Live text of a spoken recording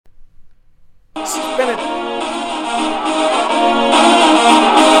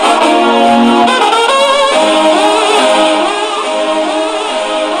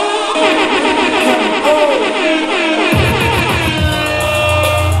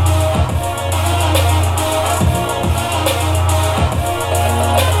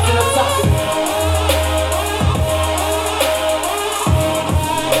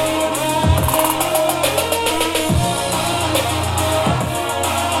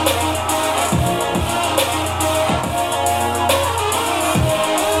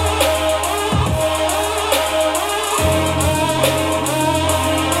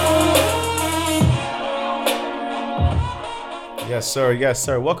Yes, sir. Yes,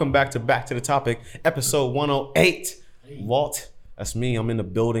 sir. Welcome back to the Topic, episode 108. Walt, that's me. I'm in the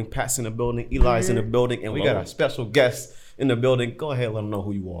building. Pat's in the building. Eli's in the building, and we got our special guest in the building. Go ahead, let them know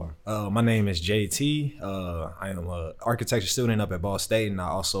who you are. My name is JT. I am an architecture student up at Ball State, and I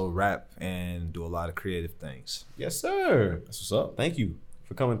also rap and do a lot of creative things. Yes, sir. That's what's up. Thank you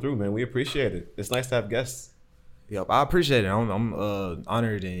for coming through, man. We appreciate it. It's nice to have guests. Yep, I appreciate it. I'm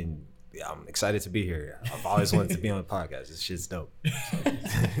honored and I'm excited to be here. I've always wanted to be on the podcast. This shit's dope.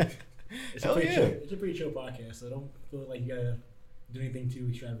 It's a pretty chill podcast, so don't feel like you gotta do anything too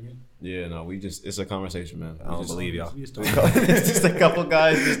extravagant. Yeah, no, it's a conversation, man. I don't believe y'all. It's It's just a couple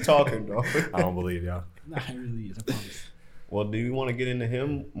guys just talking, dog. I don't believe y'all. Nah, it really is. I promise. Well, do you want to get into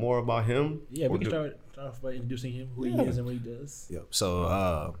him, more about him? Yeah, we can start off by introducing him, who he is and what he does. Yep.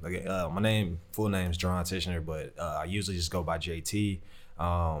 So, my full name is Jerron Tishner, but I usually just go by JT.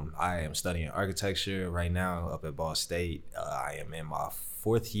 I am studying architecture right now up at Ball State. I am in my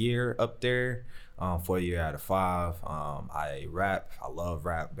 4th year up there, 4th year out of 5. I rap. I love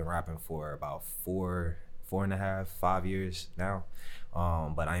rap. Been rapping for about 4.5 years now.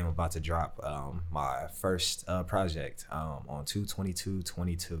 But I am about to drop my first project on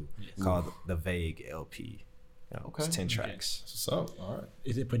 2/22/22 called The Vague LP. Okay. It's 10 tracks. What's up? All right.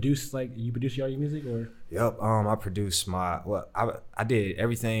 Is it produced like you produce all your music or? Yep. I produced I did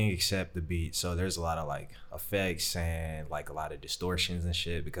everything except the beat. So there's a lot of like effects and like a lot of distortions and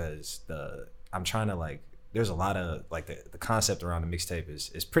shit because I'm trying to like there's a lot of like the concept around the mixtape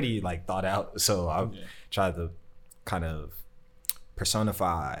is pretty like thought out. So I tried to kind of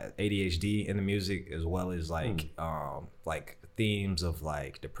personify ADHD in the music as well as like themes of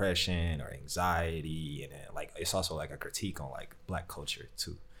like depression or anxiety, and then like it's also like a critique on like Black culture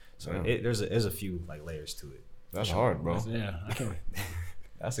too. So there's a few like layers to it. That's hard, bro. Yeah, I can't.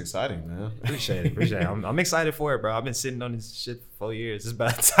 That's exciting, man. Appreciate it. I'm excited for it, bro. I've been sitting on this shit for 4 years. It's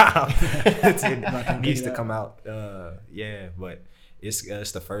about time it needs to come out. But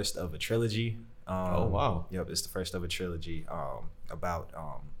it's the first of a trilogy. Oh wow. Yep, it's the first of a trilogy. About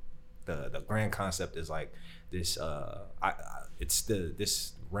the grand concept is like this.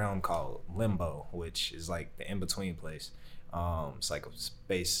 This realm called Limbo, which is like the in between place. It's like a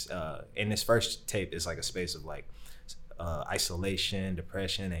space. In this first tape, it's like a space of like isolation,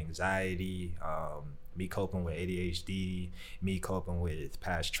 depression, anxiety. Me coping with ADHD, me coping with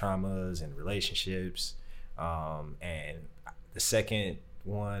past traumas and relationships. And the second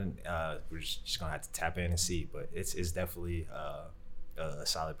one, we're just gonna have to tap in and see, but it's definitely a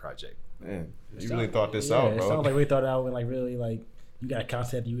solid project. Man, you really thought this out, bro. It sounds like we thought it out and like really like you got a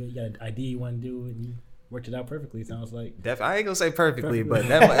concept, you got an idea you want to do, and you worked it out perfectly. It sounds like. I ain't gonna say perfectly, but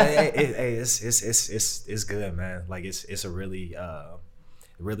it's good, man. Like it's a really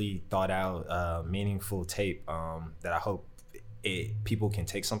really thought out, meaningful tape that I hope people can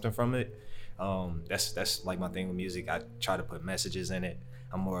take something from it. That's like my thing with music. I try to put messages in it.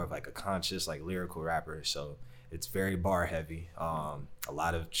 I'm more of like a conscious, like lyrical rapper, so it's very bar heavy. A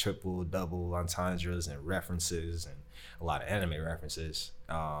lot of triple, double entendres and references, and a lot of anime references,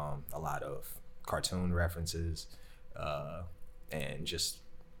 a lot of cartoon references, and just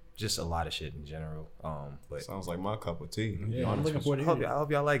a lot of shit in general. But sounds like my cup of tea. Yeah, I'm looking forward to it. I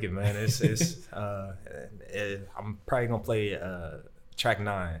hope y'all like it, man. I'm probably gonna play track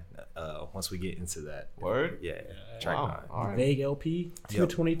 9 once we get into that. Word? Yeah, track 9. All right. Vague LP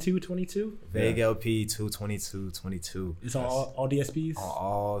 2/22/22. Vague LP 2/22/22. It's on all DSPs. On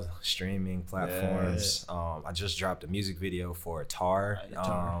all streaming platforms. I just dropped a music video for Tar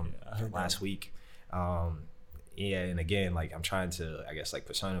last week. And again, like I'm trying to, I guess, like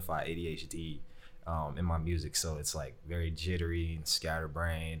personify ADHD in my music, so it's like very jittery and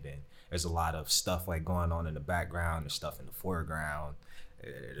scatterbrained, and there's a lot of stuff like going on in the background, there's stuff in the foreground,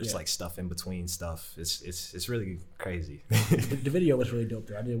 there's like stuff in between stuff. It's really crazy. The video was really dope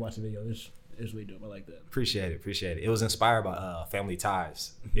though. I did watch the video. It's really dope. I like that. Appreciate it. It was inspired by Family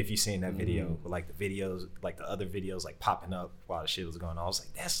Ties. If you've seen that video, with like the videos, like the other videos, like popping up while the shit was going on, I was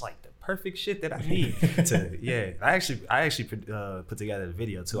like, that's like the perfect shit that I need to. Yeah, I actually put together the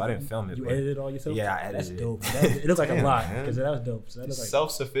video too. I didn't film it. You edited it all yourself? Yeah, I edited it. That's dope. It looks like a lot because that was dope. So that it's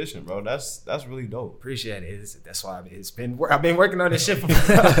self-sufficient, bro. That's really dope. Appreciate it. That's why I've been working on this shit for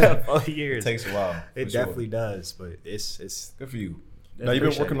 4 years. It takes a while. It definitely does, but it's good for you. Now you've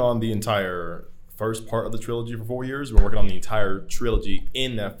been working on the entire first part of the trilogy for 4 years. We're working on the entire trilogy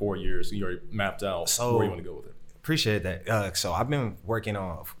in that 4 years. So you already mapped out where you want to go with it. Appreciate that. So I've been working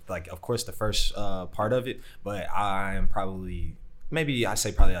on, like, of course, the first part of it, but I'm probably maybe I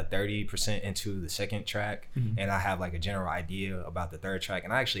say probably like 30% into the second track, and I have like a general idea about the third track,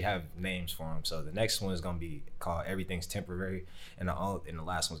 and I actually have names for them. So the next one is gonna be called Everything's Temporary, and the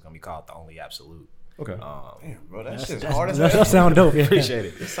last one's gonna be called The Only Absolute. Okay. Damn, bro, that shit's hard as That hell. sound dope. Yeah. Appreciate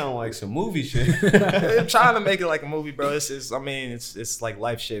it. It sound like some movie shit. I'm trying to make it like a movie, bro. It's like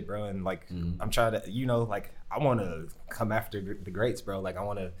life shit, bro. And like, I'm trying to, like, I want to come after the greats, bro. Like, I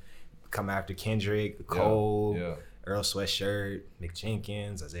want to come after Kendrick, Cole, Earl Sweatshirt, Mick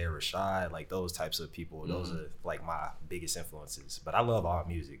Jenkins, Isaiah Rashad, like those types of people. Those are like my biggest influences. But I love all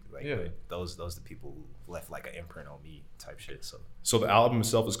music. Like, but those are the people who left like an imprint on me type shit. So the album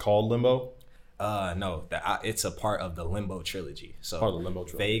itself is called Limbo? No, it's a part of the Limbo trilogy. So Part of the Limbo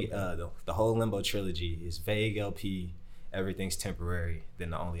trilogy. Vague, the whole Limbo trilogy is Vague LP, Everything's Temporary, then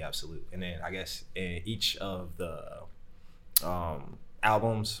The Only Absolute, and then I guess in each of the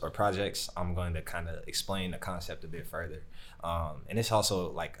albums or projects, I'm going to kind of explain the concept a bit further. And it's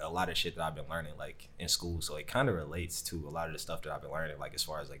also like a lot of shit that I've been learning like in school, so it kind of relates to a lot of the stuff that I've been learning, like as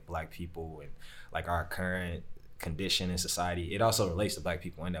far as like Black people and like our current condition in society. It also relates to Black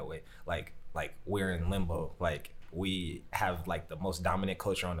people in that way. Like we're in limbo. Like we have like the most dominant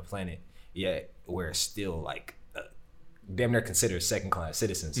culture on the planet, yet we're still like damn near considered second-class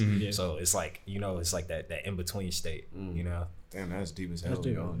citizens. Yeah. So it's like, it's like that in-between state, Damn, that's deep as hell. That's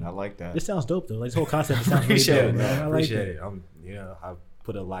deep. Yo. I like that. This sounds dope though. Like this whole concept sounds really Appreciate dope, it, man. man. I like Appreciate it. it. I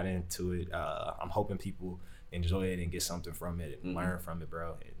put a lot into it. I'm hoping people enjoy it and get something from it and learn from it,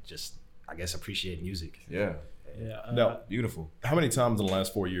 bro. And just, I guess, appreciate music. Yeah. Yeah. Now, Beautiful. how many times in the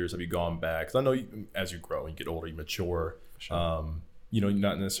last 4 years have you gone back? Because I know as you grow and you get older, you mature. Sure. You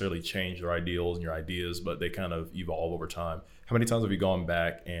not necessarily change your ideals and your ideas, but they kind of evolve over time. How many times have you gone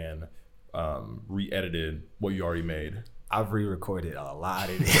back and re-edited what you already made? I've re-recorded a lot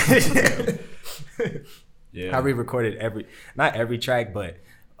of it. Yeah. I re-recorded not every track, but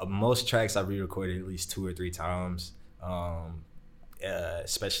most tracks I re-recorded at least 2 or 3 times.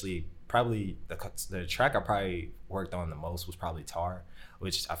 Especially probably the track I probably worked on the most was probably Tar,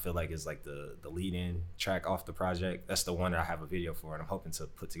 which I feel like is like the lead-in track off the project. That's the one that I have a video for, and I'm hoping to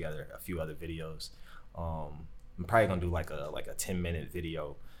put together a few other videos. I'm probably gonna do like a 10-minute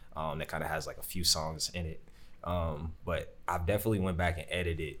video that kind of has like a few songs in it. But I've definitely went back and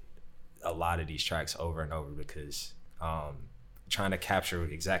edited a lot of these tracks over and over because trying to capture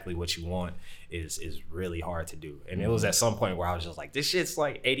exactly what you want is really hard to do. And it was at some point where I was just like, this shit's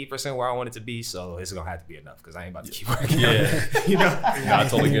like 80% where I want it to be, so it's gonna have to be enough because I ain't about to keep working. Yeah. I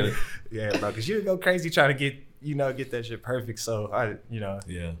totally get it. Yeah, bro, because you go crazy trying to get that shit perfect. So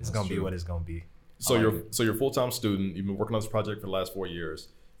it's gonna be what it's gonna be. So you're a full-time student. You've been working on this project for the last 4 years.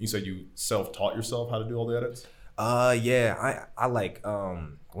 You said you self-taught yourself how to do all the edits? Yeah, I like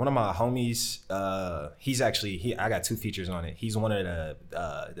one of my homies. He's actually I got 2 features on it. He's one of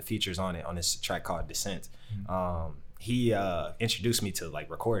the features on it on this track called Descent. He introduced me to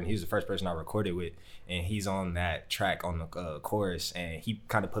like recording. He was the first person I recorded with, and he's on that track on the chorus. And he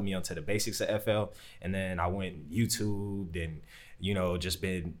kind of put me onto the basics of FL. And then I went YouTubed and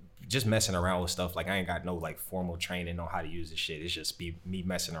just messing around with stuff. Like I ain't got no like formal training on how to use this shit. It's just me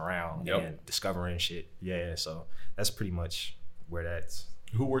messing around and discovering shit. Yeah, so that's pretty much where that's.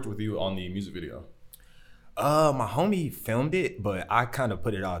 Who worked with you on the music video? My homie filmed it, but I kind of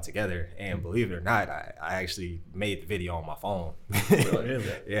put it all together. And believe it or not, I actually made the video on my phone. Really?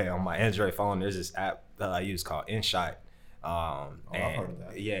 Yeah, on my Android phone. There's this app that I use called InShot. I've heard of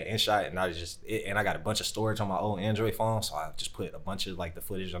that. Yeah, InShot, and I got a bunch of storage on my old Android phone, so I just put a bunch of like the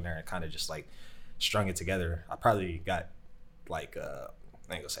footage on there and kind of just like strung it together. I probably got like I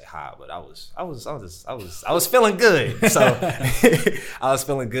ain't gonna say high, but I was feeling good. So I was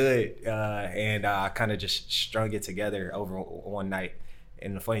feeling good, and I kind of just strung it together over one night.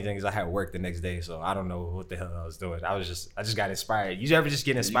 And the funny thing is, I had work the next day, so I don't know what the hell I was doing. I just got inspired. You ever just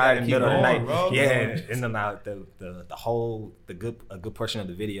get inspired in the middle of the night? Bro, yeah, and then a good portion of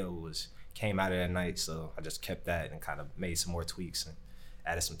the video came out of that night, so I just kept that and kind of made some more tweaks and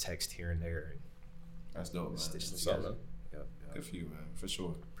added some text here and there. And That's dope, man. stitched What's up, together. man? Yep. Good for you, man. For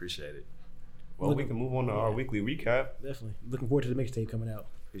sure. Appreciate it. Well, we can move on to our weekly recap. Definitely. Looking forward to the mixtape coming out.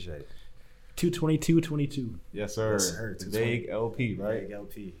 Appreciate it. 2/22/22. Yes, sir. Yes, sir. Vague LP, right? Big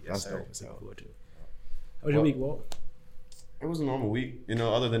LP. Yes, That's sir. dope. Looking forward to it. How was your week, Walt? It was a normal week,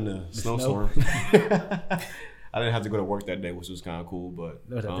 other than the snow? snowstorm. I didn't have to go to work that day, which was kind of cool, but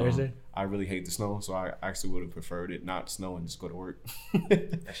Was that Thursday? I really hate the snow, so I actually would have preferred it not snow and just go to work.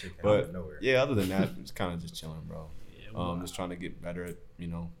 That shit came out of But nowhere. yeah, other than that, it's kind of just chilling, bro. Yeah, Just trying to get better at,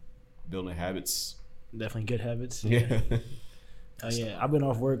 building habits. definitely good habits. Yeah. Yeah, I've been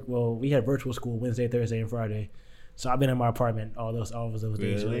off work. Well, we had virtual school Wednesday, Thursday, and Friday. So I've been in my apartment all those days.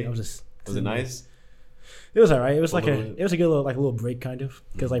 Really? Like, I was just. Was it nice? It was alright. It was like It was a good little break kind of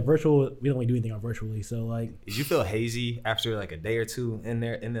because like virtual, we don't really do anything on virtually. So like, Did you feel hazy after like a day or two in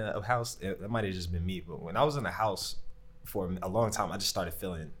the house? That might have just been me, but when I was in the house for a long time, I just started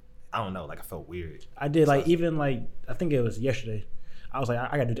feeling, I don't know, like I felt weird. I did like even like I think it was yesterday. I was like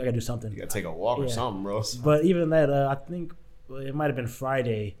I gotta do something. You gotta take a walk or Yeah. something, bro. But even that, I think it might have been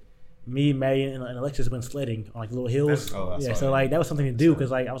Friday. Me, Maddie, and Alexis went sledding on like little hills. That's Yeah, right. so like that was something to do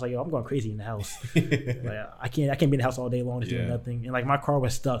because like I was like, yo, I'm going crazy in the house. Like I can't be in the house all day long just doing Yeah. nothing. And like my car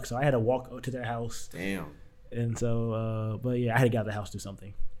was stuck, so I had to walk to their house. Damn. And so, but yeah, I had to get out of the house to do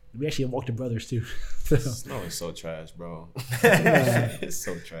something. We actually walked to Brothers too. So Snow is so trash, bro. It's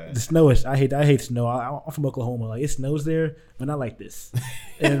so trash. the snow is I hate snow. I'm from Oklahoma. Like it snows there, but not like this.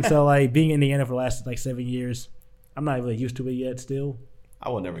 And so like being in Indiana for the last like 7 years, I'm not really used to it yet. Still, I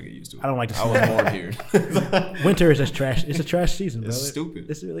will never get used to it. I don't like the I was born here. winter is just trash. It's a trash season, bro. It's stupid.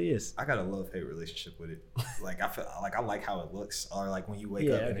 This really is. I got a love-hate relationship with it. Like I feel like I like how it looks, or like when you wake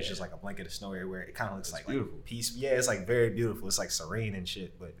Yeah, up and okay. it's just like a blanket of snow everywhere. It kind of looks like beautiful. peace. Yeah, it's like very beautiful. It's like serene and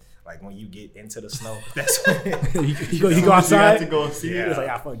shit. But like when you get into the snow, that's when you go outside. to go see yeah, It's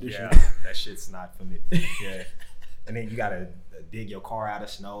like, fuck this yeah, shit. that shit's not for me. Yeah, and then you gotta dig your car out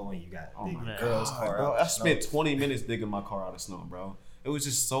of snow, and you gotta dig your girl's car bro, out. I of snow. spent 20 minutes digging my car out of snow, bro. It was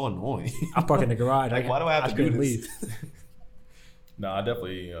just so annoying. I park in the garage. Like, why do I have to do couldn't this? No, I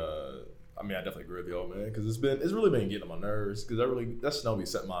definitely. I definitely agree with you, man, because it's really been getting on my nerves. Because that snow be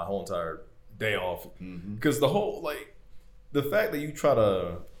setting my whole entire day off. Because the whole the fact that you try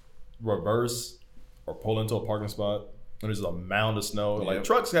to reverse or pull into a parking spot and there's a mound of snow. Like Yep.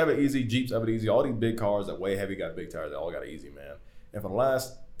 trucks have it easy, Jeeps have it easy. All these big cars that weigh heavy got big tires. They all got it easy, man. And for the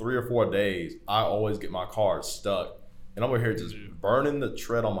last 3 or 4 days, I always get my car stuck, and I'm over here just burning the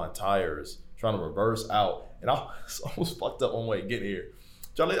tread on my tires, trying to reverse out. And I was almost fucked up one way getting here.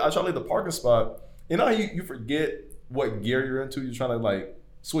 I try to leave the parking spot. You know how you forget what gear you're into? You're trying to like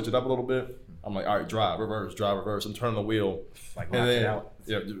switch it up a little bit. I'm like, all right, drive, reverse. I'm turning the wheel. Like And lock it then, out.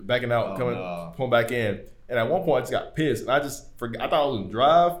 yeah, backing out, no. pulling back in. And at one point, I just got pissed. And I just forgot. I thought I was going to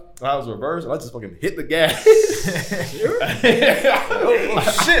drive. And I was reverse. And I just fucking hit the gas.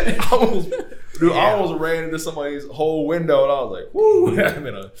 oh, shit. I almost ran into somebody's whole window. And I was like, whoo. I'm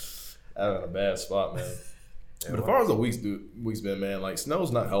in a bad spot, man. But as far as the week's been, man, like,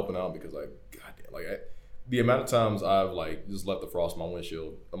 snow's not helping out because, like, goddamn, like, the amount of times I've like just left the frost on my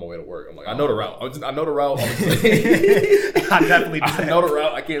windshield on my way to work. I'm like, I know the route. I know the route. I definitely do I know the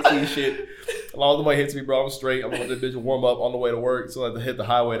route. I can't see shit. As long as the way hits me, bro, I'm straight. I'm gonna let this bitch warm up on the way to work. So I have to hit the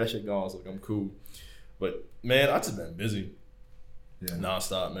highway. That shit gone. So like, I'm cool. But man, I just been busy,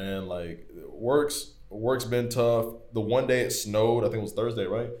 nonstop, man. Like work's been tough. The one day it snowed. I think it was Thursday,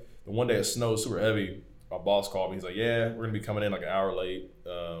 right? The one day it snowed super heavy. My boss called me. He's like, yeah, we're gonna be coming in like an hour late.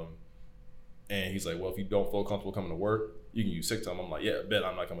 And he's like, well, if you don't feel comfortable coming to work, you can use sick time. I'm like, yeah, bet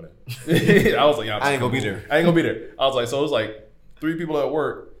I'm not coming in. I was like, yeah, I ain't gonna be there. I ain't gonna be there. I was like, so it was like 3 people at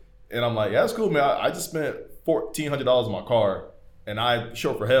work. And I'm like, yeah, that's cool, man. I just spent $1,400 on my car. And I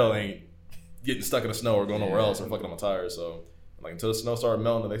sure for hell ain't getting stuck in the snow or going nowhere else or fucking on my tires. So like until the snow started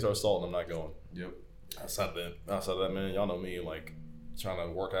melting and they started salting, I'm not going. Yep. Outside of that, man, y'all know me, like trying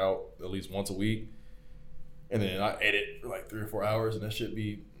to work out at least once a week. And then I edit for like 3 or 4 hours and that shit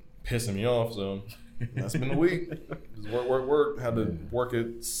be pissing me off. So that's been the week. Just work. Had to work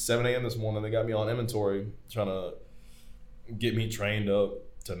at 7 a.m. this morning. They got me on inventory trying to get me trained up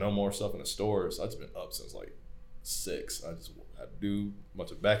to know more stuff in the store. So I've just been up since like 6. I just had to do a bunch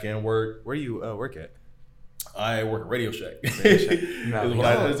of back end work. Where you work at? I work at Radio Shack. This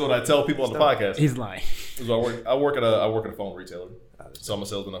is what I tell people on the podcast. He's lying. This is what I work at a phone retailer. So I'm a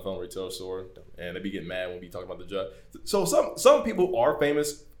salesman at a phone retailer store, and they be getting mad when we talk about the job. So some people are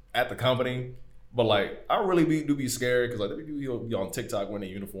famous at the company, but like I really do be scared because like they be on TikTok wearing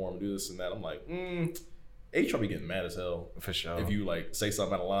a uniform and do this and that. I'm like, HR be getting mad as hell For sure. if you like say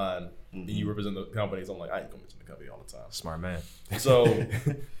something out of line and you represent the company. So I'm like, I ain't gonna mention the company all the time. Smart man. So,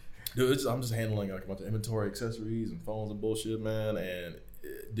 dude, I'm just handling like a bunch of inventory, accessories, and phones and bullshit, man. And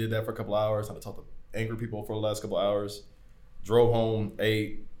did that for a couple hours. Had to talk to angry people for the last couple hours. Drove home,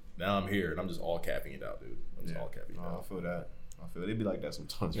 ate. Now I'm here, and I'm just all caffeined out, dude. I'm just all caffeined I out. feel that. I feel it be like that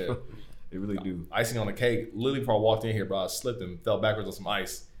sometimes, Yeah. bro. They really do. Icing on the cake. Literally, before I walked in here, bro, I slipped and fell backwards on some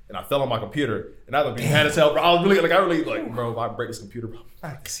ice, and I fell on my computer, and I was mad as hell, bro. I really like, bro, if I break this computer, bro.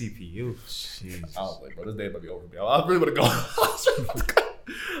 CPU. Jeez. I was like, bro, this day might be over for me. I was really gonna go.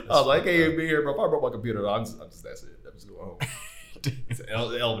 I was like, I can't even be here, bro. If I broke my computer, I'm just that's it. I'm just going home. It's an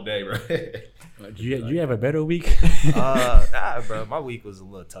L of a day, bro. Do you have a better week? Bro, my week was a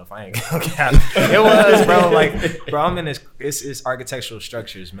little tough. I ain't gonna cap. It was, bro. Like, bro, I'm in this. It's architectural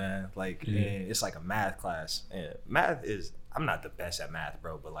structures, man. Like, and it's like a math class, and math is. I'm not the best at math,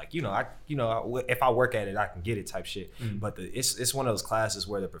 bro, but like, if I work at it, I can get it type shit. But it's one of those classes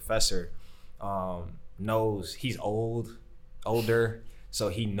where the professor knows he's older, so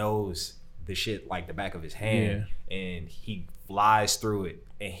he knows the shit like the back of his hand, and he flies through it,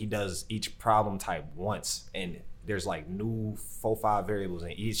 and he does each problem type once, and there's like new 4-5 variables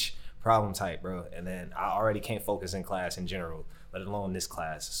in each problem type, bro. And then I already can't focus in class in general, let alone this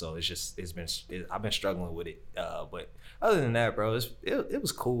class. So I've been struggling with it. But other than that, bro, it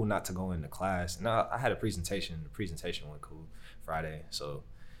was cool not to go into class. And I had a presentation. The presentation went cool Friday, so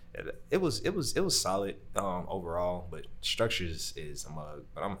it was solid overall. But structures is a mug.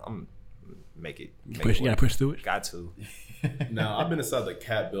 But I'm make it. You gotta push through it. Got to. Now I've been inside the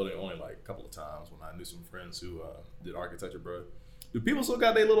CAP building only like a couple of times when I knew some friends who did architecture, bro. Do people still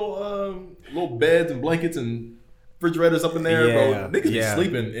got their little beds and blankets and refrigerators up in there, bro? Niggas be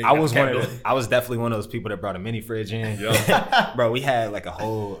sleeping. In I was definitely one of those people that brought a mini fridge in. Bro, we had like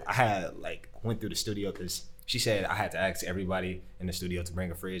went through the studio because she said I had to ask everybody in the studio to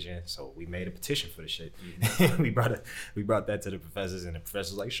bring a fridge in, so we made a petition for the shit. we brought that to the professors, and the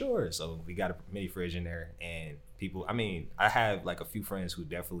professors was like, sure. So we got a mini fridge in there, and people. I mean, I have like a few friends who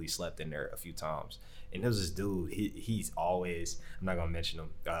definitely slept in there a few times, and there was this dude. He's always. I'm not gonna mention him,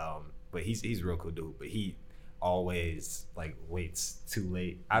 but he's a real cool dude. But he always like waits too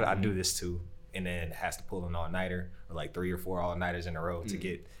late. I do this too, and then has to pull an all-nighter or like 3 or 4 all-nighters in a row to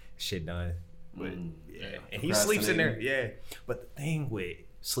get shit done. But and he sleeps in there. But the thing with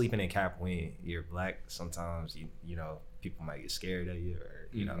sleeping in CAP when you're black, sometimes you know people might get scared of you, or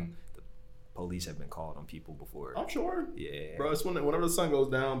you know the police have been called on people before. I'm sure. Yeah, bro. It's whenever the sun goes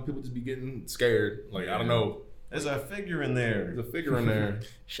down, people just be getting scared. Like I don't know. There's a figure in there. There's a figure in there.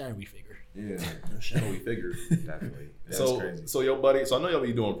 Shadowy figure. Yeah, a shadowy figure. Definitely. That's crazy. So your buddy. So I know y'all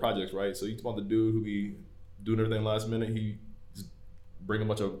be doing projects, right? So you talk about the dude who be doing everything last minute. He just bring a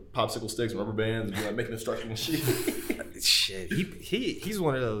bunch of popsicle sticks and rubber bands and be like making instructional shit. Shit. He's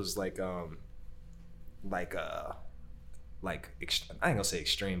one of those I ain't gonna say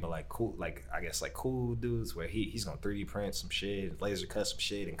extreme, but like cool, like I guess like cool dudes where he's gonna 3D print some shit, laser cut some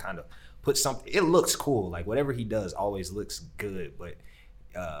shit, and kind of put something. It looks cool. Like whatever he does always looks good, but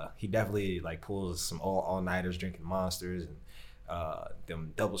he definitely like pulls some all-nighters drinking Monsters and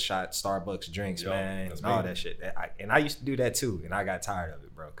them double shot Starbucks drinks, man, and all that shit. And I used to do that too, and I got tired of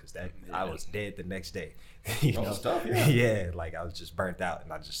it, bro, because I was dead the next day. You know? Stuff, yeah, like I was just burnt out,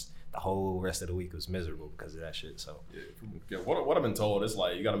 and the whole rest of the week was miserable because of that shit. So what I've been told is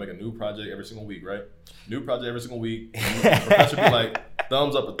like you got to make a new project every single week, right? New project every single week. The professor be like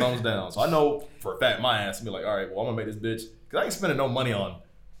thumbs up or thumbs down. So I know for a fact my ass be like, all right, well I'm gonna make this bitch because I ain't spending no money on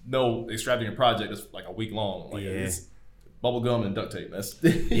no extravagant project that's like a week long. Like it's bubble gum and duct tape. That's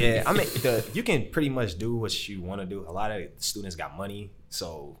yeah. I mean, you can pretty much do what you want to do. A lot of students got money,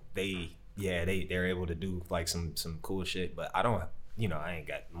 so they're able to do like some cool shit. But I don't. You know, I ain't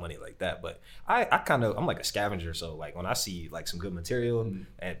got money like that, but I'm like a scavenger. So like when I see like some good material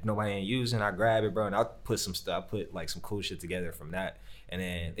and nobody ain't using, I grab it, bro, and I'll put some stuff, put like some cool shit together from that. And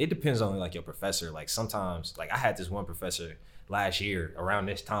then it depends on like your professor. Like sometimes, like I had this one professor last year around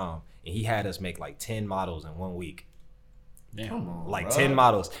this time, and he had us make like 10 models in 1 week. Damn. Like 10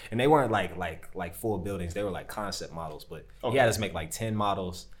 models, and they weren't like full buildings. They were like concept models, but he had us make like 10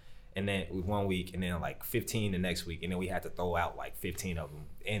 models. And then 1 week, and then like 15 the next week, and then we had to throw out like 15 of them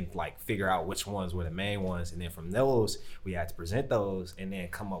and like figure out which ones were the main ones, and then from those we had to present those, and then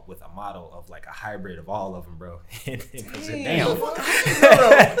come up with a model of like a hybrid of all of them, bro. And then present. Damn.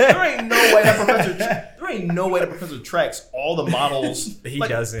 There ain't no way the professor tracks all the models. He like,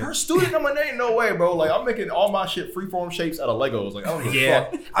 doesn't. Per student, I'm like, there ain't no way, bro. Like I'm making all my shit freeform shapes out of Legos. Like I don't give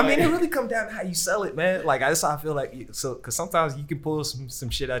a fuck. I mean, it really come down to how you sell it, man. Like that's how I feel like. So, because sometimes you can pull some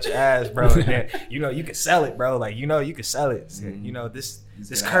shit out your ass, bro, and then you can sell it, bro. Like you can sell it. You know this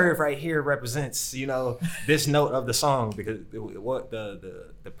curve right here represents this note of the song, because what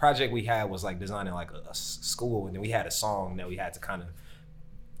the project we had was like designing like a school, and then we had a song that we had to kind of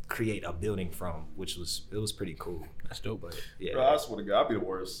create a building from, which was pretty cool. That's dope, but yeah. Bro, I swear to God, I'll be the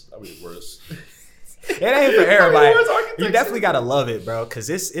worst. It ain't for everybody. You definitely gotta love it, bro, because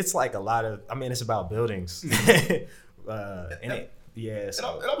it's like a lot of. I mean, it's about buildings. And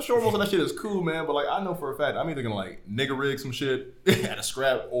I'm sure most of that shit is cool, man. But like, I know for a fact, I'm either gonna like nigga rig some shit at a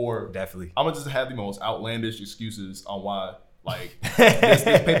scrap, or definitely I'm gonna just have the most outlandish excuses on why like this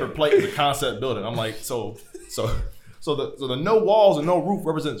paper plate is a concept building. I'm like, so So the no walls and no roof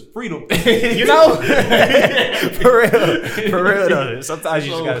represents freedom. You know, for real though. Sometimes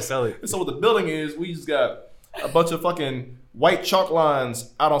you just gotta sell it. So what the building is, we just got a bunch of fucking white chalk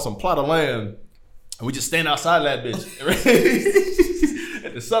lines out on some plot of land, and we just stand outside that bitch.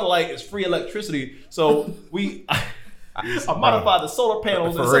 And the sunlight is free electricity, so I modified the solar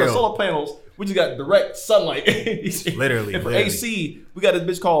panels. For Instead of real. solar panels, we just got direct sunlight. Literally, And for literally. AC, we got this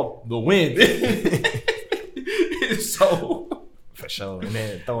bitch called the wind. So For sure. And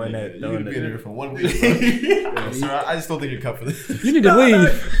then throwing that. You've Throwing been here that for 1 week. Bro. Sir, I just don't think you're cut for this. You need to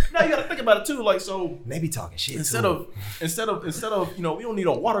leave. now you gotta think about it too. Like so, they be talking shit. instead too. of we don't need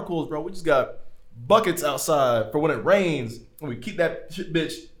no water coolers, bro. We just got buckets outside for when it rains, and we keep that shit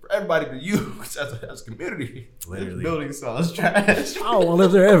bitch for everybody to use as a community. Literally. Building sounds trash. I don't want to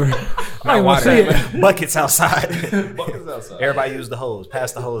live there ever. I don't want to see it. Buckets outside. Buckets outside. Everybody use the hose.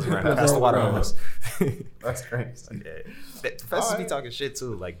 Pass the hose around. Pass the water hose. That's crazy. Yeah. Professors be talking shit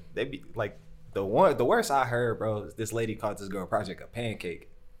too. Like they be like the worst I heard, bro, is this lady called this girl Project a pancake.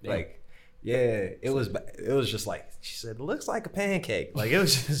 Like, yeah, it was just like she said, it looks like a pancake. Like it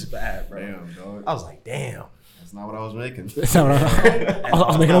was just bad, bro. Damn, dog. I was like, damn. That's not what I was making. That's not what I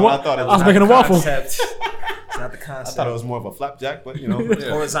was making a I waffle. thought it I was was making a waffle. It's not the I concept. thought it was more of a flapjack, but you know.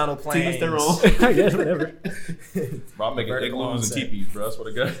 Horizontal planes. their own. I guess whatever. Bro, I'm making Vertical igloos onset. and teepees, bro. That's what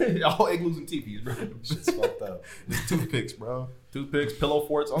I got. All igloos and teepees, bro. Shit's fucked up. It's toothpicks, bro. Toothpicks, pillow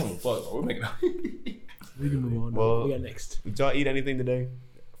forts. I don't give a fuck. Bro. We're making. We can move on. Well- What we got next? Did y'all eat anything today?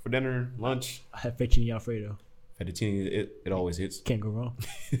 For dinner, lunch? I have fettuccine alfredo. Fettuccine, it always hits. Can't go wrong.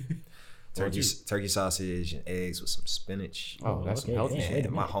 Turkey sausage and eggs with some spinach. Oh, that's okay, healthy. yeah.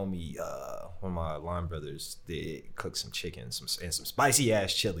 And my homie, one of my line brothers, did cook some chicken, and some spicy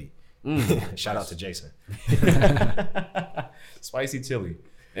ass chili. Shout out to Jason. Spicy chili.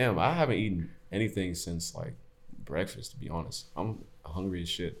 Damn, I haven't eaten anything since like breakfast, to be honest. I'm hungry as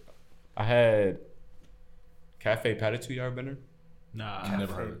shit. I had Cafe Patitude, you ever been there? Nah.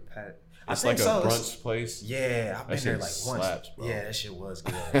 Never heard. It's like a brunch place. Yeah, I've been That there shit like slaps, once. bro. Yeah, that shit was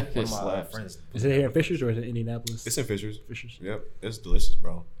good. It One of my slaps. friends. Is it here in Fishers or is it Indianapolis? It's in Fishers. Fishers. Yep, it's delicious,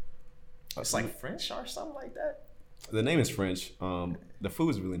 bro. It's like French or something like that. The name is French. The food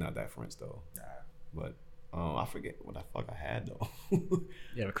is really not that French though. Nah. But I forget what the fuck I had though.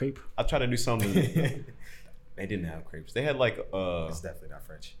 You have a crepe? I tried to do something. They didn't have crepes. They had like It's definitely not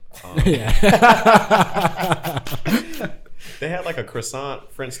French. Yeah. they had like a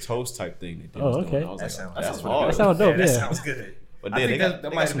croissant French toast type thing. They did. Oh, okay. I was That like, sounds- that's that hard. That sounds dope, That yeah. sounds good. But I then think they that, got- that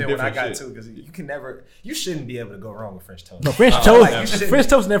they might got have some been what I different got shit. too, because you can never, you shouldn't be able to go wrong with French toast. No, French like toast. that shit. French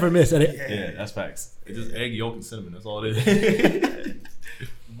toast never miss. And Yeah, that's facts. It's just egg yolk and cinnamon. That's all it is.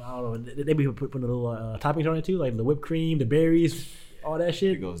 I don't know. They be putting a little toppings on it too, like the whipped cream, the berries, all that It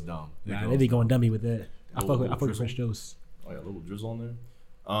shit. goes dumb. It Nah, goes they be going dumb. dummy with that. I fuck with drizzle. French toast. I got a little drizzle on there.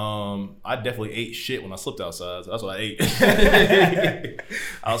 I definitely ate shit when I slipped outside. So that's what I ate.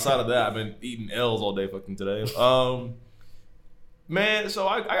 Outside of that, I've been eating L's all day fucking today. Man, so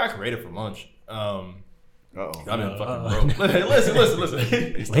I got creative for lunch. Uh-oh. I've been fucking broke. Listen.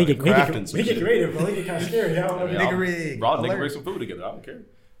 Well, he get crafting some shit. creative, bro. He get kind of scary. I don't know. Nigga rig. Bro, nigga Alert. rig some food together. I don't care.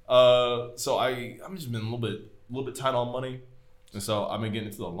 So I'm just been a little bit tight on money, and so I've been getting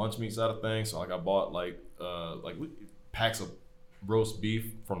into the lunch meat side of things. So like I bought like packs of roast beef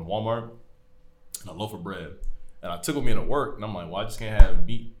from Walmart and a loaf of bread, and I took with me to work, and I'm like, well, I just can't have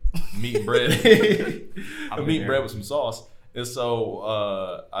meat and bread, meat and bread with some sauce. And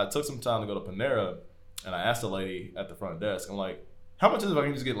so I took some time to go to Panera, and I asked the lady at the front desk, I'm like, how much is it if I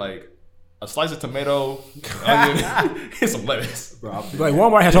can just get like a slice of tomato, onion, and some lettuce? Like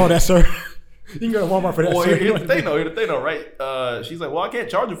Walmart has all that, sir. You can go to Walmart for that, Well, sir. here's the thing though, right? She's like, well, I can't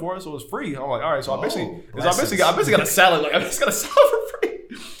charge you for it, so it's free. I'm like, all right, so I basically got a salad. Like I basically got a salad for free.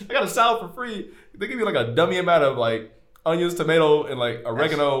 I got a salad for free. They give you like a dummy amount of like onions, tomato, and like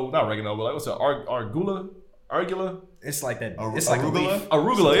oregano, not oregano, but like what's it, arugula? It's like that. Ar- It's like arugula? a leaf.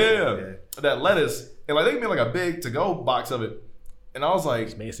 Arugula, yeah. That lettuce, and like they give me like a big to-go box of it, and I was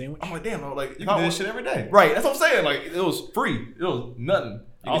like, Made a sandwich. I'm like, damn, bro, like You can do this shit every day. right? That's what I'm saying. Like it was free. It was nothing.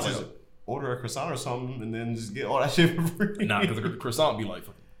 You I was can like, just order a croissant or something and then just get all that shit for free. nah, because the croissant be like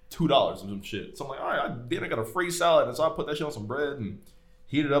 $2 or some shit. So I'm like, all right, I got a free salad, and so I put that shit on some bread and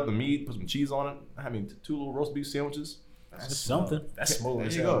heated up the meat, put some cheese on it. I had me 2 little roast beef sandwiches. That's something. That's smooth. There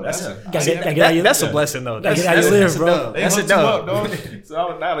as you hell. go. That's That's a. it. Gotta get That's a yeah. blessing though. Gotta That's get out your live, a bro. dub. They That's a hooked you up, dub. dog.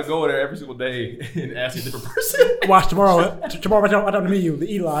 So I had to go there every single day and ask a different person. Watch tomorrow. Tomorrow, right down the menu, the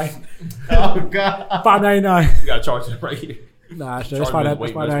Eli, Oh god. $5.99. You gotta charge it right here. Nah, sure, that's Charge me $5.99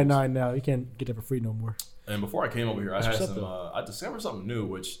 weight vegetables. now. You can't get that for free no more. And before I came over here, I That's had what's up, some. I discovered something new,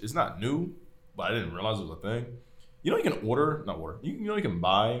 which is not new, but I didn't realize it was a thing. You know you can you can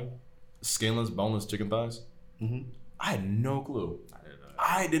buy skinless, boneless chicken thighs. Mm-hmm. I had no clue.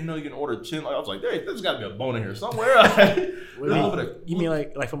 I didn't know you can order chin. Like, I was like, there's got to be a bone in here somewhere. You mean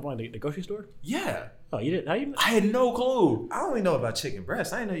like from the grocery store? Yeah. Oh, you didn't? How you? I had no clue. I only know about chicken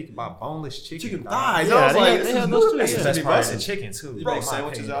breast. I didn't know you can buy boneless chicken thighs. Yeah, I was like, they this have is those new. too. That's the Yeah. best part of the chicken too. You bro. make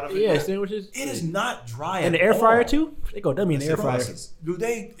sandwiches out of it. Yeah, sandwiches. It is not dry. And at the air fryer all. too. They go dummy in the air fryer. Dude,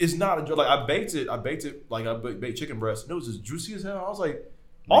 it's not like I baked it like I baked chicken breast. And it was as juicy as hell. I was like,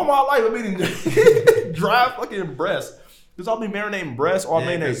 all my life I'm eating dry fucking breast. Because I'll be marinating breast or I'll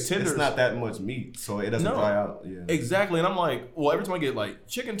marinate tenders. It's not that much meat, so it doesn't dry out. Yeah. Exactly. And I'm like, well, every time I get like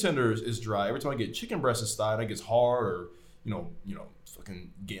chicken tenders, it's dry. Every time I get chicken breast, it's thigh, and it gets hard or,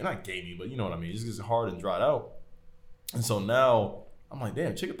 fucking, not gamey, but you know what I mean. It just gets hard and dried out. And so now I'm like,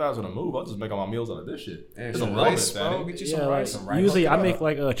 damn, chicken thighs on the move. I'll just make all my meals out of this shit. Yeah, It's a some little rice, bit bro. fatty. Get you Yeah, some like, rice. Some rice. usually I make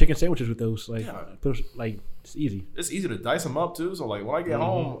like chicken sandwiches with those. Like, Yeah. it's easy. It's easy to dice them up too. So like when I get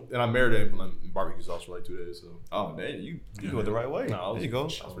home and I marinate them in barbecue sauce for like 2 days. So Oh, man, you do it the right way. No, There you go. I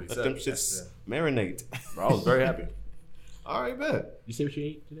was pretty Let set. them shits marinate. bro, I was very happy. All right, bet. You say what you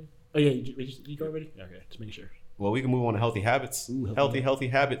ate today? Oh yeah, you go already? Okay, just making sure. Well, we can move on to healthy habits. Ooh, Healthy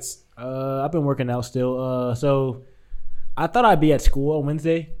habits. I've been working out still. So I thought I'd be at school on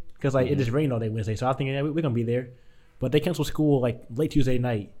Wednesday because like it just rained all day Wednesday. So I was thinking we're gonna be there, but they canceled school like late Tuesday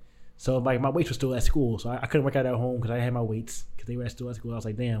night. So like my weights were still at school, so I couldn't work out at home because I had my weights because they were still at school. I was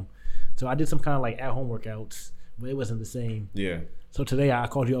like, damn. So I did some kind of like at home workouts, but it wasn't the same. Yeah. So today I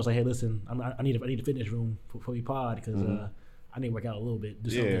called you. I was like, hey, listen, I need a fitness room for we pod because I need to work out a little bit.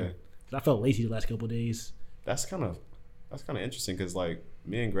 Do something. Yeah. 'Cause I felt lazy the last couple of days. That's kind of interesting because like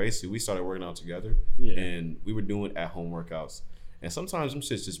me and Gracie, we started working out together, Yeah. and we were doing at home workouts. And sometimes them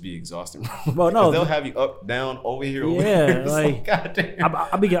shits just be exhausting. Well, no, 'Cause they'll have you up, down, over here. Over Yeah, here. It's like, goddamn.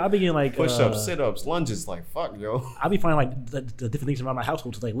 I be getting like Push-ups, sit-ups, lunges. Like fuck, yo. I be finding like the different things around my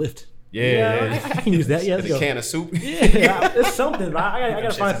household to like lift. Yeah. I can use that. Yeah, let's A go. can of soup. Yeah, it's something. I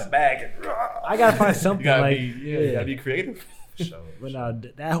gotta find. I gotta find something You gotta like. be, you gotta be creative. But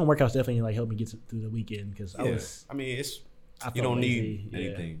that home workouts definitely like helped me get through the weekend because I was. I mean, I you felt don't lazy, need yeah.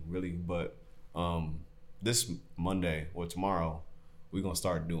 anything really, but this Monday or tomorrow we're gonna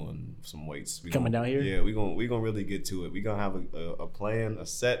start doing some weights. Coming down here? Yeah, we're gonna really get to it. We're gonna have a plan, a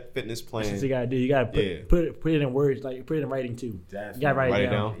set fitness plan. That's what you gotta do. You gotta put it in words, like put it in writing too. Definitely. You gotta write it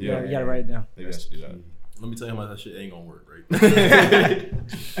down. Yeah. You gotta write it down. Maybe I should do that. Let me tell you how that shit ain't gonna work,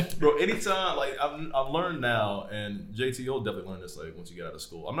 right? Bro, anytime, like, I've learned now, and JT, you'll definitely learn this, like, once you get out of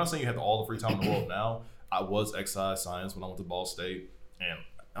school. I'm not saying you have all the free time in the world now. I was exercise science when I went to Ball State, and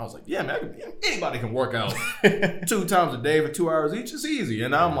I was like, yeah, man, anybody can work out 2 times a day for 2 hours each. It's easy. And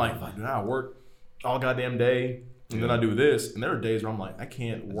now I'm like, dude, I work all goddamn day, and then I do this. And there are days where I'm like, I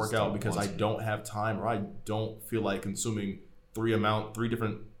can't work out because I don't have time, or I don't feel like consuming 3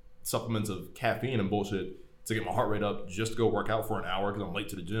 different supplements of caffeine and bullshit to get my heart rate up just to go work out for an hour because I'm late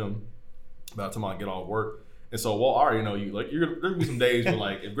to the gym by the time I get off work. And so, well, I already know you. Like, there's gonna be some days where,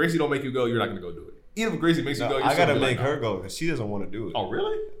 like, if Gracie don't make you go, you're not gonna go do it. Even if Gracie makes you go, you're I still gotta gonna be make like, her go because she doesn't want to do it. Oh,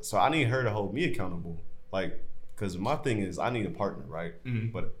 really? So I need her to hold me accountable. Like, because my thing is I need a partner, right?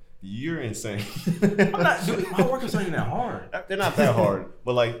 Mhm. But you're insane. I'm not doing my workouts ain't that hard. They're not that hard,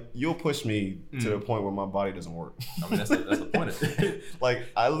 but like you'll push me to the point where my body doesn't work. I mean, that's the point of it. Like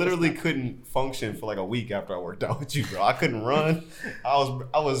I literally couldn't function for like a week after I worked out with you, bro. I couldn't run. I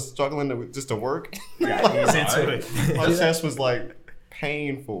was struggling to work. Yeah, he's into it. My chest was like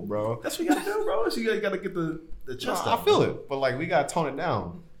painful, bro. That's what you gotta do, bro. You gotta get the chest I out. feel it, but like we gotta tone it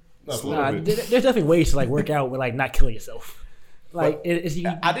down. Just a little Nah, bit. there's definitely ways to like work out with like not killing yourself. Like it's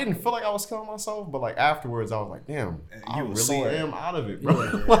you, I didn't feel like I was killing myself, but like afterwards, I was like, "Damn, I You really was sore. am out of it, bro."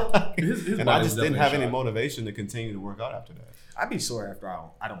 His and I body's just didn't definitely have any shot. motivation to continue to work out after that. I be sore after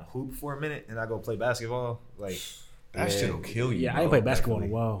I don't hoop for a minute and I go play basketball. Like That shit'll kill you. Yeah, I bro. ain't played basketball in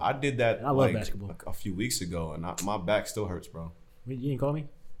a while. I did that. And I love like, basketball. a few weeks ago, and my back still hurts, bro. You didn't call me?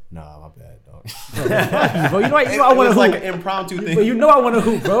 Nah, my bad, dog. Bro, you know I It want was to like hoop. an impromptu But thing. you know I want to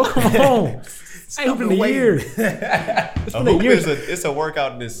hoop, bro. Come on. I ain't hooped in a year. It's A been a hoop year. it's a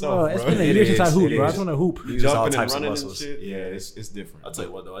workout in itself, Bro, bro. it's been a It year since I is, hooped, it bro. I is. just want to hoop. You use all Jumping and types of running and muscles. shit. Yeah, it's different. I'll tell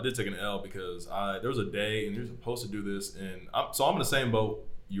you what though, I did take an L because there was a day and you're supposed to do this, and I'm in the same boat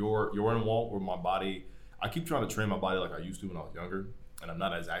you're in, Walt, where my body, I keep trying to train my body like I used to when I was younger, and I'm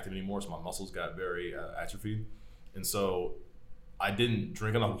not as active anymore, so my muscles got very atrophied, and so I didn't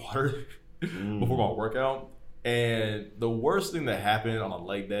drink enough water before my workout. And the worst thing that happened on a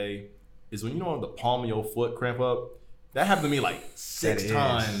leg day is when the palm of your foot cramp up. That happened to me like six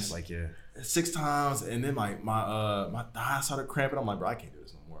times. Like yeah. 6 times, and then my thigh started cramping. I'm like, bro, I can't do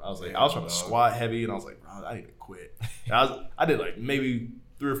this no more. I was like, I was trying to squat heavy, and I was like, bro, I need to quit. And I did like maybe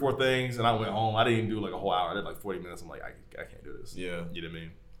 3 or 4 things, and I went home. I didn't even do like a whole hour. I did like 40 minutes. I'm like, I can't do this. Yeah. You know what I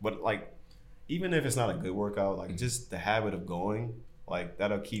mean? But like, even if it's not a good workout, like just the habit of going, like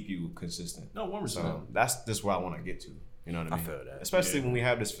that'll keep you consistent. No, 1%. So that's just where I want to get to. You know what I mean? I feel that. Especially when we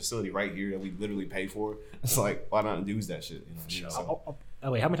have this facility right here that we literally pay for. It's like, why not use that shit? You know what I mean? So, Oh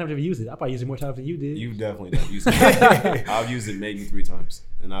wait, how many times have you used it? I probably used it more times than you did. you definitely don't use it. I've used it maybe 3 times,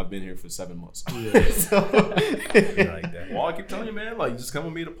 and I've been here for 7 months. So, like that. Well, I keep telling you, man, like just come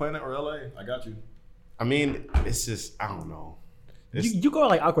with me to Planet or LA. I got you. I mean, it's just I don't know. It's, You go at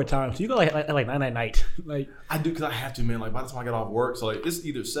like awkward times. You go like 9 at night. Like I do because I have to, man. Like by the time I get off work, so like it's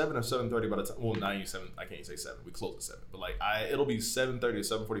either 7 or 7:30 by the time. Well, 7. I can't say 7. We close at 7, but like it'll be 7:30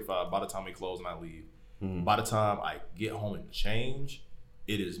 or 7:45 by the time we close and I leave. By the time I get home and change,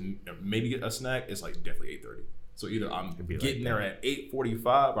 it is maybe get a snack. It's like definitely 8:30. So either I'm getting there at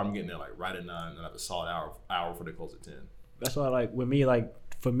 8:45 or I'm getting there like right at 9, and I have a solid hour before they close at 10. that's why like with me, like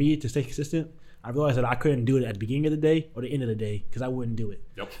for me to stay consistent, I realized that I couldn't do it at the beginning of the day or the end of the day because I wouldn't do it.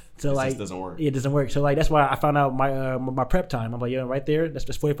 Yep. So it like just doesn't work. It doesn't work. So like that's why I found out my prep time. I'm like, yeah, right there. That's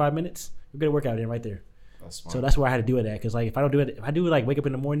just 45 minutes. We're gonna work out in right there. That's smart. So that's where I had to do it at. Because like if I don't do it, if I do like wake up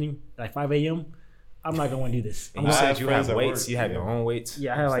in the morning like 5 a.m., I'm not gonna want to do this. And you said you have friends at weights. work. You have your own weights.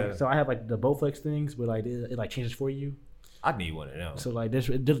 Yeah, I have like I have like the Bowflex things where like it like changes for you. I need one of them. So like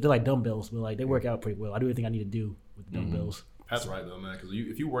they're like dumbbells, but like they work out pretty well. I do everything I need to do with the dumbbells. That's right though, man. Because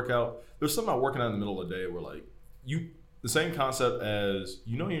if you work out, there's something about working out in the middle of the day where like the same concept as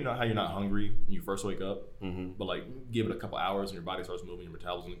you're not hungry when you first wake up, but like give it a couple hours and your body starts moving, your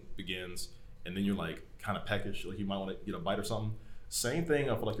metabolism begins, and then you're like kind of peckish, like you might want to get a bite or something. Same thing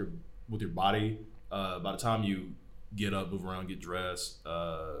I feel like with your body. By the time you get up, move around, get dressed,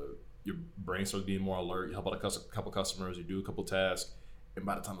 your brain starts being more alert. You help out a couple customers, you do a couple tasks, and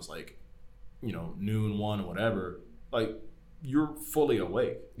by the time it's like, noon, 1, or whatever, like you're fully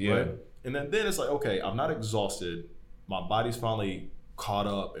awake. Yeah. Right? And then it's like, okay, I'm not exhausted. My body's finally caught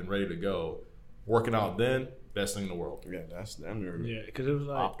up and ready to go. Working out then, best thing in the world. Yeah, that's the Yeah, because it was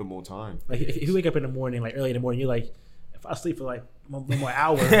like optimal time. like if you wake up in the morning, like early in the morning, you're like, if I sleep for like one more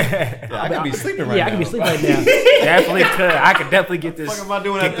hour, Yeah, I could be sleeping right now. I could be sleeping right now. Definitely could. I could definitely get this. What the fuck am I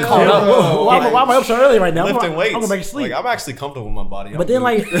doing at this? Why am I up so early right now? Lifting weights. I'm gonna make you sleep. Like, I'm actually comfortable with my body. But then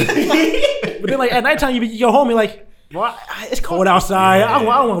like at nighttime you go home, you're like, well, it's cold outside. I don't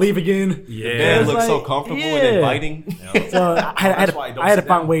want to leave again. Yeah. bed It's looks like, so comfortable yeah. and inviting. So I had That's why I don't I had to sit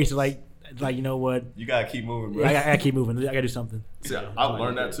find down. ways to like you know what? You gotta keep moving, bro. I gotta keep moving. I gotta do something. See, I've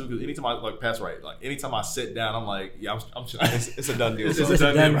learned that too because anytime I anytime I sit down, I'm like, yeah, I'm chilling. It's a done deal. It's So a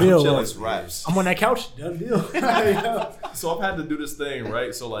done deal. deal. I'm chilling. it's raps. I'm on that couch. Done deal. So I've had to do this thing,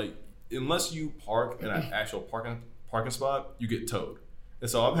 right? So like, unless you park in an actual parking spot, you get towed. And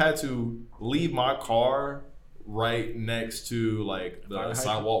so I've had to leave my car right next to like the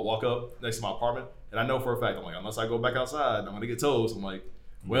sidewalk, walk up next to my apartment, and I know for a fact I'm like, unless I go back outside, I'm gonna get towed. So I'm like,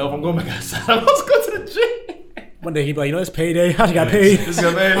 well, if I'm going back outside, I'm gonna go to the gym. One day he'd be like, it's payday. I just got paid. This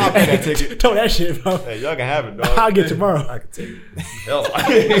is man. I'll pay that ticket. Told that shit, bro. Hey, y'all can have it, dog. I'll get tomorrow. I could take it. Hell,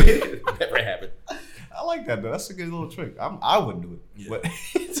 never happened. I like that though. That's a good little trick. I wouldn't do it. But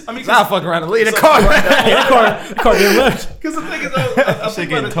I mean, Nah, fuck around and leave the car. Hey, the car getting left. because the thing is, I'm shit thinking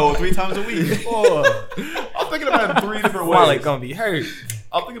getting about told 3 times a week. I'm thinking about it 3 different ways. Wallet gonna be hurt.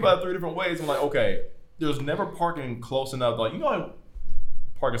 I'm thinking about it 3 different ways. I'm like, okay, there's never parking close enough. Like, how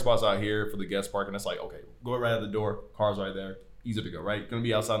parking spots out here for the guest parking, that's like, okay, go right at the door, car's right there, easy to go, right? Gonna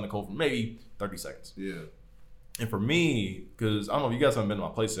be outside in the cold for maybe 30 seconds. Yeah. And for me, because I don't know if you guys haven't been to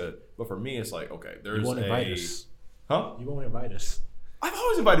my place yet, but for me, it's like, okay, there's You won't invite us. Huh? You won't invite us. I've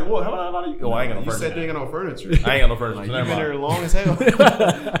always invited. What? How about you? Oh, I ain't got no You furniture. said they ain't got no furniture. I ain't got no furniture. Like, so you never been mind. there long as hell.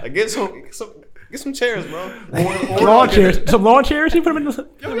 Like, get some chairs, bro. Lawn chairs. Some lawn chairs. You put them in the.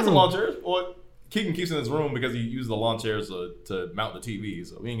 Yeah, we got some lawn chairs. Well, Keegan keeps in his room because he uses the lawn chairs to mount the TV.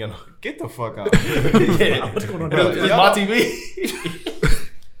 So we ain't got no. Get the fuck out. Yeah. What's going on? Bro, It's y'all- my TV.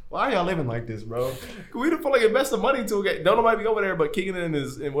 Why are y'all living like this, bro? We don't feel like invest the money to it. Don't nobody be over there but Keegan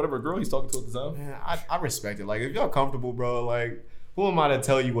and whatever girl he's talking to at the time. Man, I respect it. Like, if y'all comfortable, bro, like, who am I to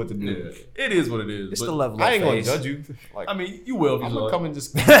tell you what to do? Yeah. It is what it is. It's but, the level. I ain't gonna face. judge you. Like, I mean, you will. If I'm you gonna like. come and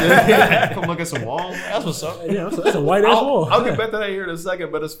just come look at some wall. That's what's up. Yeah, that's a white ass wall. I'll get back to that here in a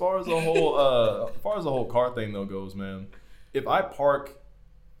second. But as far as the whole car thing though goes, man, if I park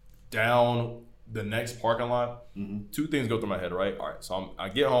down the next parking lot, 2 things go through my head, right? All right, so I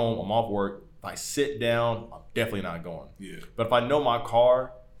get home, I'm off work. If I sit down, I'm definitely not going. Yeah. But if I know my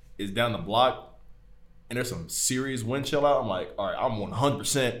car is down the block, and there's some serious wind chill out, I'm like, all right, I'm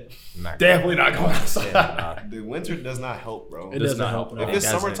 100% Not definitely not going outside. Yeah, nah. Dude, winter does not help, bro. It does doesn't not help. help. at all. If it's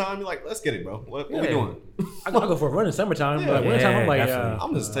It doesn't. summertime, you're like, let's get it, bro. What we Yeah. doing? I go for a run in summertime, but like Yeah, wintertime, I'm like, definitely.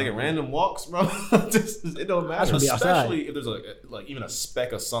 I'm just taking random walks, bro. Just, it don't That's matter. gonna be outside. Especially if there's like even a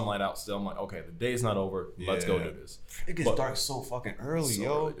speck of sunlight out still, I'm like, okay, the day's not over. Let's go Yeah. do this. It gets But- dark so fucking early, So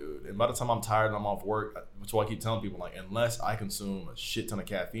yo. early, dude. And by the time I'm tired and I'm off work, that's why I keep telling people, like, unless I consume a shit ton of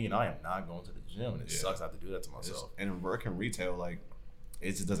caffeine, I am not going to the gym, and it Yeah. sucks I have to do that to myself. And in work and retail, like,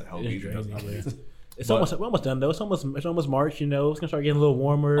 it just doesn't help It is either. draining, yeah. It's But- almost we're almost done though. It's almost March. You know, it's gonna start getting a little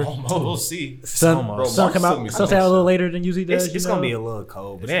warmer. We'll see. Sun, almost. sun Bro, come March out. still gonna be Sunset summer out a little shit. later than usually does. It's gonna be a little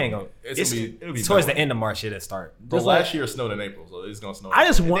cold, but it ain't gonna. it'll be Towards better. the end of March it'll start. Bro, Just like- last year it snowed in April, so it's gonna snow. I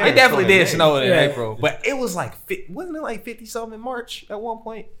just want. It definitely did snow in Yeah. April, but it was like wasn't it like 50 something in March at one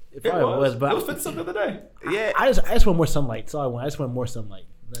point? It it probably was, it but was 50 something the other day. Yeah, I just want more sunlight. That's all I want. I just want more sunlight.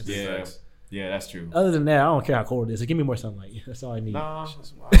 That's Yeah, Facts. yeah, that's true. Other than that, I don't care how cold it is. Give me more sunlight. That's all I need. Nah,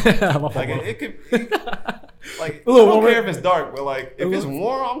 My fault. like it could. Like, A I little don't warmer. care if it's dark, but like if it's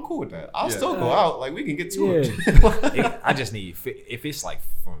warm, I'm cool with that. I'll Yeah. still go out. Like we can get to Yeah. it. I just need if it's like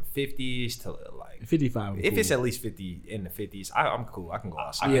from 50s to like 55. if it's at least 50 in the 50s, I'm cool. I can go I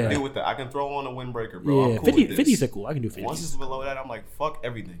outside. can Yeah. deal with that. I can throw on a windbreaker, bro. yeah, I'm cool 50, with this. 50s are cool. I can do 50s. Once it's below that, I'm like, fuck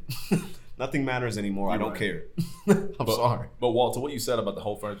everything. Nothing matters anymore. I don't right. care. I'm But, sorry. But Walter, what you said about the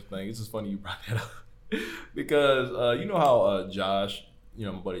whole furniture thing, it's just funny you brought that up because you know how Josh, you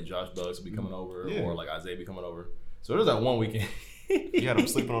know my buddy Josh Bugs will be coming over, Yeah. or like Isaiah be coming over. So there's that one weekend. You had them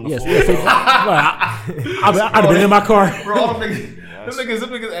sleeping on the Yes, floor. yes, I'd have been in my car. Bro, all them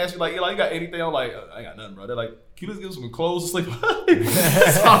niggas ask you like, you got anything? I'm like, I got nothing, bro. They're like, can you just give some clothes to sleep on?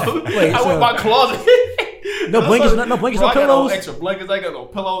 So Wait, I went so- in my closet. No blankets, no blankets, Bro, no I got pillows. no extra blankets. I got no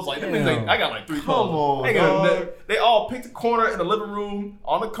pillows. Like them Damn. niggas, I got like 3 pillows. on, They got dog. they all picked a corner in the living room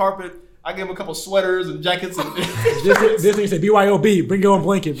on the carpet. I gave them a couple sweaters and jackets and. This thing said BYOB. Bring your own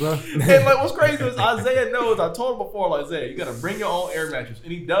blanket, bro. And like, what's crazy is Isaiah knows. I told him before, like, Isaiah, you gotta bring your own air mattress,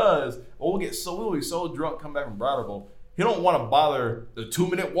 and he does. Or we'll be so drunk, come back from Bridalveil. He don't want to bother the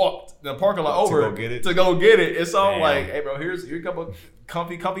 2-minute walk to the parking lot To over go get it. To go get it. It's all Damn. like, hey, bro, here's a couple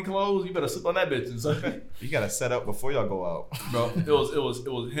comfy clothes. You better sleep on that bitch. And so, You gotta set up before y'all go out. bro, it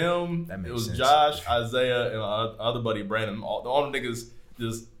was him. That makes It was sense. Josh, Isaiah, and my other buddy Brandon. All the niggas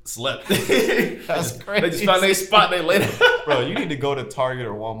just slept. That's They just crazy. found their spot. They laid. Bro, you need to go to Target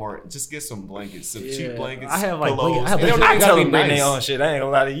or Walmart. Just get some blankets, some Yeah. cheap blankets. I have, like, pillows. blankets- I have And it don't blankets. I even tell gotta them be bring nice. their own shit. I ain't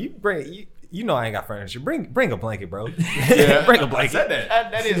gonna lie to you. You know I ain't got furniture. Bring a blanket, bro. Yeah. Bring a I blanket. said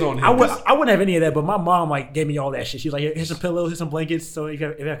that. That is on him. I wouldn't have any of that, but my mom like gave me all that shit. She was like, "Here's some pillows, here's some blankets. So if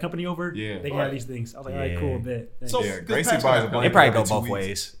you have company over, Yeah. they can Right. have these things." I was like, "All right, Yeah. cool, bet." Thanks. So- Yeah, 'cause Gracie Pat's buys gonna a have blanket It probably every go 2 both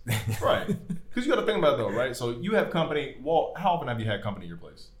weeks. ways. Right. Because you got to think about it though, right? So you have company. Well, how often have you had company in your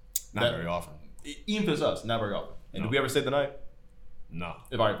place? Not That- very often. Even if it's us, not very often. And No. did we ever stay the night? No.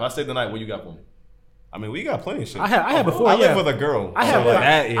 If I stayed the night, what you got for me? I mean, we got plenty of shit. I had before. I yeah. live with a girl. I have So, like,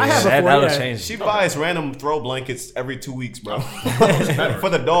 That is I have that before, that'll yeah. change. she buys random throw blankets every 2 weeks, bro. Never. For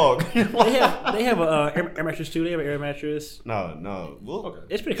the dog. They have a air mattress too. They have an air mattress. No. We'll, Okay.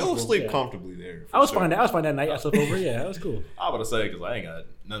 It's pretty You'll comfortable. sleep yeah. comfortably there. for I was sure. fine. That night. I slept over. Yeah, that was cool. I would have said because I ain't got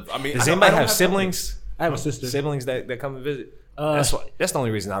none. I mean, Does I anybody don't have siblings? I have a sister. Siblings that come and visit? That's the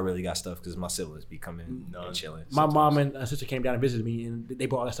only reason I really got stuff because my siblings be coming and chilling. My mom and sister came down and visited me, and they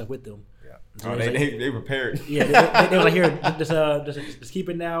brought all that stuff with them. Yeah. So Oh, it was like- they repaired. Yeah, they were like, "Here, just keep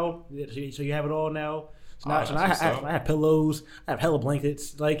it now, so you have it all now." So now, Oh, so that's now what's up. I have pillows, I have hella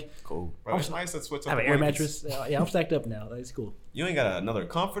blankets, like Cool. Bro, it's nice to switch I up have the an air blankets. mattress. Yeah, I'm stacked up now. It's cool. You ain't got another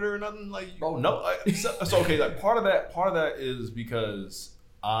comforter or nothing? Like, Bro, no. So okay, like part of that is because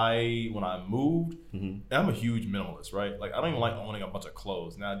when I moved, and I'm a huge minimalist, right? Like I don't even like owning a bunch of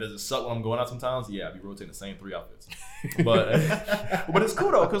clothes. Now, does it suck when I'm going out sometimes? Yeah, I be rotating the same 3 outfits, but it's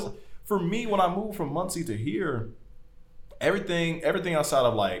cool though because for me, when I moved from Muncie to here, everything outside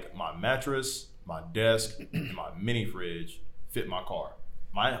of like my mattress, my desk, and my mini fridge fit my car.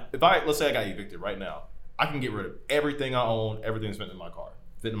 Let's say I got evicted right now, I can get rid of everything I own, everything's fit in my car,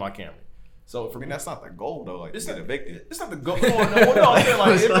 fit in my Camry. So for I mean, me, that's not the goal, though. Like, it's get not evicted. It's not the goal. No, I'm saying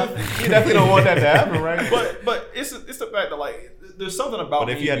like You definitely don't want that to happen, right? but it's the fact that like there's something about. But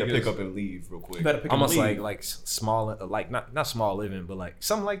if me you had to because pick up and leave real quick. you better pick up Almost and leave. like small, like not small living, but like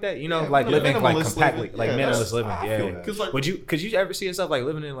something like that. You know, Yeah, like yeah, living like minimalist compactly, living. like Yeah, minimalist living. I feel Yeah. that. 'Cause, like, Could you ever see yourself like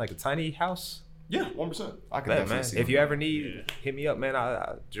living in like a tiny house? yeah, 1%. I could Bet, definitely man. see If that. you ever need, hit me up, man.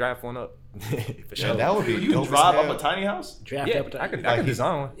 I'll drive one up for Yeah, sure. that would be You dope as drive up hell. a tiny house? Draft Yeah, up. I could Like,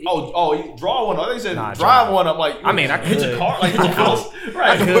 design one. Oh, you draw one. I think you said Nah, drive drive. one up. Like I mean, I hit your could. car, like hit your house.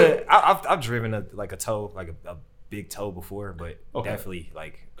 Right. I could. I've driven a tow, like a big toe before, but Okay. definitely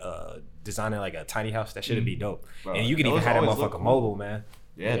like designing like a tiny house. That should be dope. Bro, And you can those even have that always look motherfucker cool. mobile, man.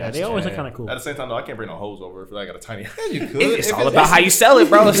 Yeah, Yeah, that's they always look true. kind of cool. At the same time, though, I can't bring no hose over if I got a tiny house. You could. It's If all about how you sell it,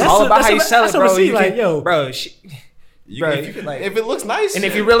 bro. It's That's all what- about that's how you what- sell it, that's what bro. we see, You like, can- yo. bro. You, Bro, if, you could, like- if it looks nice, And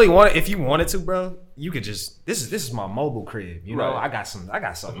if you really want it, if you wanted to, bro, you could just this is my mobile crib. You know, Right. I got something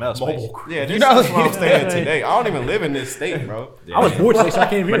else. Mobile bitch. crib. yeah, this You know- is where I'm staying today. I don't even live in this state, bro. I was bored today, so I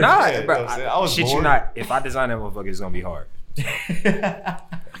came here. But nah, Yeah, bro, you know what I'm saying? I was shit you bored. not. If I design that motherfucker, it's gonna be hard. I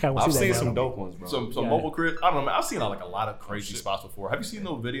kinda wanna I've see seen that, some bro. dope ones, bro. Some Yeah. mobile cribs. I don't know, man. I've seen like a lot of crazy spots before. Have you seen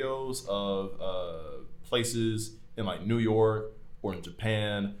those videos of places in like New York or in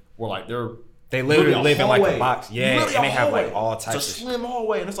Japan where like They literally a live in like hallway. a box, yeah, Literally and a they have like hallway. all It's types a of. slim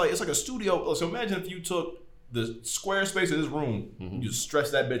hallway, and it's like a studio. So imagine if you took the square space of this room, Mm-hmm. you just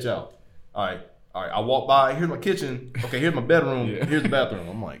stretch that bitch out. All right. I walk by. Here's my kitchen. Okay, here's my bedroom. Yeah. Here's the bathroom.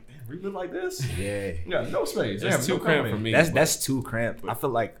 I'm like, damn, we live like this? Yeah. Yeah, no space. It's too cramped for me. That's too cramped. I feel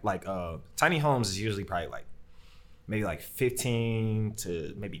like tiny homes is usually probably like maybe like 15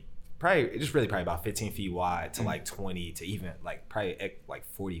 to maybe probably it's really probably about 15 feet wide to like 20 to even like probably like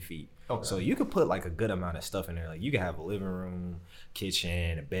 40 feet. Okay. So you could put like a good amount of stuff in there. Like you could have a living room,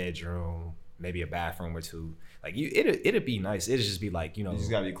 kitchen, a bedroom, maybe a bathroom or two. Like it'd be nice. It'd just be like, you know, You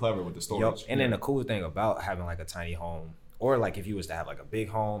just gotta be clever with the yup. storage. And then the cool thing about having like a tiny home, or like if you was to have like a big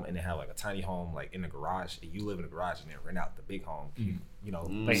home and then have like a tiny home like in the garage, and you live in the garage and then rent out the big home, you know,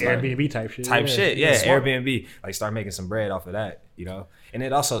 Like start- Airbnb type shit. shit, yeah, Smart. Airbnb, like start making some bread off of that, you know, and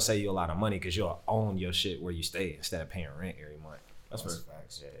it also save you a lot of money because you'll own your shit where you stay instead of paying rent every month. That's fair.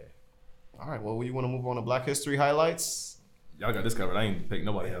 facts. All right, well, you want to move on to Black History highlights? Y'all got this covered. I ain't pick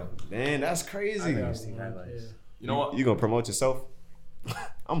nobody out. Man, that's crazy. You know what? You gonna promote yourself?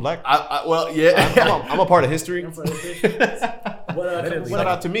 I'm black. Well, yeah. I'm a part of history. What, Shout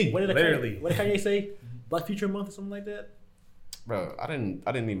out to me. What did Literally. What did Kanye say? Black Future Month or something like that? Bro, I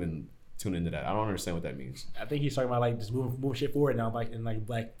didn't even tune into that. I don't understand what that means. I think he's talking about like just moving shit forward now, like in like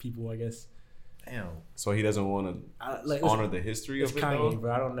black people, I guess. Damn. So he doesn't want to honor the history It's of it, Kanye, though?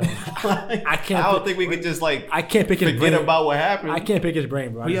 bro. I don't know. I can't. I don't think we could just like I can't pick his forget brain. about what happened. I can't pick his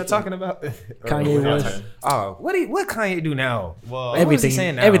brain, bro. Who y'all talking about? Kanye West. Oh, what Kanye do now? Well, What was he Everything,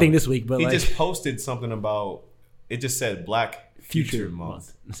 saying now? everything this week, but he like just posted something about it. Just said Black Future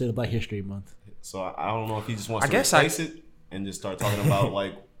Month. instead of Black History Month. So I don't know if he just wants I to guess replace it and just start talking about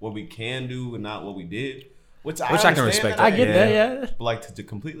like what we can do and not what we did. Which I can understand respect I get Yeah. that, yeah. But like to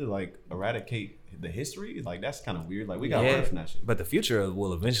completely like eradicate the history, like that's kind of weird. Like we got Yeah, learn from that shit. but the future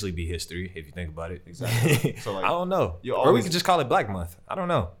will eventually be history if you think about it. Exactly. So, like, I don't know. you Or we always- could just call it Black Month. I don't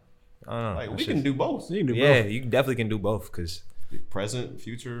know. Like That we shit- can do both. You can do Yeah, both. you definitely can do both because Present,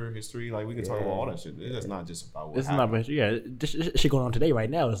 future, history. Like we can talk about all that shit. It's not just about what This is happened. not, but yeah, this shit going on today right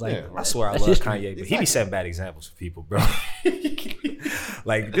now. It's like Yeah, I swear I That's love history. Kanye, but he be setting bad examples for people, bro.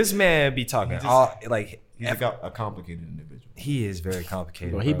 Like this man be talking all like He's a complicated individual. he is very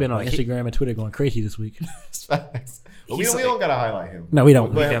complicated. Bro, he bro. been on Like, Instagram and Twitter going crazy this week. It's facts. But we He's don't like- gotta highlight him. No, we don't.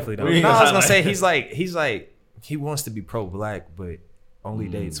 We But- definitely don't. we ain't No, I was gonna highlight say him. he's like he wants to be pro-black, but only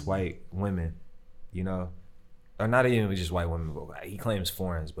dates white women. You know, or not even just white women. But he claims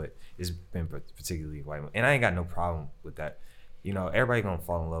foreigners, but it's been particularly white women. And I ain't got no problem with that. You know, everybody gonna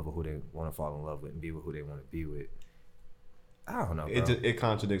fall in love with who they want to fall in love with and be with who they want to be with. I don't know, bro. It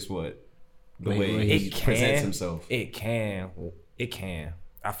contradicts what the Wait, way wait. he It presents can. himself. It can.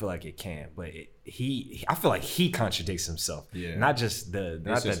 I feel like it can, but I feel like he contradicts himself. Yeah. Not just not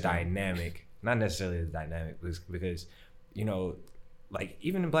the just him. dynamic, not necessarily the dynamic, because you know, like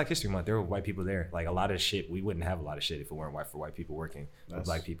even in Black History Month, there were white people there. Like a lot of shit, we wouldn't have a lot of shit if it weren't for white people working with That's-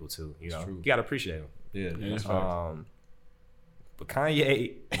 black people too. You know, true. you gotta appreciate them. Yeah, that's facts. But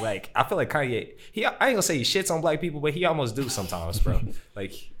Kanye, like I feel like Kanye, I ain't gonna say he shits on black people, but he almost do sometimes, bro.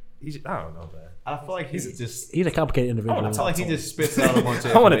 Like I don't know, man. I feel like he's just. He's a complicated individual. I feel like he just spits out a bunch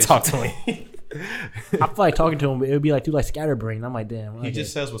of. I want to information. talk to him. I feel like talking to him, it would be like through like scatterbrain. I'm like, damn. He okay.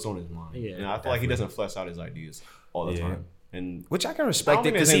 just says what's on his mind. Yeah, And I feel like he doesn't flesh out his ideas all the Yeah. time. And Which I can I respect don't it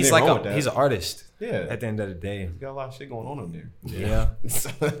think because there's he's anything like wrong with he's that. an artist. Yeah. At the end of the day, he's got a lot of shit going on up there. yeah. So,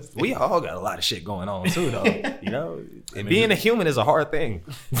 We all got a lot of shit going on too, though. You know, and being a human is a hard thing.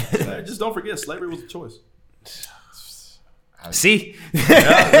 Just don't forget, slavery was a choice. See,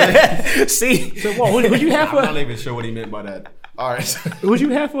 see. So, what would you have I'm not for? even sure what he meant by that. All right. So, Would you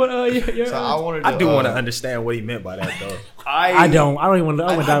have for your? I wanted to. I do want to understand what he meant by that, though. I don't. I don't even want to.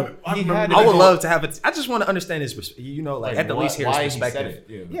 I went down. He had I would to- love to have it. I just want to understand his, you know, like at the why- least hear why his he said perspective.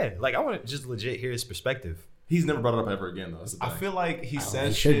 it, Yeah, like I want to just legit hear his perspective. He's never brought it up ever again, though. That's the I thing. feel like he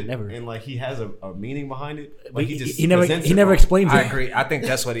says he should shit never. and like he has a meaning behind it. But Like he never presents he it never wrong. explains I it. agree. I think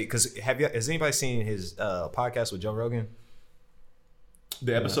that's what because has anybody seen his podcast with Joe Rogan?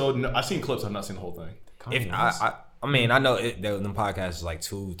 The episode, no, I've seen clips. I've not seen the whole thing. If I mean, I know them podcasts is like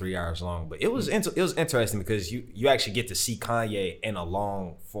 2-3 hours long, but it was interesting because you actually get to see Kanye in a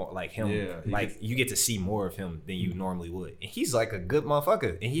long form, like him, you get to see more of him than you normally would, and he's like a good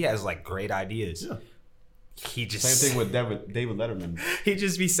motherfucker, and he has like great ideas. Yeah. He just Same thing with David Letterman. he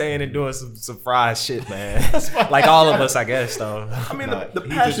just be saying and doing some fried shit, man. Like all of us, I guess. Though. I mean, Nah, the he's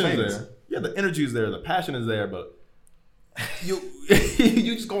passion just is famous. there. Yeah, the energy is there. The passion is there, but you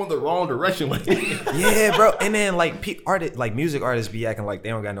you just going the wrong direction with it. Yeah, bro. And then like music artists be acting like they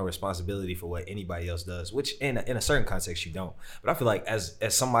don't got no responsibility for what anybody else does, which in a certain context you don't. But I feel like as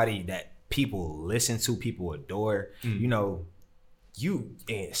somebody that people listen to, people adore, you know, you,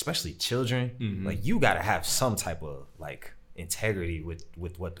 and especially children, like you gotta have some type of like integrity with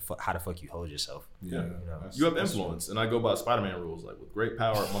what the fuck, how the fuck you hold yourself. Yeah, know, you have influence, and I go by Spider-Man rules. Like with great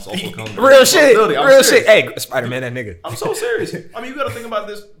power must also come Real shit, responsibility. I'm real serious. shit. Hey, Spider-Man, that nigga. I'm so serious. I mean, you got to think about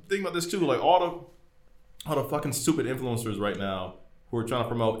this too. Like all the fucking stupid influencers right now who are trying to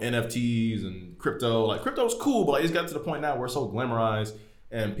promote NFTs and crypto. Like crypto's cool, but like, it's got to the point now where it's so glamorized,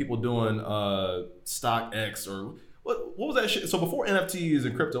 and people doing StockX or what was that shit? So before NFTs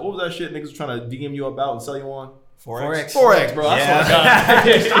and crypto, what was that shit niggas were trying to DM you about and sell you on? Forex, bro. I Yeah.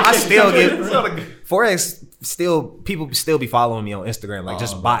 swear to God. I still get It's not a- Forex. Still, people still be following me on Instagram, like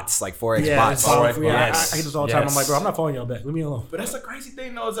just bots, like Forex Yeah, bots. I get Yes. this all the time. I'm Yes. like, bro, I'm not following y'all back. Leave me alone. But that's the crazy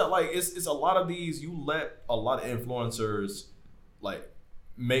thing, though, is that like it's a lot of these. You let a lot of influencers like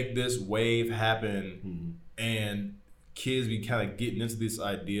make this wave happen, and kids be kind of getting into this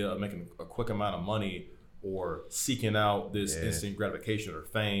idea of making a quick amount of money or seeking out this instant gratification or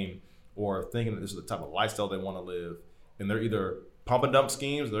fame, or thinking that this is the type of lifestyle they want to live, and they're either pump and dump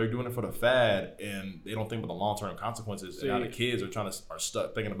schemes, they're doing it for the fad, and they don't think about the long term consequences. And now the kids are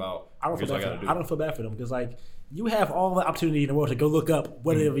stuck thinking about. I don't feel here's what bad gotta for them. do. I don't feel bad for them because like you have all the opportunity in the world to go look up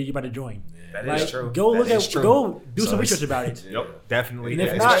whatever you're about to join. That Like, is true. Go That look is at true. go do So some it's- research about it. Yep. Definitely. And if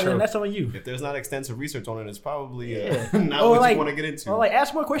that is not, true. then that's on you. If there's not extensive research on it, it's probably Yeah. not Or what like, you want to get into. Or like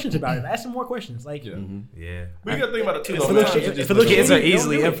ask more questions about it. Ask some more questions. Like Yeah. Yeah. But you got to think about it too. If though, it man. looks- It's if just- it looks Kids are Don't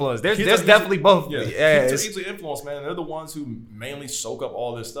easily do it. influenced. There's Kids are definitely both. Yeah, Yeah, kids it's- are easily influenced, man. They're the ones who mainly soak up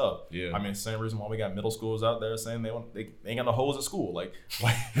all this stuff. Yeah. I mean, same reason why we got middle schools out there saying they ain't got no hoes at school. Like,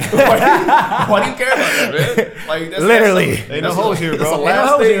 why do you care about that, man? Like, that's, Literally. that's, Ain't no hoes here, that's bro. the Ain't no last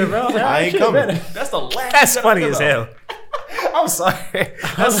hoes thing. here, bro. I ain't Shit, coming. better. That's the last. That's thing funny I as think about. hell. I'm sorry.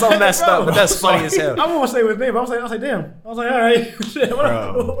 That's so messed up, but that's funny as hell. I won't say his name. I was like, damn. I was like, all right. Shit, what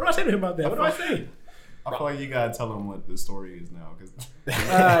Bro. do I say to him about that? What do I say? I feel like you gotta tell them what the story is now, because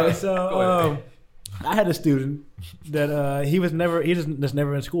All right, so I had a student that he just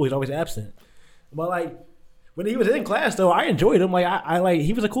never in school. He's always absent. But like when he was in class, though, I enjoyed him. Like I like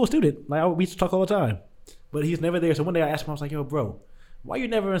he was a cool student. Like we used to talk all the time. But he's never there. So one day I asked him, I was like, yo, bro, why you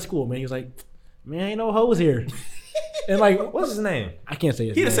never in school, man? He was like, man, ain't no hoes here. And like, What's his name? I can't say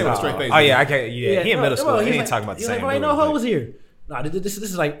his He name. didn't say with a straight face. Oh yeah, I can't. Yeah, he in no, middle school. no, He he's ain't like- talking about the he's same. like, bro, ain't no dude, like- hoes here. Nah, this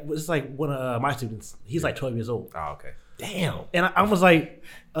is like one of my students. He's like 12 years old. Oh okay. Damn. And I was like,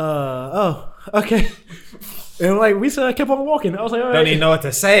 oh, okay. And like we kept on walking. I was like, all right. Don't even know what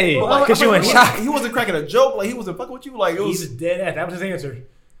to say Well, because you in shock. He wasn't cracking a joke. Like he wasn't fucking with you. Like it He was was. dead ass. That was his answer.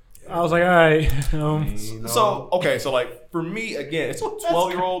 I was like, all right. So okay, so like for me again, it's a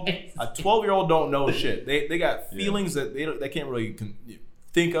 12-year-old. A 12-year-old don't know shit. They got feelings that they can't really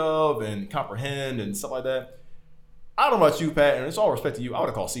think of and comprehend and stuff like that. I don't know about you, Pat, and it's all respect to you. I would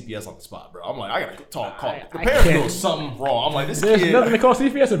have called CPS on the spot, bro. I'm like, I gotta call. The I parents can't. doing something wrong. I'm like, this There's kid. nothing to call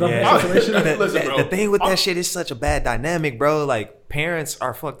CPS about Yeah. that situation. Listen, bro. The thing with that shit is such a bad dynamic, bro. Like parents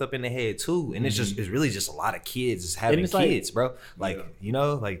are fucked up in the head too, and it's really just a lot of kids having it's like- kids, bro. Like you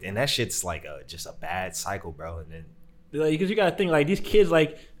know, like and that shit's like just a bad cycle, bro. And then Like, because you gotta think like these kids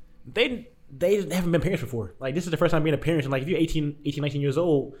like they haven't been parents before. Like this is the first time being a parent. And like if you're 18, 19 years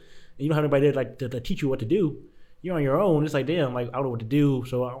old and you don't have anybody there like to teach you what to do, you're on your own. It's like damn, like I don't know what to do,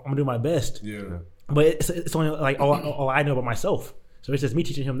 so I'm gonna do my best. yeah. But it's only like all I know about myself. So it's just me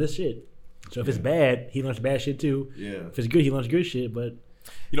teaching him this shit. So if it's bad, he learns bad shit too. Yeah. If it's good, he learns good shit. But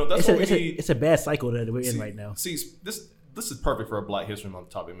You know, that's it's what we a need. it's a bad cycle that we're in right now. See, this is perfect for a Black History Month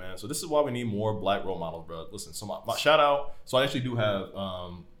topic, man. So this is why we need more Black role models, bro. Listen, so my shout out. So I actually do have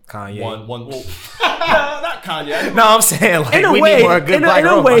Kanye. one. Well, not Kanye. no, I'm saying like In a we way, need more good in black a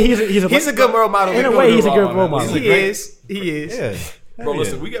role way, model. he's a good role model. in a way, he's a good role model. He is. Yeah. Bro, Yeah.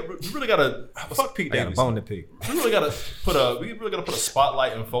 listen, we really gotta Fuck Pete I got a Davidson. bone to pick. we really gotta put a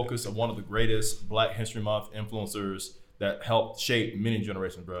spotlight and focus on one of the greatest Black History Month influencers that helped shape many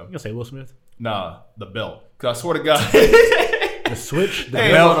generations, bro. You gonna say Will Smith? Nah, the belt. Cause I swear to God. The Switch. The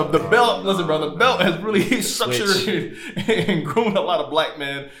Hey, belt. bro, the belt. Listen, bro, the belt has really structured and groomed a lot of Black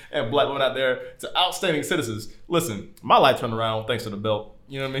men and Black women out there to outstanding citizens. Listen, my life turned around thanks to the belt.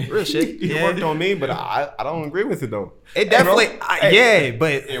 You know what I mean? Real shit. It worked on me, but I don't agree with it though. It definitely, Hey,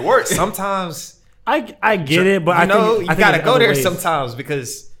 but it works. sometimes I get it, but you I know think you gotta there's go other there ways. sometimes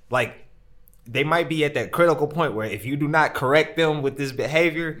because like they might be at that critical point where if you do not correct them with this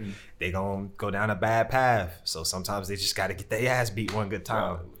behavior, they gonna go down a bad path. So sometimes they just gotta get their ass beat one good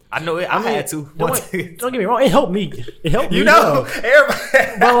time. I know it. I had to. Don't get me wrong. It helped me. It helped me. You know, though.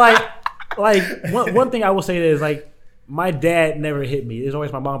 everybody. But like one thing I will say is like my dad never hit me. It's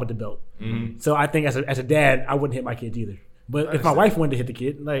always my mom with the belt. So I think as a dad, I wouldn't hit my kids either. But if my wife wanted to hit the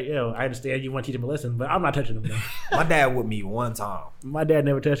kid, like I understand you want to teach him a lesson, but I'm not touching him. Though. My dad whipped me one time. My dad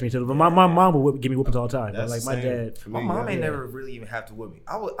never touched me. So but my mom would give me whoopings all the time. But That's like my the same dad, for My me, mom yeah. ain't never really even have to whip me.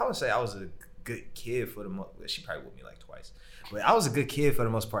 I would say I was a good kid for the most. She probably whipped me like twice, but I was a good kid for the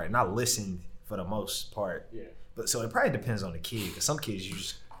most part, and I listened for the most part. Yeah. But so it probably depends on the kid, because some kids you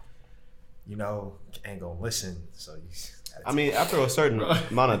just, ain't gonna listen. So you. I mean, after a certain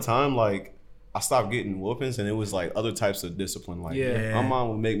amount of time, like I stopped getting whoopings, and it was like other types of discipline. Like Yeah. my mom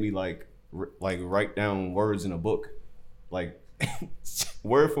would make me like write down words in a book, like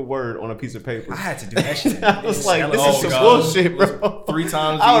word for word on a piece of paper. I had to do that shit. I was like, this Oh, is some God. bullshit, bro. 3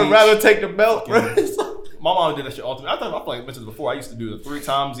 times I would each. rather take the belt, bro. My mom did that shit all the time. I feel like I mentioned this before. I used to do the 3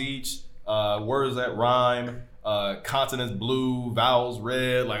 times each, words that rhyme, consonants blue, vowels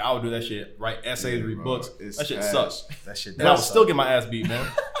red. Like I would do that shit. Write essays, read bro, books. it's That shit trash. sucks. That shit. And I would still get my ass beat, man.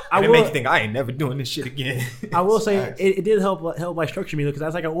 I It will, make you think I ain't never doing this shit again. I will say it did help like structure me because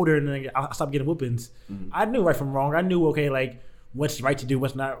as I got older and then I stopped getting whoopings, I knew right from wrong. I knew like what's right to do,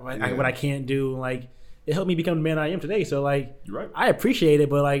 what's not right, Yeah. what I can't do. Like it helped me become the man I am today. So like You're right. I appreciate it,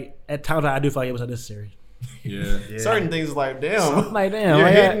 but like at times I do feel like it was unnecessary. Yeah. Certain things like, damn, Like damn, you're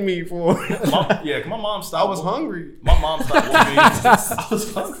like, hitting me for. Yeah, 'cause my mom stopped. I was hungry. My mom stopped whooping me. I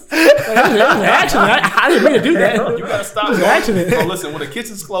was hungry. it was an accident. I didn't mean to do that. You gotta stop. It was an Bro. accident. Bro, listen, when the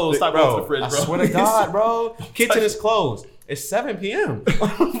kitchen's closed, stop going to the fridge, I bro. swear to God, bro. Kitchen is closed. It's 7 p.m.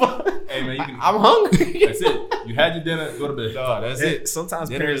 Hey man, you can. I'm hungry. That's it. You had your dinner. Go to bed. Dog, that's it. Sometimes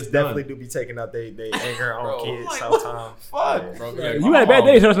Dinner parents is done. definitely do be taking out they anger on Bro, kids. like, Sometimes. Fuck. Bro, yeah, You had a bad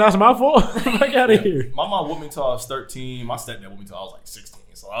day, so it's not my fault. Fuck out of here. My mom whooped me till I was 13. My stepdad whooped me till I was like 16.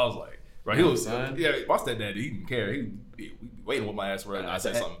 So I was like, bro, he was, Son. yeah, my stepdad, he didn't care. He be waiting with my ass for I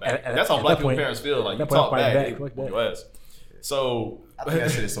said something at- back. That's how at black that people point- parents feel. Like, at you that point, talk I'm fighting back, back. they Fuck whoop that. your ass. So, I think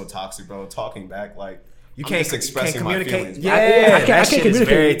that shit is so toxic, bro. Talking back, like You I'm can't just expressing can't my communicate. feelings. Yeah, I can't that shit is communicate.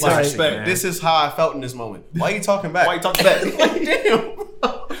 very Like, toxic. Respect. Man. This is how I felt in this moment. Why are you talking back? why you talking back? Like, damn.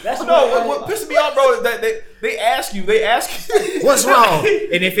 That's No, what pisses me off, bro, is that they ask you. What's wrong?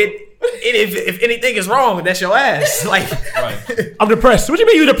 And if anything is wrong, that's your ass. Like, Right. I'm depressed. What you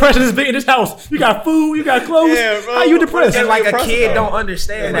mean you depressed in this house? You got food, you got clothes. Yeah, bro. How you depressed? and like a Depressed kid about. don't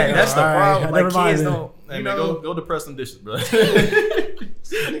understand Yeah, that. That's the all right, problem. never Like mind kids then. don't. Hey, You man, know, go depress some dishes, bro.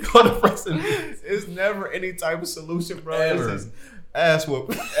 Go depress some dishes. It's never any type of solution, bro. Ever. It's just ass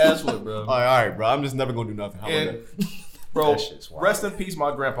whoop. Ass whip, bro. All right, bro. I'm just never gonna do nothing. How about And, that? bro, That shit's wild. rest in peace,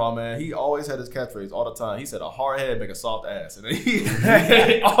 my grandpa, man. He always had his catchphrase all the time. He said, "A hard head make a soft ass," and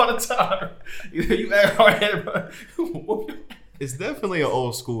he all the time. You act hard headed, bro. Whoop your- It's definitely an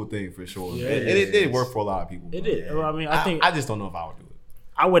old school thing for sure. Yeah, and it did work for a lot of people. It bro. did. Well, I mean, I think I just don't know if I would do it.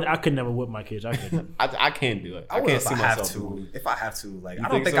 I could never whip my kids. I couldn't. I can't do it. I will can't if see I have myself to. doing it. If I have to, like, You I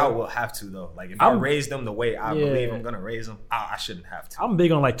don't think think I so? will have to though. Like, if I'm- I raise them the way I Yeah. believe I'm gonna raise them, I shouldn't have to. I'm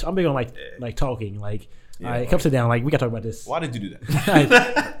big on like talking. Like, all right, come sit down. Like, we gotta talk about this. Why did you do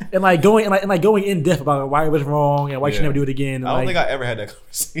that? and like going in depth about why it was wrong and why you should Yeah. never do it again. And I don't like, think I ever had that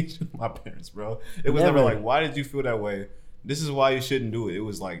conversation with my parents, bro. It was never Never. like, why did you feel that way? This is why you shouldn't do it. It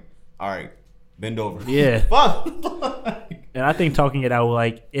was like, all right, bend over. Yeah. Fuck. And I think talking it out,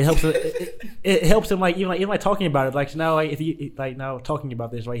 like it helps. It helps him, like even like talking about it. Like so now, like if you like now talking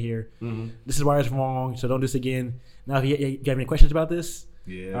about this right here, this is why it's wrong. So don't do this again. Now, if you have any questions about this,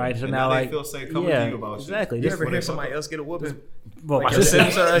 Yeah. all right. So And now, they like feel safe coming yeah, to you about shit. exactly. You Just- ever hear somebody else get a whooping? well, my Like your sister,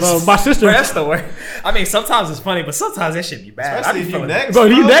 sister? bro, my sister. Bro, that's the worst. I mean, sometimes it's funny, but sometimes that shit be bad. Especially I be if you feeling next. Bro,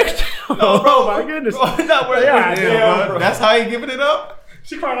 you bro. next? No, Oh my goodness. Bro, not worried. Yeah, Yeah, yeah, bro. That's how you giving it up?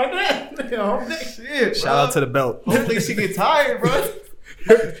 She cried like that. Shit, Shout out to the belt. Hopefully she get tired, bro.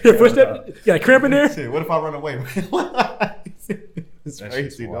 Your footstep, you got a cramp in there. Shit, what if I run away? It's That crazy,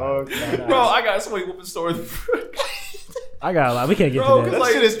 shit's wild. dog. Bro, I got so many whooping stories. I got a lot. We can't get Bro, to that.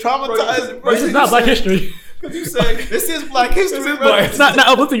 That shit is traumatizing, bro. This is not Black History. Because you said This is Black History, This is bro. Black It's not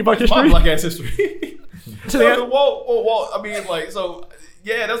uplifting Black my History. black ass history. So they- Whoa, I mean, like, so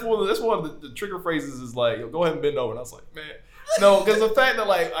yeah, that's one of the trigger phrases is like, yo, go ahead and bend over. And I was like, man, no, because the fact that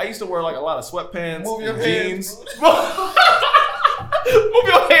like I used to wear like a lot of sweatpants, Move your and hands, jeans. Move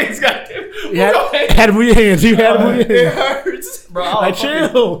your hands, goddamn. Move You had, your hands. had to move your hands. You had to move your It hands. hurts. Bro, Like,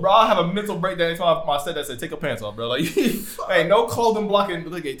 chill. Bro, I'll have a mental breakdown anytime my stepdad said, take your pants off, bro. Like, hey, no clothing blocking.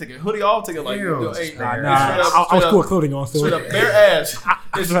 Look, take your hoodie off, take it like, Ew, yo, hey, nah, I was cool with clothing on. So Straight up bare ass.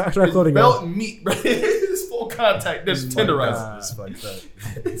 It's, I tried it's clothing belt on. and meat, bro. It's full contact. This tenderized. It's fucked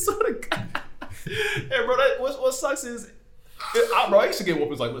up. So hey, bro, what sucks is, bro, I used to get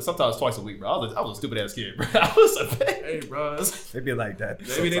whoopings like sometimes twice a week, bro. I was a stupid ass kid, bro. I was a Hey, bro. They be like that.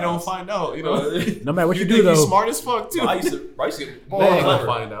 Maybe they don't find out. You know, No matter what you do, think though. you smart as fuck too. I used to get They more ain't gonna clever.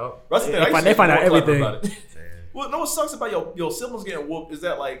 find out. That's the thing, They I used to find- they get find out more clever everything. about it. Well, no, what sucks about your siblings getting whooped is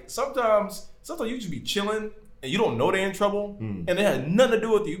that like sometimes you just be chilling and you don't know they're in trouble, and it had nothing to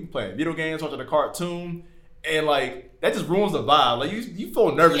do with you. You be playing video games, watching a cartoon, and like that just ruins the vibe. Like you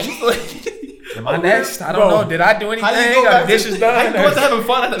feel nervous. You feel like Am I next? I don't Bro, know. Did I do anything? how you go Got back the dishes to, how you done? go back to having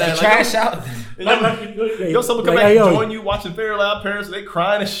fun after that? Trash out. Yo, someone come Like, back hey, and yo. join you watching Very Loud Parents and they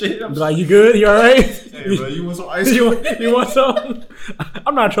crying and shit. I'm Be like, you good? You all right? Hey, bro, you want some ice you, cream? you want some?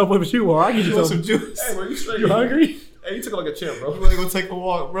 I'm not in trouble if you are. I get You you want some. some juice? hey, bro, you straight. You hungry? Hey, you took it like a champ, bro. You wanna go take a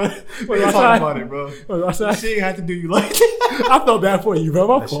walk, bro? We ain't outside? talking about it, bro. Well, I said, She ain't have to do you like that. I felt bad for you, bro.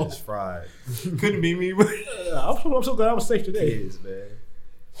 My That fault. shit's fried. Couldn't be me, bro. I'm so glad I was safe today. It is, man.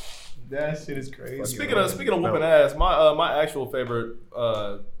 That shit is crazy. Speaking of whooping ass, my actual favorite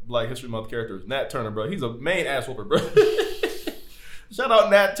Black History Month character is Nat Turner, bro. He's a main ass whooper, bro. Shout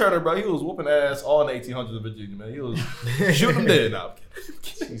out Nat Turner, bro. He was whooping ass all in the 1800s in Virginia, man. He was shooting them dead. Nah, I'm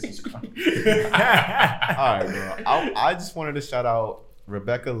kidding. Jesus Christ. All right, bro. I just wanted to shout out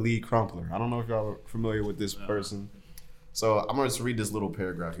Rebecca Lee Crumpler. I don't know if y'all are familiar with this person. So I'm going to just read this little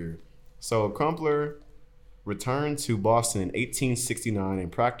paragraph here. So Crumpler returned to Boston in 1869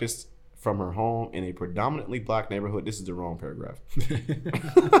 and practiced from her home in a predominantly black neighborhood. This is the wrong paragraph.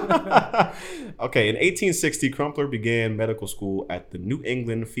 Okay, in 1860, Crumpler began medical school at the New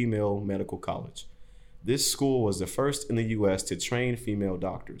England Female Medical College. This school was the first in the U.S. to train female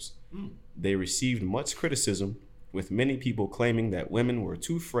doctors. They received much criticism, with many people claiming that women were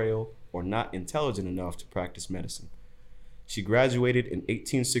too frail or not intelligent enough to practice medicine. She graduated in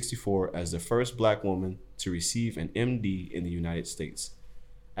 1864 as the first black woman to receive an MD in the United States.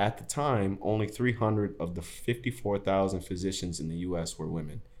 At the time, only 300 of the 54,000 physicians in the U.S. were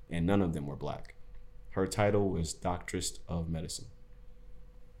women, and none of them were black. Her title was Doctress of Medicine.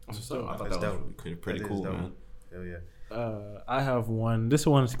 I thought That's that was dope. Pretty That is cool, dope. man. Hell yeah. I have one. This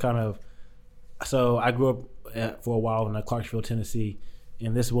one's kind of. So I grew up for a while in Clarksville, Tennessee,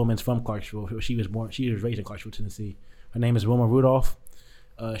 and this woman's from Clarksville. She was raised in Clarksville, Tennessee. Her name is Wilma Rudolph.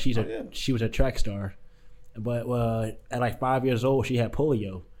 She was a track star, but at like 5 years old, she had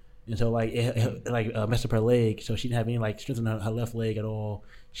polio, and so like it messed up her leg. So she didn't have any like strength in her left leg at all.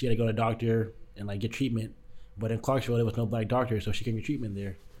 She had to go to a doctor and like get treatment. But in Clarksville, there was no black doctor, so she couldn't get treatment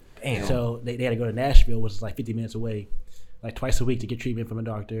there. Damn. So they had to go to Nashville, which is like 50 minutes away, like twice a week to get treatment from a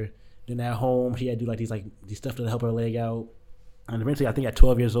doctor. Then at home, she had to do like these stuff to help her leg out. And eventually, I think at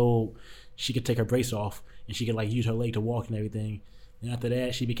 12 years old, she could take her brace off and she could like use her leg to walk and everything. And after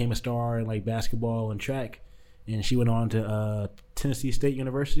that, she became a star in like basketball and track. And she went on to Tennessee State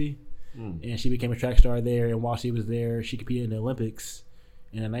University, and she became a track star there. And while she was there, she competed in the Olympics.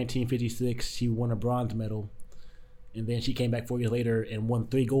 And in 1956, she won a bronze medal. And then she came back 4 years later and won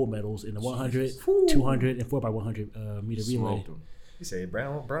 3 gold medals in the 100, 200, and 4x100 meter relay. Smoked him. You say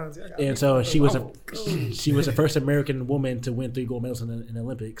bronze? Yeah, I got And it. so she was the first American woman to win 3 gold medals in the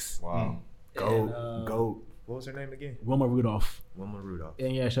Olympics. Wow. Goat. What was her name again? Wilma Rudolph. Wilma Rudolph.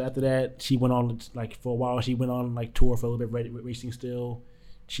 And yeah, so after that, she went on like for a while. She went on like tour for a little bit, racing still.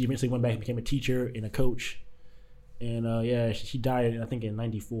 She eventually went back and became a teacher and a coach. And yeah, she died I think in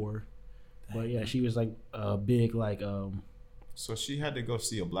 '94. But yeah, she was like a big like. So she had to go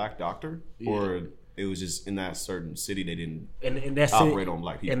see a black doctor, or it was just in that certain city they didn't And that operate city, on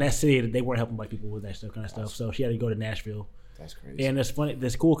black people. in that city, they weren't helping black people with that stuff, kind of stuff. So she had to go to Nashville. That's crazy. And it's funny.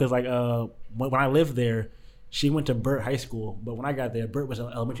 That's cool because like when I lived there, she went to Burt High School. But when I got there, Burt was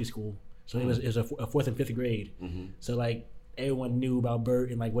an elementary school, so it was a 4th and 5th grade. So like everyone knew about Burt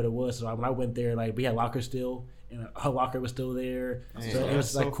and like what it was. So when I went there, like we had lockers still, and her locker was still there. So it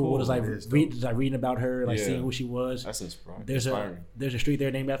was that's like so cool. cool. It was like, It is dope. reading about her, like Yeah. seeing who she was. That's inspiring. There's a street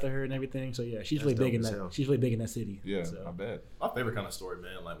there named after her and everything. So yeah, she's really dope big in as that. hell. She's really big in that city. Yeah, So. I bet. My favorite kind of story,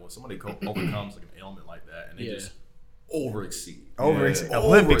 man. Like when somebody overcomes like an ailment like that, and they Yeah. just over-exceed.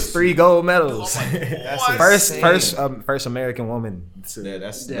 Olympics, 3 gold medals. That's first American woman. Yeah,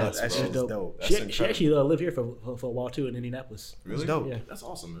 that's Yeah, nuts, that's bro. just dope. dope. That's She incredible. actually lived here for a while too in Indianapolis. Really? dope. Yeah. That's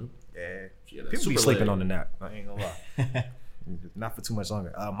awesome, man. Yeah, Yeah, that's people be super sleeping lit. on the nap. I ain't gonna lie. Not for too much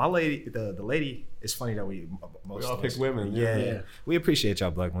longer. My lady, the lady. It's funny that we most all of pick us- women. Yeah, Yeah. we appreciate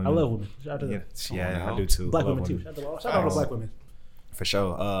y'all black women. I love women. Shout out to Yeah, them. yeah, on I do too. Black I love women too. Shout out to black women. For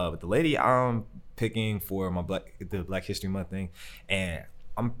sure. But the lady I'm picking for my the Black History Month thing, and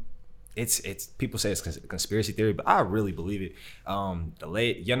it's people say it's a conspiracy theory, but I really believe it.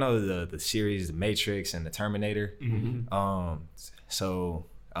 The series The Matrix and The Terminator. So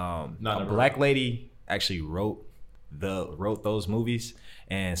a Not black lady actually wrote those movies,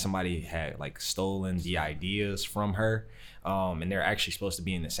 and somebody had like stolen the ideas from her, and they're actually supposed to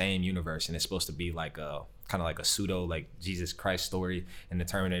be in the same universe, and it's supposed to be like a kind of like a pseudo like Jesus Christ story, and the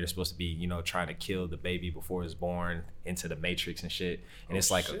Terminator is supposed to be trying to kill the baby before it's born into the Matrix and shit, and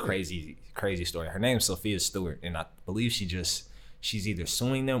it's like a crazy story. Her name's Sophia Stewart, and I believe she's either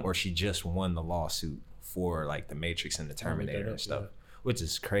suing them or she just won the lawsuit for like the Matrix and the Terminator and stuff. Which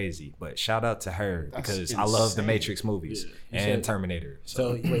is crazy, but shout out to her because I love the insane. Matrix movies and Terminator.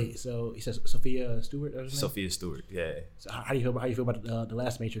 So wait, so he says Sophia Stewart. That was her name? Sophia Stewart, yeah. So how do you feel about the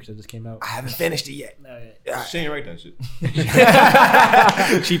last Matrix that just came out? I haven't finished it yet. No, yeah. She ain't write that shit.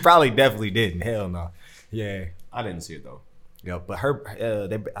 She probably definitely didn't. Hell no. Yeah. I didn't see it though. Yeah, but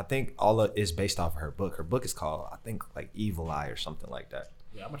her, I think all of is based off of her book. Her book is called, I think, like Evil Eye or something like that.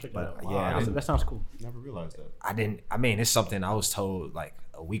 Yeah, I'm gonna check But, that out. yeah, That sounds cool. Never realized that. I mean, it's something I was told like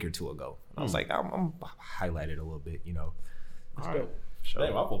a week or two ago. I was like, I'm highlight it a little bit, All right.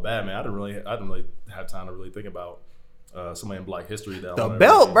 Damn, I feel bad, man. I didn't really have time to really think about somebody in Black history. That the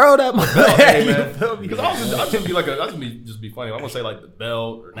belt, bro. That Hey, you man. feel me? Because I was just be like, I was just be funny. I'm gonna say like the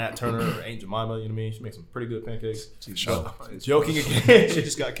Belt or Nat Turner or Aunt Jemima. You know what I mean? She makes some pretty good pancakes. Sure. Joking again. She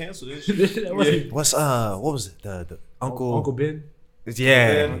just got canceled. Didn't she? That wasn't- What's what was it? The uncle? Uncle Ben.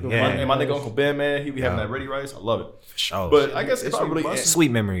 Yeah, Ben, yeah. my nigga Uncle Ben, man, he be having Yeah. that ready rice. I love it. Sure. But I guess if I really,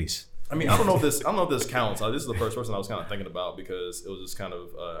 Sweet memories. I mean, I don't know if this counts. This is the first person I was kind of thinking about because it was just kind of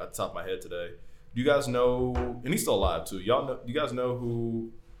at the top of my head today. Do you guys know? And he's still alive too. Y'all know? Do you guys know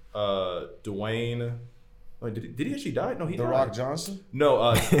who Dwayne? Wait, did he actually die? No, he The died. Rock Johnson. No,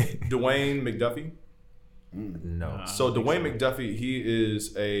 Dwayne McDuffie. No. So Dwayne McDuffie, he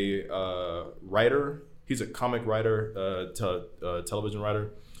is a writer. He's a comic writer, television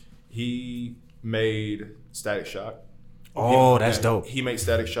writer. He made Static Shock. Oh, that's dope. He made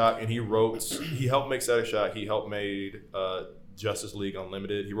Static Shock, and he helped make Static Shock. He helped made Justice League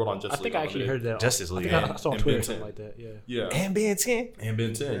Unlimited. He wrote on I Justice think League I actually Unlimited. heard that. Justice I League, think yeah. I saw on And Twitter Ben something 10. like that. Yeah. Yeah, And Ben 10. and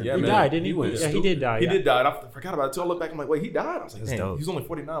Ben 10. Yeah, He man. died, didn't he? went Yeah, he stupid. did die, He yeah. did die. And I forgot about it too. I look back, I'm like, wait, he died. I was like, That's dang, dope. he was only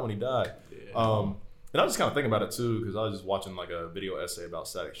 49 when he died. And I was just kind of thinking about it too because I was just watching like a video essay about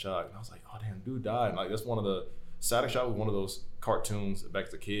Static Shock, and I was like, oh damn, dude died. And, like that's one of the Static Shock was one of those cartoons back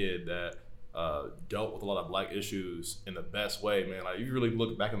as a kid that dealt with a lot of black issues in the best way, man. Like if you really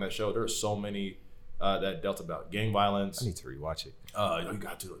look back on that show, there are so many that dealt about gang violence. I need to rewatch it. You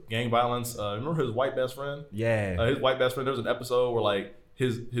got to gang violence. Remember his white best friend? Yeah. His white best friend. There was an episode where like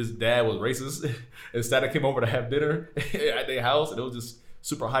his dad was racist, and Static came over to have dinner at their house, and it was just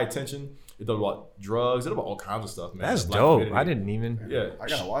super high tension. It talked about drugs. It talked about all kinds of stuff, man. That's The black dope. community. I didn't even. Yeah, I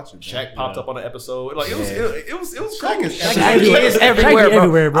gotta watch it. Shaq popped up on the episode. Like it was cool. Shaq is Shaq is everywhere, Shaq bro.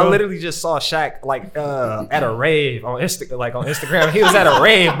 everywhere, bro. I literally just saw Shaq like at a rave on Instagram. He was at a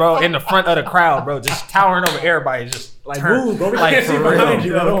rave, bro, in the front of the crowd, bro, just towering over everybody, just Like, turn, move, bro. We like can't see for behind real,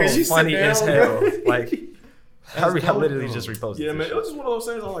 you at all. bro. Can you sit Funny down, as hell. bro? Like I literally dope, just reposted. Yeah, this man. shit. It was just one of those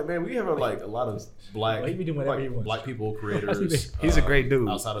things. I'm like, man, we have like a lot of black, Well, he be doing whatever he like, wants. black people creators. He's a great dude.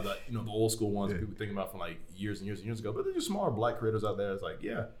 Outside of the the old school ones people thinking about from like years and years and years ago, but there's just smaller black creators out there. It's like,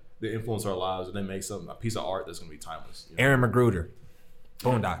 yeah, they influence our lives and they make a piece of art that's gonna be timeless. You know? Aaron Magruder,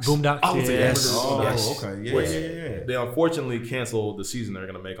 Boondocks. Boondocks. I would say Yes. Oh, Yes. okay. Yeah, Which- yeah. They unfortunately canceled the season they're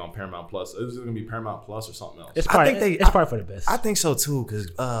gonna make on Paramount Plus. Is it gonna be Paramount Plus or something else? It's I probably, think it's probably for the best. I think so too, because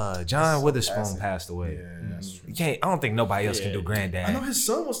John Witherspoon passed away. Yeah, that's true. You can't. I don't think nobody else can do Granddad. I know his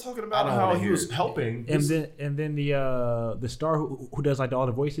son was talking I about don't how wanna he hear was it. helping. and then the star who does like all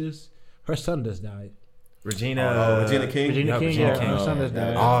the voices, her son just died. Regina. Regina King. Regina King, Regina yeah, King. her son just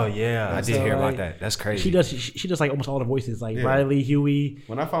died. Oh yeah, I did So, hear about like, that. That's crazy. She does like almost all the voices, like Yeah. Riley, Huey.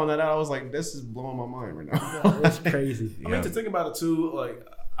 When I found that out, I was like, this is blowing my mind right now. It's crazy. I mean, to think about it too, like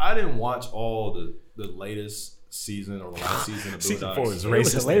I didn't watch all the latest season or the last season of Season Boondocks. 4 was It was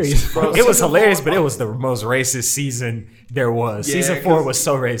racist. hilarious. Bro, It was season hilarious, 4 but it was the most racist season there was. Yeah, Season 4 'cause- was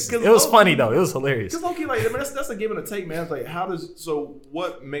so racist. 'cause It was low-key- funny though. It was hilarious. Because low-key, like, I mean, that's a give and a take, man. It's like,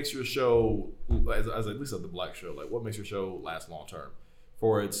 what makes your show, as at least of the Black show, like, what makes your show last long term?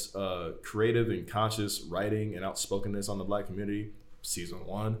 For its creative and conscious writing and outspokenness on the Black community, season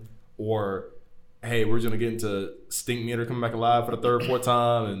 1, or hey, we're just gonna get into Stink Meter coming back alive for the third, fourth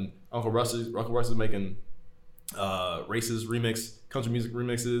time, and Uncle Russ is making racist country music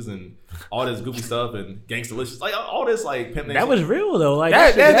remixes and all this goofy stuff and Gangstalicious, like all this like pimp That was real though. Like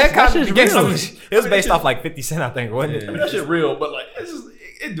That kind of shit's real. it was based off like 50 Cent, I think, wasn't I mean, it? that shit real, but like it's just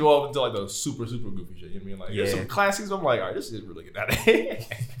it do all into like the super goofy shit. You know what I mean? Like there's Yeah. some classics. I'm like, all right, this is really getting out of hand.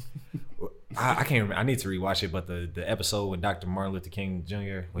 I can't remember. I need to rewatch it, but the episode with Dr. Martin Luther King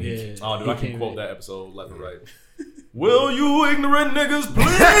Jr. when he- Yeah. Oh, dude, He I can came quote in. that episode left and right. Will you ignorant niggas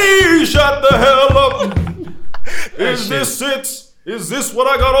please shut the hell up? Is this it? Is this what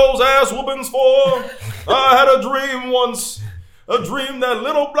I got those ass whoopings for? I had a dream once. A dream that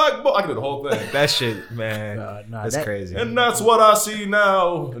little black boy. I can do the whole thing. that shit, man, Nah, that's that- crazy. And that's what I see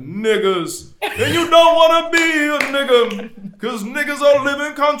now, niggas. And you don't wanna be a nigga, cause niggas are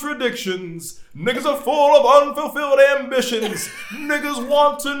living contradictions. Niggas are full of unfulfilled ambitions. Niggas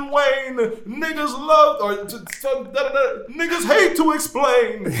want and wane. Niggas love, niggas hate to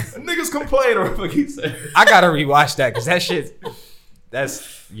explain. Niggas complain, or what he said. I gotta rewatch that because that shit.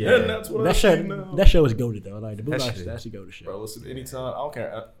 That's yeah. And that's what I That see show, now. that show is goated though. Like the That Boondocks shit- is actually goated show. Bro, listen, anytime, I don't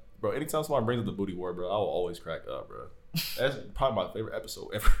care. Bro, anytime somebody brings up the booty word, bro, I will always crack up, bro. That's probably my favorite episode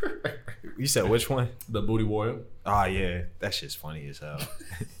ever. You said which one? The booty warrior. Oh yeah, that shit's funny as hell.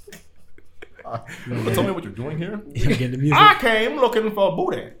 But tell me what you're doing here. Getting the music. I came looking for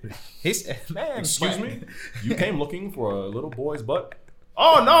booty. He said, "Man, Excuse me? You came looking for a little boy's butt?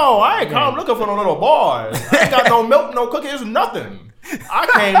 Oh no, I ain't come looking for no little boy. I ain't got no milk, no cookies, nothing. I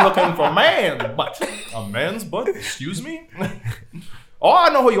came looking for man's butt. A man's butt? Excuse me? Oh, I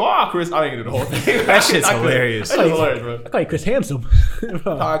know who you are, Chris. I ain't gonna do the whole thing. That shit's I couldn't. hilarious. That shit's hilarious, bro. I call you Chris Handsome.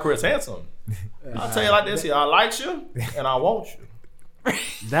 Hi, Chris Handsome. I'll tell you like this here. I like you and I want you.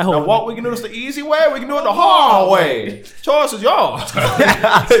 That Now, whole what we can do this the easy way, we can do it the hard way. Choice is yours.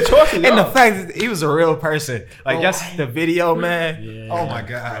 Choice is And the yours. fact that he was a real person, like that's the video, man. Yeah. Oh my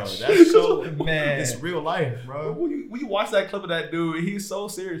gosh, That's so man. It's real life, bro. When you watch that clip of that dude, he's so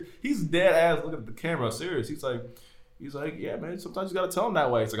serious. He's dead ass looking at the camera, serious. He's like, yeah, man. Sometimes you gotta tell him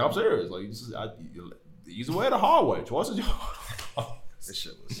that way. It's like, I'm serious. Like, the easy way or the hard way. Choice is yours. This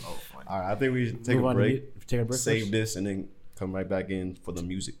shit was so funny. All right, I think we should take Move a on to break, take a break. save first. this, and then come right back in for the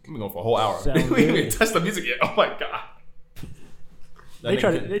music. We've been going for a whole hour. Sound We ain't even good. touched the music yet. Oh my god. They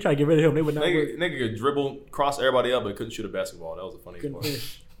try to get rid of him. They would not. Nigga, nigga could dribble, cross everybody up, but couldn't shoot a basketball. That was the funniest Couldn't part.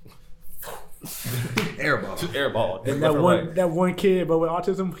 finish. Airball. Airball. And Left that one kid, but with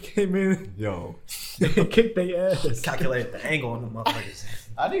autism came in, Yo, and kicked their ass. Calculate the angle on the motherfuckers.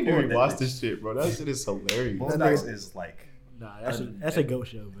 I need to rewatch this shit, bro. That shit is hilarious. Boondocks is like, Nah, that's a goat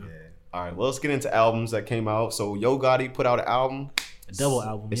show, man. All right, well, let's get into albums that came out. So Yo Gotti put out an album. A double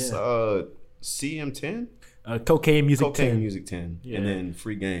album. It's Yeah. CM10, Cocaine Music Cocaine 10. Music 10, Yeah. and then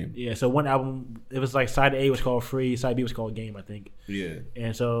Free Game. Yeah, so one album, it was like side A was called Free, side B was called Game, I think. Yeah,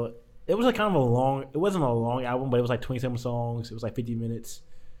 And so it was like kind of a long, it wasn't a long album, but it was like 27 songs. It was like 50 minutes.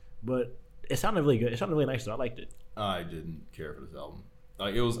 But it sounded really good. It sounded really nice, though. I liked it. I didn't care for this album.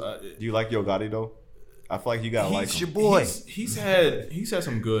 Like it was. do you like Yo Gotti though? I feel like you gotta like him. boy. He's had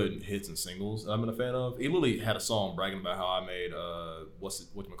some good hits and singles that I've been a fan of. He literally had a song bragging about how I made what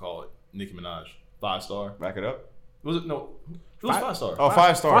you call it, Nicki Minaj 5-star. Back it up. Was it no? It was 5-star. Oh,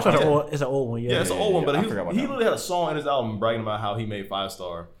 5-star. First one's Yeah. it's an old one, yeah. Yeah, it's an old one, but I he forgot about he that literally had a song in his album bragging about how he made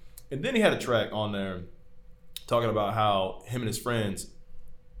 5-star, and then he had a track on there talking about how him and his friends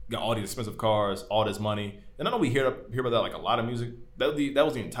got all these expensive cars, all this money, and I know we hear about that like a lot of music. That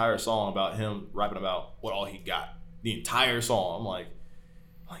was the entire song about him rapping about what all he got. The entire song. I'm like,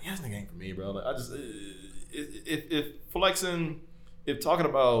 yeah, this nigga ain't for me, bro. Like, I just if flexing, if talking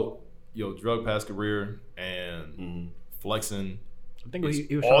about your drug past career and flexing. I think It's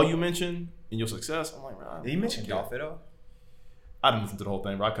he was all trying- you mentioned in your success. I'm like, bro, He mentioned I don't care. Dolph at all? I didn't listen to the whole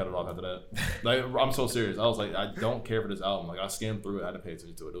thing, bro. I cut it off after that. Like, I'm so serious. I was like, I don't care for this album. Like, I skimmed through it. I didn't pay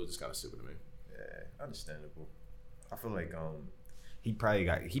attention to it. It was just kind of stupid to me. Yeah, understandable. I feel like he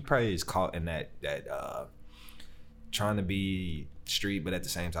probably is caught in that trying to be street, but at the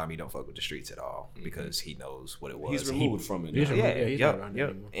same time he don't fuck with the streets at all because he knows what it was. He's removed from it. He's now. removed. Yeah, he's yep, not around yep.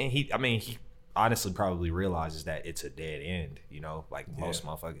 anymore. And he honestly probably realizes that it's a dead end. You know, like most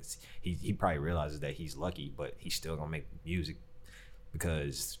motherfuckers, he probably realizes that he's lucky, but he's still gonna make music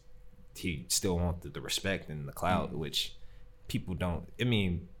because he still wants the respect and the clout, which people don't. I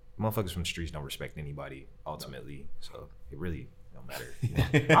mean, motherfuckers from the streets don't respect anybody ultimately, so it really don't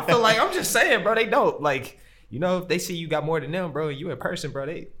matter. I feel like I'm just saying, bro, they don't. Like, you know, if they see you got more than them, bro, and you in person, bro,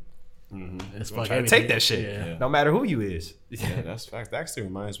 they It's try to take that shit, Yeah. no matter who you is. Yeah, that's fact. That actually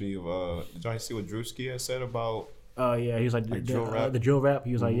reminds me of did y'all see what Drewski had said about Oh yeah, he was like, drill rap? the drill rap.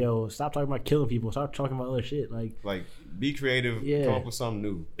 He was like, yo, stop talking about killing people. Stop talking about other shit. Like, be creative, Yeah. come up with something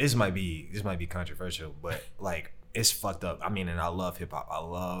new. This might be controversial, but like it's fucked up. I mean, and I love hip hop. I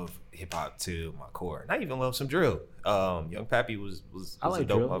love hip hop to my core. And I even love some drill. Young Pappy was I a like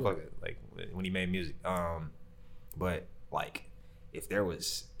dope drill, motherfucker. Like when he made music. But like if there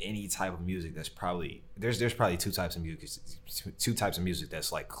was any type of music that's probably there's probably two types of music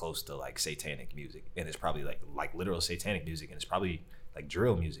that's like close to like satanic music, and it's probably like literal satanic music, and it's probably like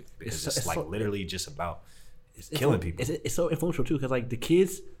drill music because it's like literally just about killing people. It's so influential too, because like the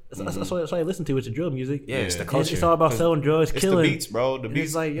kids, that's what I listen to. It's the drill music. Yeah, it's the And culture. It's all about selling drugs, It's killing. the beats, bro. The And beats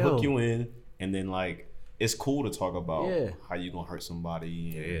it's like, yo. hook you in, and then like it's cool to talk about Yeah. how you gonna hurt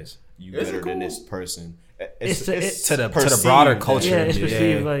somebody. And It is. You Is it better than cool? this person. It's to the perceived broader as- culture. Yeah, it's Yeah.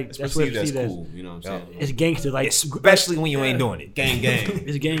 perceived like It's that's what perceived it's as perceived as. cool. You know what I'm saying? It's gangster, like Especially when you ain't doing it. Gang, gang.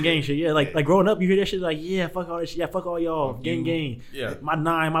 it's gang shit. Yeah, like growing up, you hear that shit like, yeah, fuck all that shit. Yeah, fuck all y'all. Gang. Yeah. My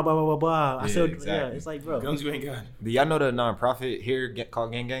 9, my blah blah blah blah. I Yeah, still, exactly. yeah. It's like, bro. Guns you ain't got. Do y'all know the nonprofit here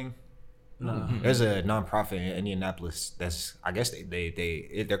called Gang Gang? Nah. There's a nonprofit in Indianapolis that's I guess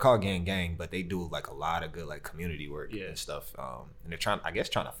they're called Gang Gang, but they do like a lot of good like community work and stuff. And they're trying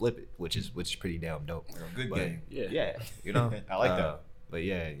to flip it, which is pretty damn dope. Good But, gang. Yeah. you know, I like that. But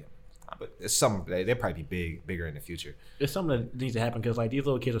yeah, but it's some they'll probably be bigger in the future. It's something that needs to happen because like these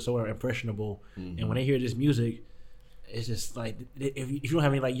little kids are so impressionable, and when they hear this music, it's just like if you don't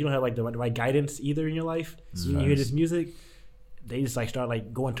have any like you don't have like the right guidance either in your life. When you hear this music, they just like start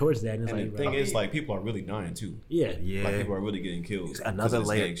like going towards that. And it's And like, the thing bro, is, like, people are really dying too. yeah, Yeah, Like, people are really getting killed. because another of this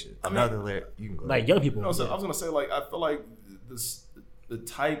layer. gang shit. Another layer. You can go. like young people. No, so I was gonna say, like, I feel like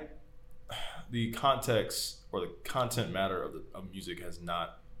the context or the content matter of music has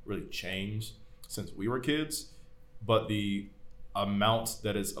not really changed since we were kids, but the amount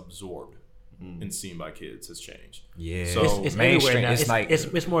that is absorbed and seen by kids has changed. Yeah, So- It's mainstream. everywhere now. It's like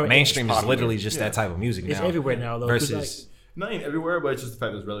it's more mainstream is popular. literally just that type of music It's now. everywhere now though. 'cause, Versus Not even everywhere, but it's just the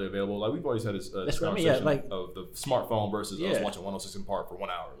fact that it's readily available. Like we've always had this That's what I mean, yeah, conversation like- of the smartphone versus us Yeah. watching 106 in Park for 1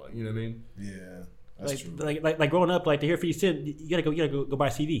 hour. Like, you know what I mean? Yeah, that's true. like growing up, like to hear 50 Cent, you gotta go buy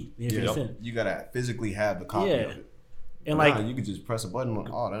a CD. To hear 50 Cent. You gotta physically have the copy Yeah. of it. And Nah, like you can just press a button on.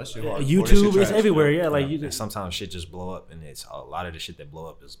 Oh, that shit. hard. Or this YouTube, shit it's trash. everywhere. Yeah, like you and sometimes shit just blow up, and it's a lot of the shit that blow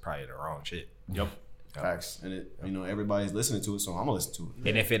up is probably the wrong shit. Yep. Facts, and it, everybody's listening to it, so I'm gonna listen to it.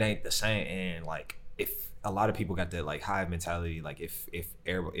 And if it ain't the same, and like if a lot of people got that like hive mentality, like if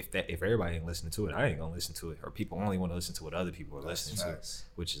everybody ain't listening to it, I ain't gonna listen to it, or people only want to listen to what other people are listening facts. to,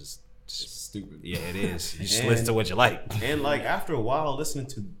 which is It's stupid. yeah, it is. You just And- listen to what you like. And like after a while, listening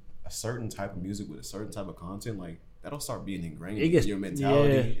to a certain type of music with a certain type of content, like that'll start being ingrained It gets- in your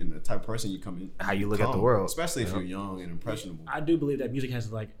mentality yeah. and the type of person you come in. How you look at the become, world. especially if Yeah. you're young and impressionable. I do believe that music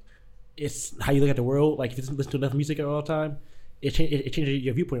has like it's how you look at the world. Like if you listen to enough music all the time, it changes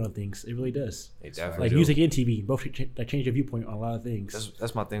your viewpoint on things. It really does. It definitely Like do. music and TV both change your viewpoint on a lot of things.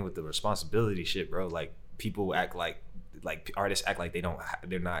 That's my thing with the responsibility shit, bro. Like people act like artists act like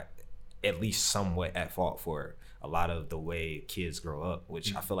they're not at least somewhat at fault for a lot of the way kids grow up,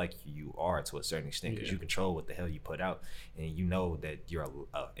 which I feel like you are to a certain extent because you control what the hell you put out, and you know that you're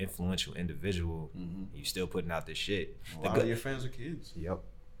a influential individual. You still putting out this shit. A lot of your fans are kids. Yep,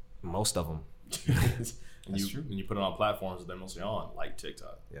 most of them. That's true. When you put it on platforms that they're mostly on, like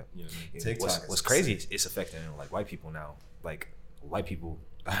TikTok. Yeah. You know what I mean? TikTok is What's crazy is it's affecting like white people now. Like white people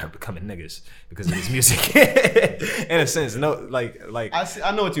are becoming niggas because of this music. In a sense, no, like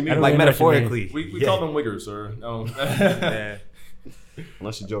I know what you mean. I don't like really know what you metaphorically. We yeah. call them wiggers, sir. No. Yeah.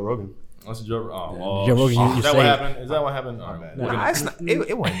 Unless you're Joe Rogan. Unless Joe. Oh, Joe Rogan, you is that say what it. happened? Is that what happened? All right, bad. we'll, Nah, get it's not,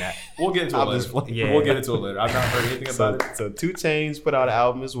 it wasn't that. we'll get into it I'm just later. playing. Yeah. We'll get into it later. I've not heard anything So, about it. so 2 Chainz put out an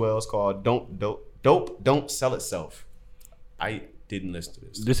album as well. It's called Dope Don't Sell Itself. I didn't listen to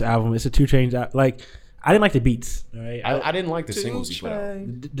this. This album, it's a 2 Chainz. Like I didn't like the beats. All right, I didn't like the singles he put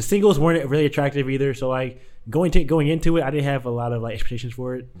out. the singles weren't really attractive either. So like going into it, I didn't have a lot of like expectations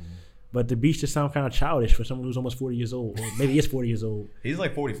for it. But the beats just sound kind of childish for someone who's almost 40 years old, or maybe is 40 years old, He's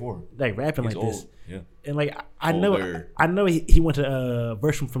like 44. like rapping He's like old. this. Yeah. And like Older. I know he went to a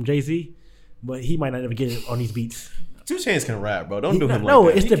verse from Jay-Z, but he might not ever get it on these beats. 2 Chainz can rap, bro. Don't do him No,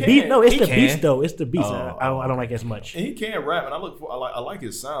 like that. it's the He beat. can. No, it's He the can. beats though. It's the beats. Oh, I don't like as much. And he can rap, and I like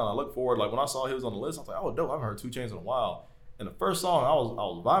his sound. I look forward. Like when I saw he was on the list, I was like, oh, dope. I haven't heard 2 Chainz in a while. And the first song, I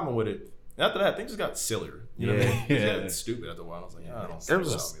was vibing with it. And after that, things just got sillier. You know what I mean? It just got stupid after a while. I was like, I don't There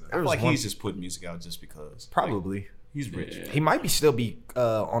was know. I feel like he's just putting music out just because. Probably. Like, he's rich. He might be still be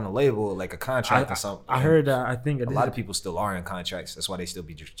on a label, like a contract or something. I heard. I think a lot of people still are in contracts. That's why they still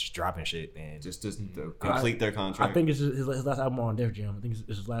be just dropping shit and Just to complete their contract. I think it's his last album on Def Jam. I think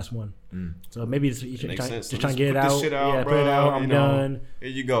it's his last one. So maybe he's Makes sense. just trying to get it Put this out. shit out, Yeah, bro. put it out. I'm You know, done. Here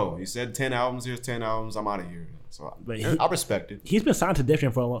you go. You said 10 albums. Here's 10 albums. I'm out of here. So But I respect it. He's been signed to Def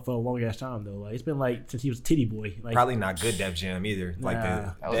Jam for a long ass time though. Like it's been like since he was Titty Boy. Like probably not good Def Jam either. Like Nah.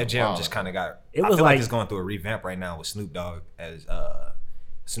 the That was Def Jam wild. just kind of got. It I was feel like like- it's going through a revamp right now with Snoop Dogg as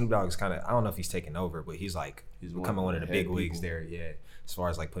Snoop Dogg is kind of. I don't know if he's taking over, but he's becoming one of the big wigs there. Yeah, as far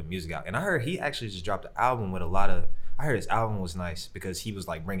as like putting music out. And I heard he actually just dropped an album with a lot of. I heard his album was nice because he was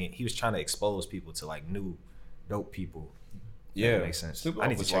like he was trying to expose people to like new dope people. Yeah. That makes sense. Snoop I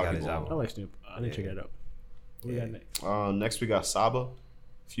need to puts a check lot of out his people album. I like Snoop. I need to check that out. What we got next? Next we got Saba.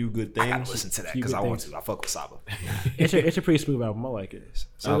 Few good I things. gotta listen to that Few because good I want things. to. I fuck with Saba. It's a pretty smooth album. I like it.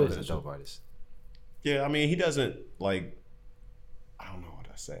 Saba's a dope artist. Yeah, I mean, he doesn't like. I don't know what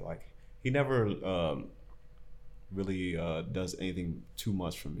I say. Like, he never really does anything too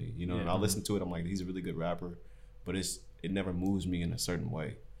much for me. You know, and I listen to it. I'm like, he's a really good rapper, but it never moves me in a certain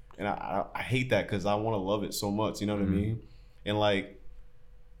way, and I hate that because I want to love it so much. You know what I mean? And like,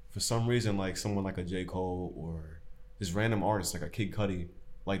 for some reason, like someone like a J. Cole or this random artist like a Kid Cudi,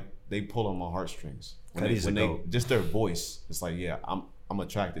 like they pull on my heartstrings. Cudi's a goat. Just their voice, it's like, yeah, I'm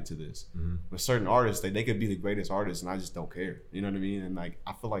attracted to this. With certain artists, they could be the greatest artists, and I just don't care. You know what I mean? And like,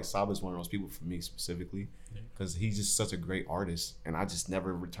 I feel like Saba's one of those people for me specifically, because he's just such a great artist, and I just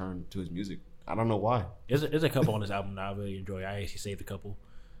never return to his music. I don't know why. There's a couple on this album that I really enjoy. I actually saved a couple,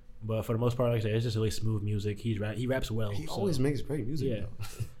 but for the most part, like I said, it's just really smooth music. He raps well. He so- always makes great music. yeah.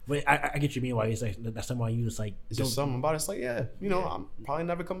 Though. But I get you mean why he's like that's someone you just like It's just something about it. It's like, yeah, you know, I'm probably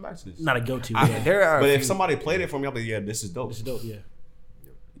never come back to this. not a go to. Yeah. There are. But a if few- somebody played it for me, I'll be like, yeah, this is dope. This is dope. Yeah.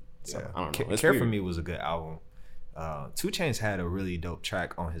 So, Yeah. I don't know. It's Care for weird. Me was a good album. 2 Chainz had a really dope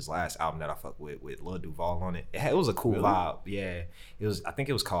track on his last album that I fuck with Lil Duval on it. It was a cool Really? vibe. Yeah, it was. I think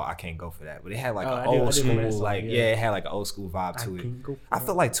it was called I Can't Go For That, but it had like Oh, an I do old remember that school, song, like yeah. it had like an old school vibe to it. Can't Go For I That.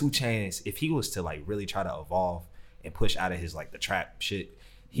 feel like 2 Chainz, if he was to like really try to evolve and push out of his like the trap shit,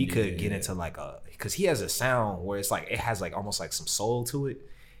 he could get into like because he has a sound where it's like it has like almost like some soul to it.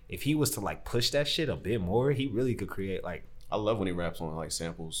 If he was to like push that shit a bit more, he really could create like. I love when he raps on like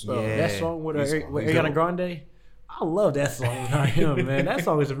samples. Bro, Yeah. that song with He's Ariana dope. Grande, I love that song by him, man. That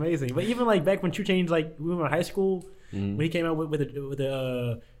song is amazing. But even like back when 2 Chainz, like we were in high school, when he came out with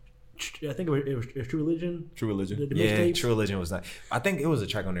the I think it was True Religion. True Religion. The Yeah, mixtapes. True Religion was not. I think it was a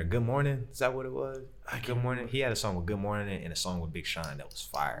track on there. Good Morning. Is that what it was? Good Morning. He had a song with Good Morning and a song with Big Sean that was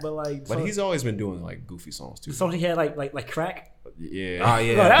fire. But like, But he's always been doing like goofy songs too. the songs he had like Crack. Yeah. Oh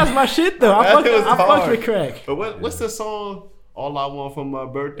yeah. Bro, that was my shit though. I That was fucked hard. with Crack. But what's the song? All I want for my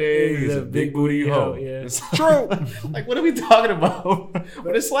birthday is a big booty hoe. Yeah. It's true. Like, what are we talking about?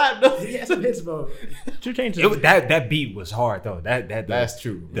 But it slapped though. He had some hits, bro. 2 Chainz. that beat was hard though. That's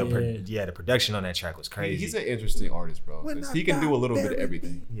true. The production on that track was crazy. He's an interesting artist, bro. 'Cause he can do a little bit of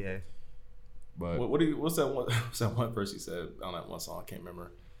everything. Yeah. But What's that one verse he said on that one song? I can't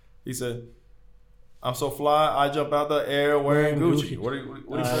remember. He said, "I'm so fly, I jump out the air wearing Gucci." What do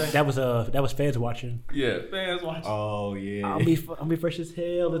you say? that was fans watching. Yeah, fans watching. oh yeah. I'll be fresh as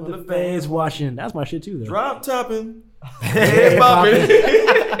hell at the fans watching. That's my shit too, though. Drop topping, head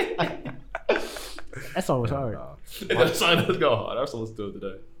bopping. That song was hard. That song does go hard. I also listened to it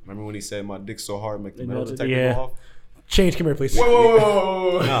today. Remember when he said my dick's so hard make the They metal melted- detector yeah. go off? Change, come here, please.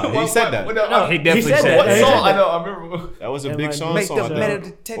 Whoa. No, he said that. He definitely said said that. What He that. said song? I know. I remember. That was a And Big like, Sean Make song. the I metal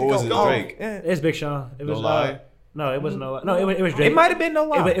think. detector Or was it go off. Drake? Yeah. It's Big Sean. It No was lie. no, it wasn't no. It was Drake. It might have been No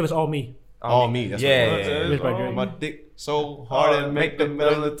Lie. It was all me. All me. That's Yeah, what it was. yeah, It was by Oh, Drake. My dick so hard and make the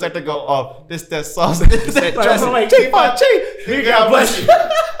metal detector go off. This that sauce. This that Like, dressing. I'm like, Cheap on cheap. He got blessed.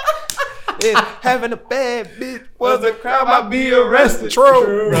 If having a bad bitch Was a crime, I'd be arrested.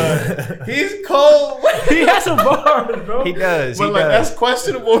 True. He's cold. He has some bars, bro. He does. He But like does. that's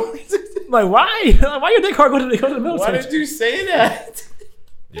questionable. Like why? Why your dick hard go to the Why military? did you say that?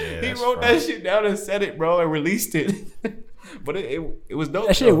 Yeah, He that's wrote right. that shit down and said it, bro, and released it. But it was dope.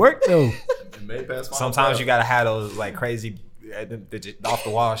 That shit though. worked though. It may pass my Sometimes breath. you gotta have those like crazy off the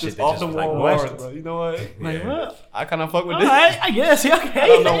wall shit. Just That off just the like wall what? bars, bro. You know what? Like what? I kind of fuck with All this. right, I guess. Okay. I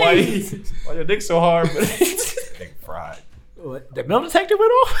don't know why your dick's so hard, but Big fried. What, the metal detector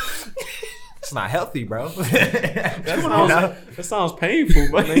went off. It's not healthy, bro. that sounds painful.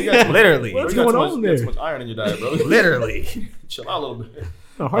 But Literally. What's You got going too on much, you got there? too much iron in your diet, bro. Literally. Chill out a little bit.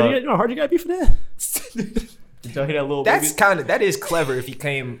 You know how hard you gotta be for that? Did y'all hear that little That's baby? that is clever if he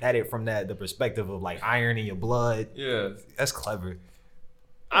came at it from the perspective of like iron in your blood. Yeah. That's clever.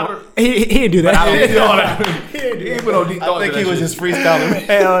 I don't. He didn't do that. I didn't do all that. He ain't put no deep thought I into think he that was shit. just freestyling.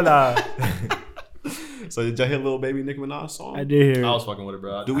 Hell nah. So did y'all hear Lil Baby Nicki Minaj song? I did hear I it. was fucking with it,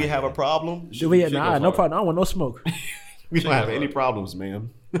 bro. Do we have a problem? Do we? Shit Nah, goes no hard. problem. I don't want no smoke. We don't have goes any hard. problems,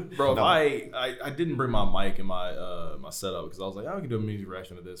 man. Bro, No. I didn't bring my mic and my my setup because I was like, I can do a music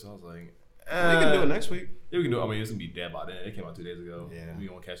reaction to this. So I was like, We can do it next week. Yeah, we can do it. I mean, it's gonna be dead by then. It came out 2 days ago. Yeah. We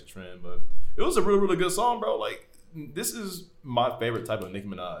gonna catch a trend, but it was a really, really good song, bro. Like, this is my favorite type of Nicki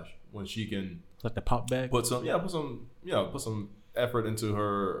Minaj when she can Like the pop back. put some effort into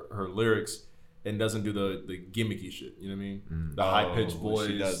her lyrics and doesn't do the gimmicky shit. You know what I mean? The high pitched when voice,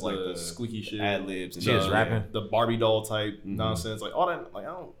 she does, like, the the squeaky shit, ad libs and She is stuff. rapping. the Barbie doll type nonsense, like all that. Like I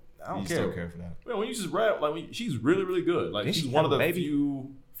don't You care. still care for that? Man, when you just rap, like she's really, really good. Like Didn't she's she one of have the a baby?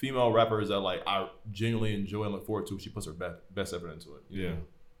 few female rappers that like I genuinely enjoy and look forward to. She puts her best effort into it. Yeah.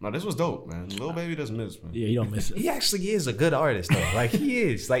 No, this was dope, man. Lil Baby doesn't miss, man. Yeah, you don't miss it. He actually is a good artist though. Like he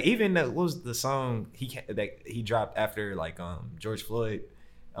is. Like even what was the song that he dropped after like George Floyd.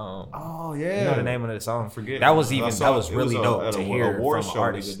 Oh yeah. You know the name of the song? Forget. That was I even saw that was it really was dope at to a hear award from show. an They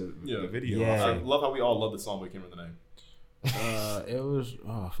artist. did Yeah. the video. Yeah. I love how we all love the song, but we can't remember the name. It was.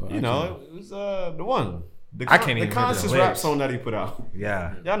 Oh, fuck. You know, it was the one. The I can't even the remember the conscious rap lyrics. song that he put out.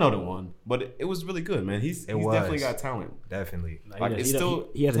 Yeah, Y'all know the one, but it was really good, man. He's was. definitely got talent. definitely. Nah, Like he it's does- still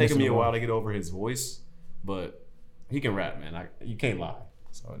he hasn't missed taking me in a while. while to get over his voice, but he can rap, man. You can't lie.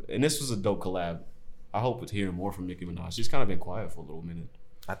 So, and this was a dope collab. I hope to hear more from Nicki Minaj. She's kind of been quiet for a little minute.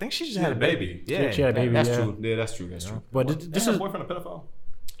 I think she just had had a a baby. baby. Yeah, She had a baby. That's yeah. true. Yeah, that's true. That's true. But This this is is. boyfriend a pedophile.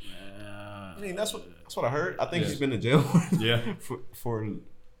 I mean, that's what I heard. I think Yeah. she's been to jail Yeah. for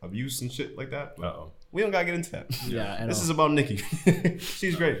abuse and shit like that. But Uh-oh. we don't gotta get into that. Yeah, I This know. is about Nicki.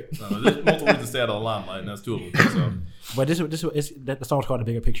 She's great. No, there's multiple reasons to stay out of the limelight, and that's two of them. So. But this is that the song's called The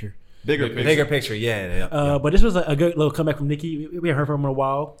Bigger Picture. Bigger Big picture. Bigger picture. Yeah. But this was a good little comeback from Nicki. We haven't heard from her in a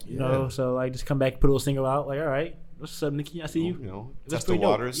while, you Yeah. know. So like, just come back, put a little single out. Like, all right, what's up, Nicki? I see you. You know, It was test the pretty dope.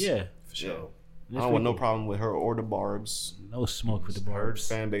 waters. Yeah, For sure. I don't want no problem with her or the Barbs. no smoke with the Her barbs.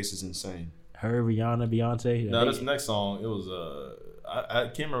 fan base is insane. Her, Rihanna, Beyonce. Now this next song, it was I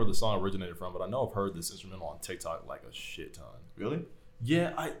can't remember where the song originated from, but I know I've heard this instrumental on TikTok like a shit ton. Really?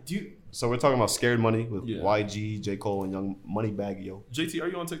 Yeah, I do. So we're talking about Scared Money with Yeah. YG, J. Cole, and Young Moneybagg Yo. JT, are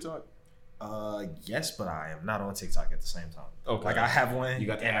you on TikTok? Yes, but I am not on TikTok at the same time. Okay. Like I have one. You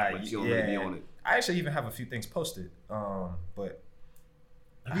got the and app, but you don't really be on it. I actually even have a few things posted. But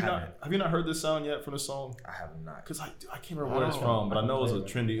Have you not heard this sound yet from the song? I have not. Because I can't remember where it's from, but I know it was a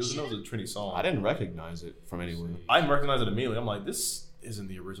trendy. It was a trendy song. I didn't recognize it from anywhere. I didn't recognize it immediately. I'm like, this isn't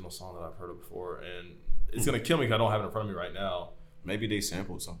the original song that I've heard of before, and it's gonna kill me because I don't have it in front of me right now. Maybe they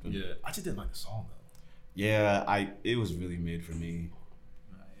sampled something. Yeah, I just didn't like the song though. Yeah, it was really mid for me.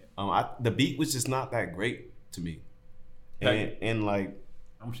 The beat was just not that great to me, and like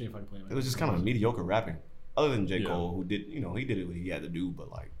I'm seeing if I can play it was just kind of mediocre rapping. Other than J. Yeah. Cole, who did he did what he had to do, but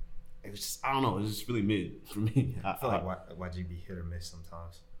like it was just I don't know, it was just really mid for me. I feel like YG be hit or miss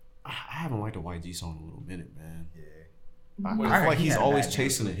sometimes. I haven't liked a YG song in a little minute, man. Yeah. I Wait, feel like he he's had a always bad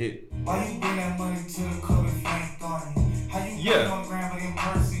chasing a hit. Why you bring that money to the club if you ain't throwing it? How you Yeah. on gram but in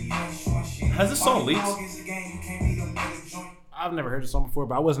person you ain't showing shit? Has this song leaked? Dog is a game, you can't beat them with a joint. I've never heard the song before,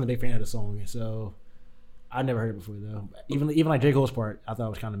 but I wasn't a big fan of the song, so I never heard it before though. Even like J. Cole's part, I thought it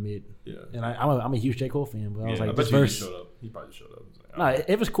was kind of mid. Yeah, And I'm a huge J. Cole fan, but I was Yeah, like, I bet this you he verse. showed up. He probably showed up. No,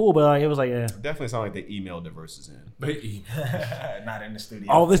 it was cool, but like, it was like, Definitely sound like they emailed the verses in. Not in the studio.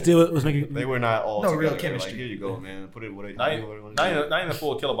 all this did was making. They were not all No together. real Like, chemistry. here you go, man. Put it whatever. Not even a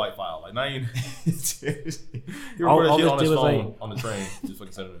full kilobyte file. Like not even. He All recorded shit this on his did was, phone like- on the train. Just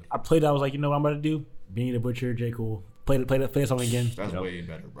fucking sent it in. I played. I was like, you know what I'm about to do? Being the Butcher, J. Cole. Play the song again. That's Yep. way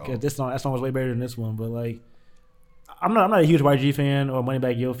better, bro. Cause that song was way better than this one. But like, I'm not a huge YG fan or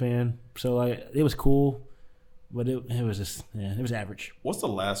Moneybagg Yo fan. So like, it was cool, but it was just it was average. What's the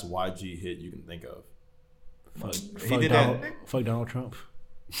last YG hit you can think of? Fuck did Donald, that. fuck Donald Trump.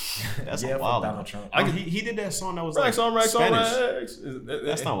 That's Yeah, a wild. Donald Trump. He did that song that was Racks like on racks on Spanish. racks.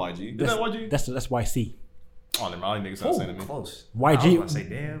 That's not YG. Is that YG? That's YC. Oh, never mind. Niggas not saying to me. Close. YG. I was gonna say,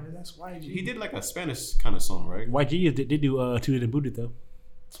 damn, that's YG. He did like a Spanish kind of song, right? YG did do Tooted and Booted though.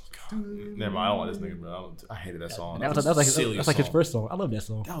 Never mind. I don't want this nigga, bro. I hated that song. That was like silliest his song. first song. I love that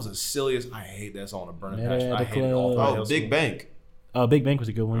song. That was the silliest. I hate that song. A burning Yeah, passion. I the hate it all club. throughout Oh, high Big school. Bank. Big Bank was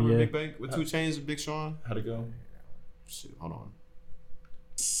a good one. Remember Yeah. Big Bank with 2 Chainz and Big Sean? How'd it go? Shit, hold on.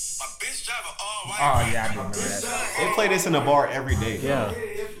 Oh yeah, I do remember that. They play this in the bar every day. Bro. Yeah.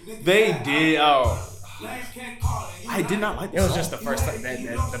 They did. Oh, I did not like It was just the first time that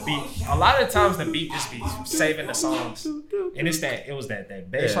the beat. A lot of times the beat just be saving the songs, and it was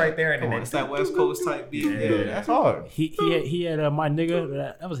that bass right there, and then it's that West Coast type beat. Yeah. That's hard. He had my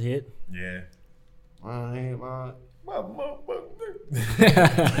nigga. That was a hit. yeah.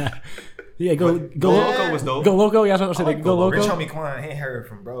 Yeah, go Loco was dope. Go Loco. Yeah, I was gonna say Go Rich Loco. Homie Quan, I ain't heard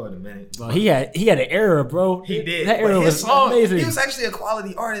from bro in a minute. Bro, he had an era, bro. He did. That But era his was song, amazing. He was actually a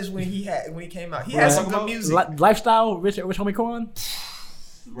quality artist when he came out. He had some good music. Lifestyle, Rich Homie Quan.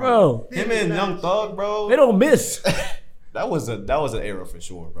 Bro, Him and Young Thug, bro. they don't miss. That was an era for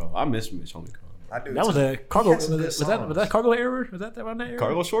sure, bro. I miss Mitch Homie. I do. That was too. a cargo. He had some good Was songs. that cargo era? Was that around that era?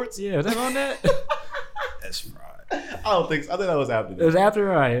 Cargo shorts? Yeah, was that around that? That's fraud. I don't think so. I think that was after It that. was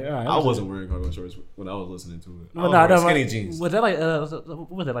after. All right. I wasn't wearing cargo shorts when I was listening to it. I No, was no, wearing no. skinny jeans. Was that like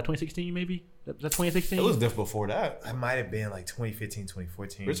what was that, like 2016 maybe? Was that 2016? It was different before that. I might have been like 2015,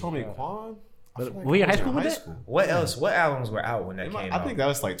 2014. Rich Homie Quan? I feel like Were you in I high was school with that? What else? What albums were out when that It came might- out? I think that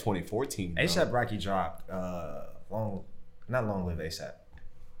was like 2014. bro. ASAP Rocky dropped not Long Live ASAP.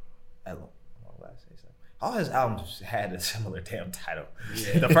 Long Last ASAP. All his albums had a similar damn title.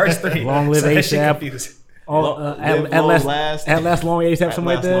 The first three. Long Live that shit A$AP. confused- At last long ASAP, something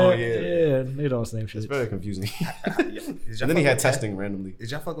like Last that. Long, yeah. They don't same shit. It's very confusing. Did y'all And then he fuck had with testing randomly.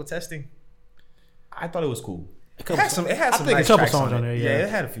 Did y'all fuck with testing? I thought it was cool. It had some think nice a couple tracks songs on on there. there, Yeah, yeah. it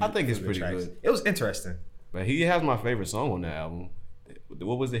had a few. I think it's good pretty tracks. good. It was interesting. But he has my favorite song on that album.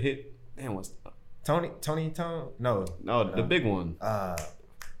 What was the hit? Damn, Tony? No. No, the big one.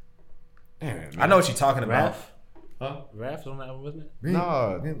 Damn, man. I know what you're talking about. Raph? Huh? Raph's on that one, wasn't it?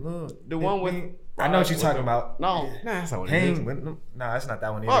 No, the one with. I know what you're talking about. No, that's not what it is. Hang. No, that's not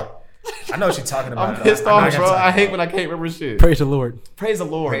that one either. Fuck. I know what you're talking about. I'm though. pissed I know off, what you're bro. talking I hate about. when I can't remember shit. Praise the Lord. Praise the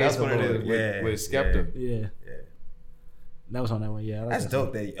Lord. Praise That's the what it Lord. is. Yeah, With Skepta. Yeah. Yeah. That was on that one, yeah. I like That's that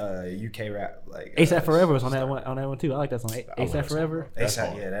dope. song. That UK rap like ASAP Forever was on that one too. I like that song. ASAP Forever.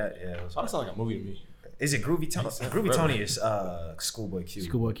 ASAP, yeah, it was That sounds like a movie to me. Is it Groovy Tony? Groovy Tony is Schoolboy Q.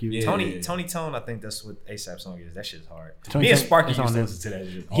 Schoolboy Q. Yeah. Tony Tone, I think that's what ASAP song is. That shit's hard. Tony Me and Tone- Sparky it's used on to there. listen to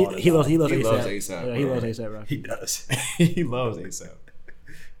that shit. all the He loves time. He ASAP. loves A$AP, Yeah, he bro. loves ASAP, bro. He does. He loves ASAP.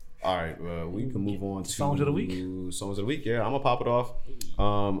 All right, well, we can move on to Songs of the week? Songs of the week, yeah, I'm gonna pop it off.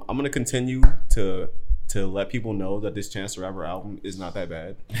 I'm gonna continue to let people know that this Chance the Rapper album is not that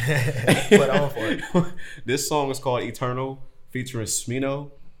bad. Put on for it. This song is called Eternal, featuring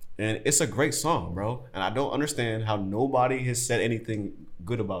Smino, and it's a great song, bro. And I don't understand how nobody has said anything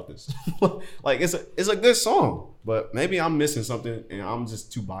good about this. Like it's a good song, but maybe I'm missing something and I'm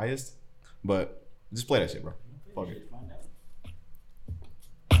just too biased. But just play that shit, bro. Fuck it.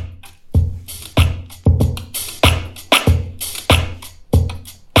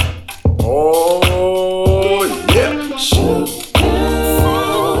 Oh yeah.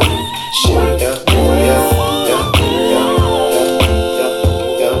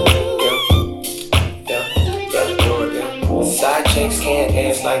 Side chicks can't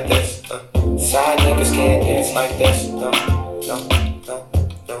dance like this. Side niggas can't dance like this. No.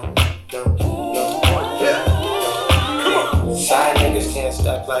 Yeah. Side niggas can't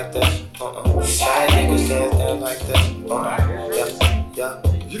step like this. Side niggas can't dance like this. Yeah.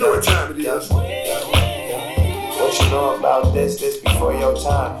 You know what time it is. What you know about this before your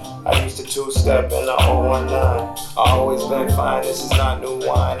time. I used to two-step in the 019. I always been fine, this is not new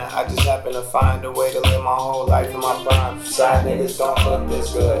wine. I just happen to find a way to live my whole life in my prime. Side niggas don't look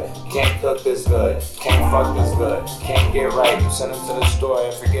this good, can't cook this good, can't fuck this good, can't get right. You send him to the store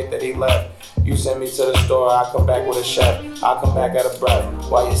and forget that he left. You send me to the store, I come back with a chef. I come back out of breath.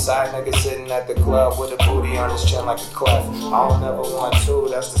 While your side nigga sitting at the club with a booty on his chin like a clef. I don't never want two,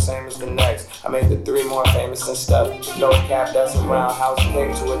 that's the same as the next. I made the three more famous than Steph. No cap, that's a roundhouse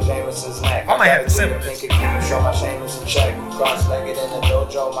kick to a Jameson's neck. I might have to send him think it can show my Jameson in check. Cross-legged in the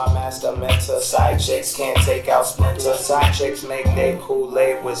dojo, my master mentor. Side chicks can't take out Splinter. Side chicks make their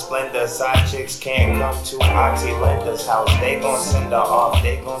Kool-Aid with Splendor. Side chicks can't come to Auntie Linda's house. They gon' send her off,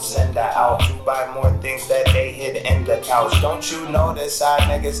 they gon' send her out to buy more things that they hid in the couch. Don't you know that side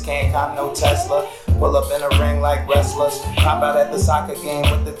niggas can't cop no Tesla? Pull up in a ring like wrestlers. Pop out at the soccer game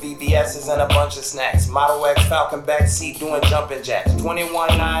with the VVS's and a bunch of snacks. Model X Falcon backseat doing jumping jacks. 21.9,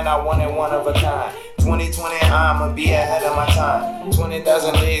 I wanted one of a kind. 2020, I'ma be ahead of my time.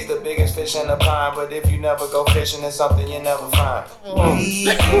 20,000 days, the biggest fish in the pond. But if you never go fishing, it's something you never find. We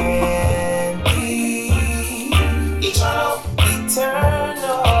can be eternal,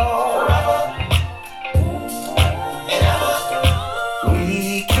 forever and ever.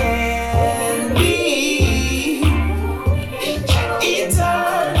 We can be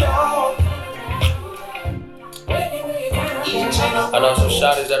eternal. I know some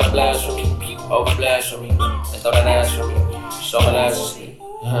shawties that are blasphemy, over blasphemy. And throw that ass for me. Show me that ass.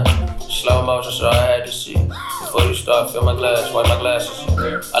 Slow motion, so I had to see. Before you start, fill my glass, wipe my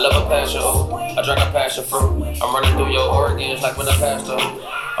glasses. I love a passion, I drink a passion fruit. I'm running through your organs like when I passed the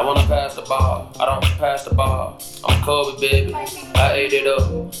I wanna pass the ball, I don't pass the ball. I'm Kobe, baby, I ate it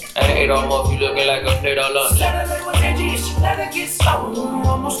up. I ain't ate all month, you looking like a plate on lunch. Let her with edgy, she let her get sold.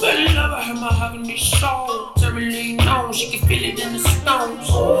 Almost fell in love, I had my heavenly soul. Terminally known, she can feel it in the stones.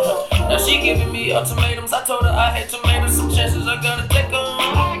 Now she giving me ultimatums, I told her I had to make her some chances, I gotta take them.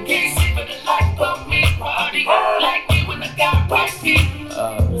 I can't see for the life of me, party like me when I got white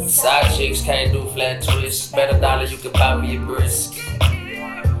people. Side chicks can't do flat twists, better dollar you can buy me a brisk.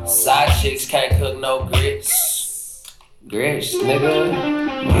 Side chicks can't cook no grits. Grits, nigga.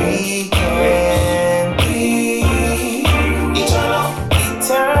 We can be eternal,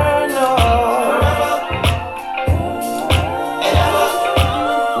 eternal. Forever and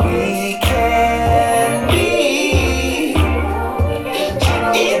ever. We can be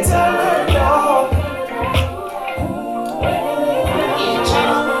eternal.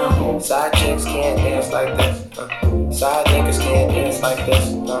 Side chicks can't dance like this. Side niggas can't dance like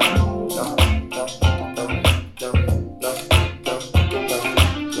this. No.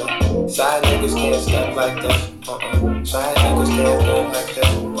 Side niggas can't step like this. Side niggas can't do it like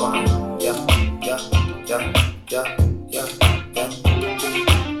this. Yeah.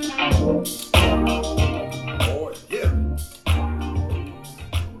 Oh, yeah.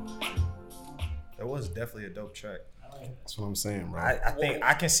 That was definitely a dope track. That's what I'm saying, bro. I think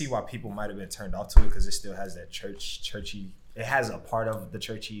I can see why people might have been turned off to it because it still has that churchy. It has a part of the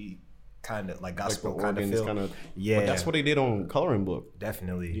churchy kind of like gospel kind of feel. Yeah, but that's what they did on Coloring Book.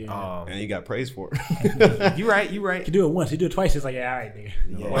 Definitely. Yeah. And he got praised for it. You right. You do it once, you do it twice. It's like, yeah, all right, nigga.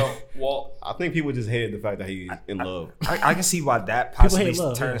 Yeah. Well, I think people just hated the fact that he's in love. I can see why that People possibly hate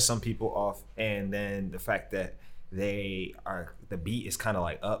love, turns yeah. some people off, and then the fact that the beat is kind of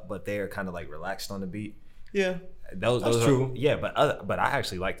like up, but they're kind of like relaxed on the beat. Yeah. Those That's are true. Yeah, but I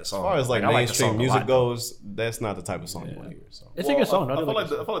actually like the song. As far as like I like the mainstream song a music lot, though. goes, that's not the type of song you want to hear. So. It's a good song. I though.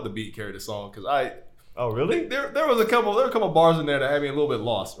 feel like the beat carried the song because Oh really? there were a couple bars in there that had me a little bit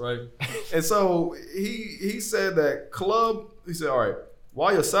lost, right? And so he said that club. He said, all right,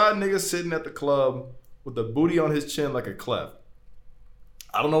 while your side nigga sitting at the club with the booty on his chin like a clef.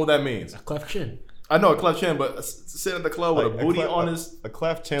 I don't know what that means. A cleft chin. I know a cleft chin, but sitting at the club with a booty on his a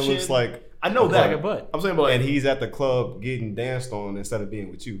cleft chin chin. looks like. I know that. like a butt. I'm saying, but like, And he's at the club getting danced on instead of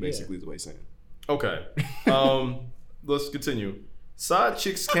being with you. Basically, is the way he's saying. okay. Let's continue. Side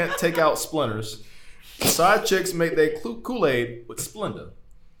chicks can't take out splinters. Side chicks make their Kool-Aid with Splenda.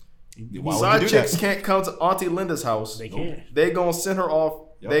 Why would Side you do chicks that? can't come to Auntie Linda's house. They can't. They gonna send her off.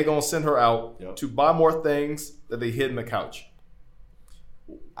 Yep. They gonna send her out Yep. to buy more things that they hid in the couch.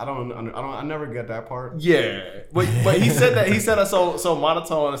 I never get that part. Yeah, but he said that so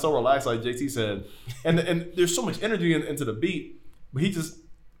monotone and so relaxed, like JT said, and there's so much energy into the beat, but he just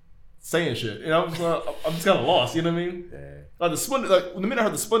saying shit. You know, I'm just kind of lost. You know what I mean? Yeah. Like the Splenda, like the minute I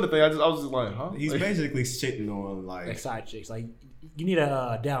heard the Splenda thing, I was just like, huh? He's Like, basically shitting on Like like. side chicks. Like you need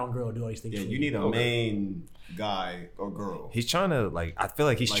a down girl do all these things. Yeah, for you need a main guy or girl. He's trying to like. I feel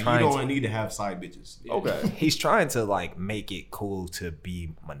like he's Like you trying. don't need to have side bitches. okay. He's trying to like make it cool to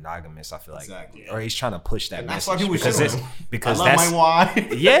be monogamous. I feel like, Exactly. or he's trying to push that And that's message why people because shit it's on him. because I love that's my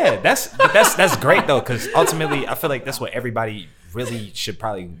wife. yeah, that's great though because ultimately I feel like that's what everybody really should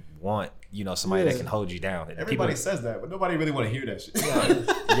probably want. You know, somebody that can hold you down. And Everybody people, says that, but nobody really want to hear that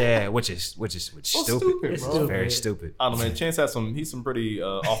shit. yeah, which is stupid. stupid, It's bro. stupid. Very stupid. I don't know, man. Chance had some pretty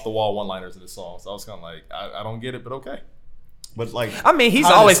off the wall one liners in his song, so I was kind of like, I don't get it, but okay. But like, I mean, he's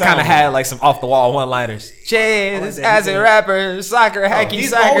how does always it kind of sound? had like some off the wall one liners. Chance that. as a rapper, soccer, hacky, he's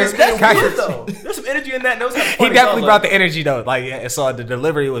soccer. always been cocker. though. There's some energy in that. And it was kinda He funny, definitely so I brought was the energy though. Like, yeah, so the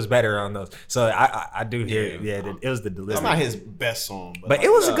delivery was better on those. So I do hear it. Yeah, it was the It's delivery. not his best song, But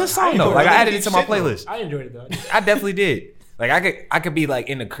it was a good song though. Like I added it to my playlist. I enjoyed it though. I definitely did. Like I could be like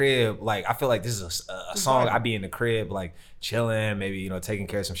in the crib. Like I feel like this is a song I'd be in the crib like chilling, maybe you know taking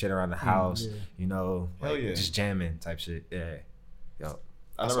care of some shit around the house. yeah. You know, Hell like, yeah. just jamming type shit. Yeah, yo.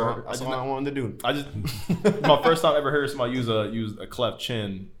 That's what I wanted to do. I just my first time ever heard somebody use a cleft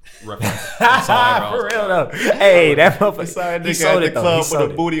chin reference. For real though. Hey, that motherfucker. Side He nigga sold at the it though. He club with sold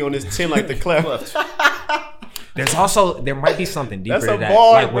a it. booty on his chin like the cleft. There might be something deeper That's to a that,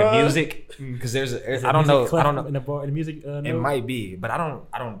 bar, like with bruh. music, because there's Is I it don't know, music clef I don't know. in the bar in the music. It note? might be, but I don't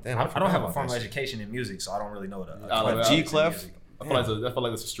have a about formal this. education in music, so I don't really know the know. G clef. I feel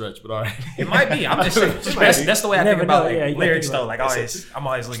like that's a stretch, but all right. It might be. I'm just saying. That's the way I You think never about know. like Yeah, you lyrics gotta though. think Like I'm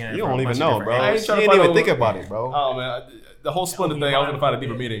always looking at it You from don't a even bunch of know, different bro. I ain't angles. You trying to didn't fight even over- think about it, bro. Oh man, the whole Splendor thing, I was gonna find a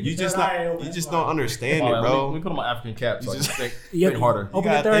deeper meaning. You just don't understand All it, right, bro. Let me put on my African cap so I can think Yeah, harder.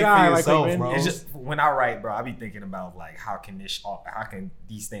 Open gotta your third think for eye right yourself, quick, man. bro. It's just when I write, bro, I be thinking about like how can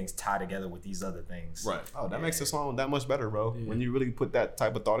these things tie together with these other things. Right. Oh, that makes the song that much better, bro. When you really put that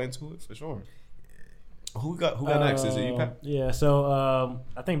type of thought into it, for sure. Who got next? Is it you, Pat? Yeah, so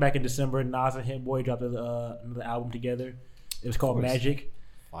I think back in December, Nas and Hit Boy dropped another album together. It was called Magic.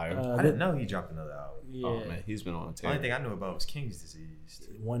 Fire. I didn't know he dropped another album. Yeah, Oh man, he's been on a The only tear. thing I knew about was King's Disease.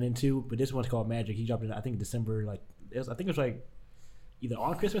 1 and 2, but this one's called Magic. He dropped it, I think, December. Like, I think it was like either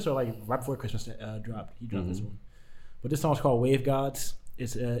on Christmas or like right before Christmas dropped. He dropped this one, but this song's called Wave Gods.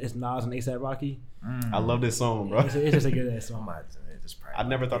 It's Nas and A$AP Rocky. I love this song, bro. It's just a good ass I song. might just I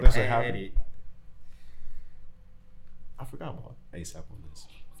never thought this would happen. it. I forgot about A$AP on this.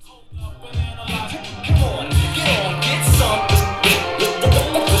 Come on, get some.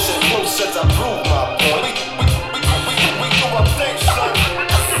 Listen close as I prove my point. We do our thing, son.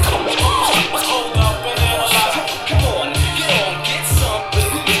 Hold up and analyze. Come on, get some.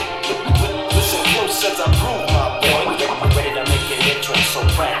 Listen close as I prove my point. Ready to make an entrance, so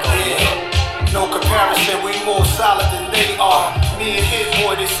crack on it. No comparison, we more solid than they are. Me and Hit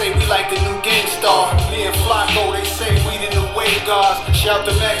Boy, they say we like the new Gang Star. Me and Flacco, they say we the new wave guards. Shout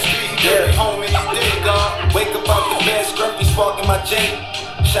to Max Street, he could be home any day, God. Wake up out the bed, scruffy, sparking my J.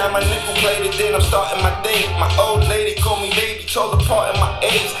 Shine my nickel plated, then I'm starting my day. My old lady called me baby, told apart in my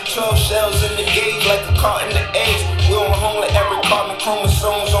age. 12 shells in the gauge, like a cart in the age. We on home like every carbon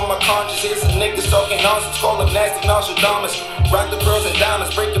chromosomes on my conscience. Here's some niggas talking nonsense, call them nasty Nostradamus. Rock the pearls and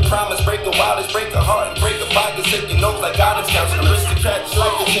diamonds, break the promise, break the wildest, break a heart and break a pocket. Hit your nose like guidance counselor. Aristocrats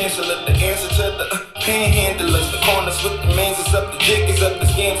like the chancellor, the answer to the panhandlers. The corners with the mans is up, the jig is up, the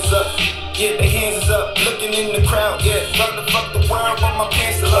scams is up. Yeah, the hands is up, looking in the crowd, yeah. Trying to fuck the world with my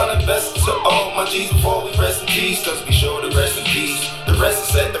pants still uninvested. To all my G's before we rest in peace, cause be sure to rest in peace. The rest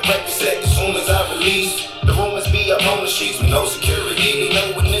is set, the record set as soon as I release. The rumors be up on the sheets with no security. They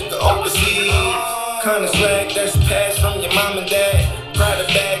know a nigga overseas. Kinda swag that's passed from your mom and dad. Prada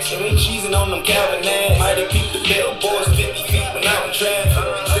bags and we cheesing on them Calvin ads. Might have peeped the billboards 50 feet when out in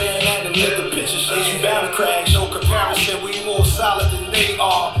traffic. Staring at the nigga pictures, shit you bound to crash. No comparison, we more solid than they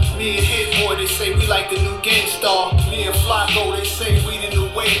are. Me and Hit Boy, they say we like the new Gang Star. Me and Flacco, they say we the new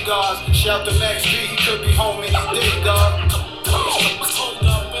wave guards. Shout to Max Street, he could be home any day, God.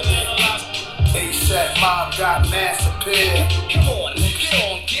 A$AP Mob got mass appeal. Come on,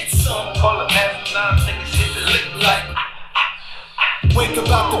 get some. Call the master 9 niggas hit the lick like. Wake up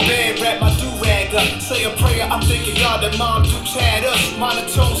out the bed, wrap my do-rag up. Say a prayer, I'm thinking God that Mom Dukes had us.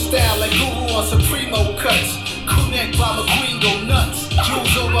 Monotone style like Guru on Supremo cuts. Crew-neck by McQueen go nuts.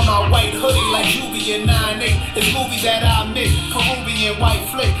 Jewels over my white hoodie like Juvie and 9-8. It's movies that I make, Peruvian white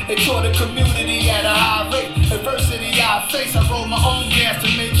flick. They taught the community at a high rate. Adversity I face, I roll my own gas to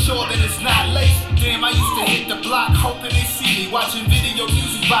make sure that it's not late. Damn, I used to hit the block hoping they see me. Watching video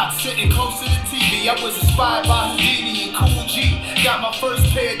music box, sitting close to the TV. I was inspired by Houdini and Cool G. Got my first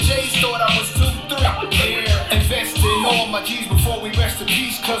pair of J's, thought I was 2-3. Yeah, invested in all my G's before we rest in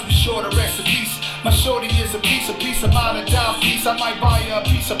peace, cause we sure to rest in peace. My shorty is a piece of mine, a down piece. I might buy you a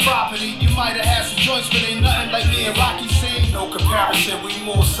piece of property. You might have had some joints, but ain't nothing like me and Rocky sing. No comparison, we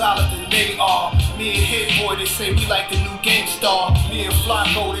more solid than they are. Me and Hit Boy, they say we like the new Gang Star. Me and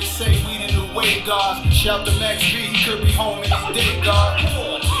Flacco, they say we the new wave guards. Shout to Max Street, he could be home any day, God. Come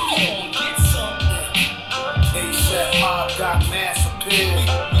on, get some. A$AP Mob got mass appeal.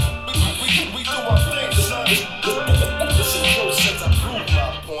 We do our thing, son. Listen close since I prove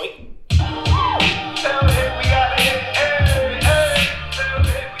my point.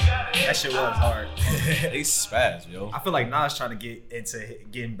 That shit was hard. They spaz, yo. I feel like Nas trying to get into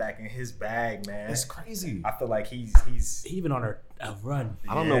getting back in his bag, man. It's crazy. I feel like he's He even on a run.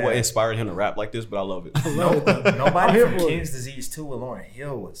 I don't know what inspired him to rap like this, but I love it. nobody here from for it. King's Disease 2 with Lauryn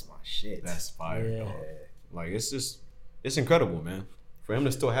Hill was my shit. That's fire. Yeah. Yo. Like it's incredible, man. For him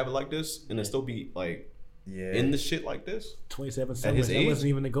to still have it like this and to still be like in the shit like this. 27 At summers. his That age? wasn't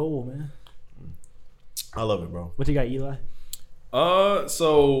even the goal, man. I love it, bro. What you got, Eli?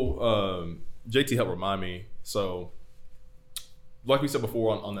 JT helped remind me. So, like we said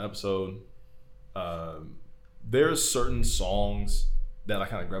before on the episode, there's certain songs that I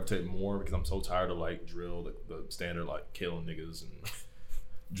kind of gravitate more because I'm so tired of like drill, the standard like killing niggas and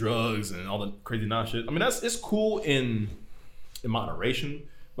drugs and all the crazy shit. I mean, it's cool in moderation,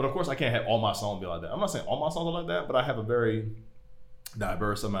 but of course I can't have all my songs be like that. I'm not saying all my songs are like that, but I have a very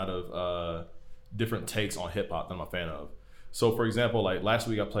diverse amount of different takes on hip hop that I'm a fan of. So for example, like last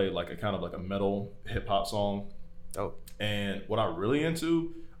week I played like a kind of like a metal hip hop song. Oh. And what I'm really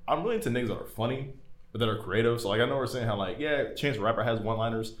into niggas that are funny but that are creative. So like I know we're saying how like Chance the Rapper has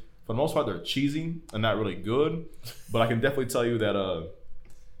one-liners. For the most part, they're cheesy and not really good. But I can definitely tell you that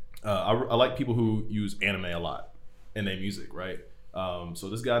I like people who use anime a lot in their music, right? So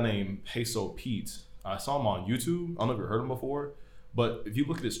this guy named Peso Pete, I saw him on YouTube. I don't know if you've heard him before, but if you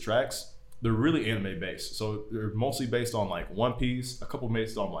look at his tracks, they're really anime based. So they're mostly based on like One Piece, a couple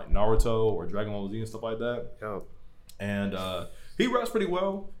based on like Naruto or Dragon Ball Z and stuff like that. Yo. And he raps pretty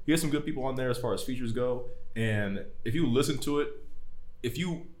well. He has some good people on there as far as features go. And if you listen to it, if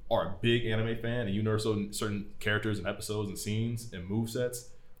you are a big anime fan and you know certain characters and episodes and scenes and movesets,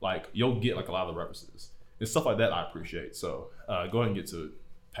 like you'll get like a lot of the references and stuff like that. I appreciate. So go ahead and get to it,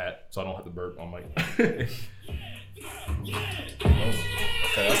 Pat, so I don't have to burp on my.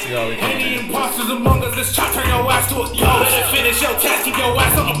 Okay, I see how we can. Any imposters among us, let's try turn your ass to a ghost. Better finish your task, keep your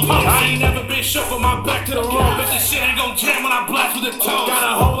ass on the post. I ain't never been shook with my back to the road. But this shit ain't gon' jam when I blast with the toe. Got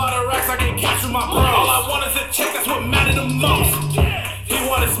a whole lot of racks I can catch with my bro. All I want is a check, that's what mattered the most. He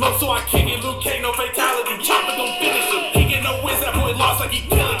wanted smoke, so I kick it. Luke K, no fatality. Chopper gon' finish him. He get no wins, that boy lost like he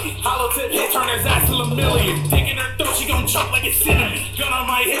killing it. Hollow tip hit, turn his ass to a million. Dick in her throat, she gon' choke like it's cinnamon. Gun on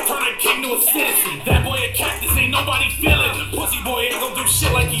my hip, turn a king to a citizen. That boy a cactus, ain't nobody feeling. Pussy boy ain't gon' do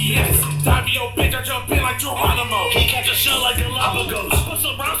shit like he is. Dive your bitch, I jump in like Geronimo. He catch a shell like Galapagos. I put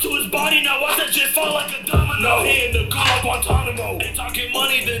some rounds to his body, now watch that shit fall like a domino. He in the gulag Guantanamo. Ain't talking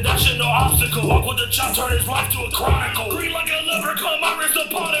money, then that shit no obstacle. Walk with the chop, turn his life to a chronicle. Green like a leprechaun, my wrist a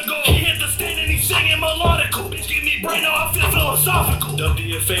particle. He hit the stand and he's singing melodical. Bitch, give me brain, now I feel philosophical.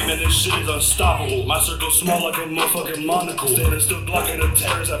 WD and fame and this shit is unstoppable. My circle small like a motherfucking monocle. Standing still blocking the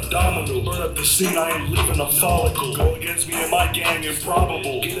terror's abdominal. Burn up the scene, I ain't leaving a follicle. Go against me and my gang,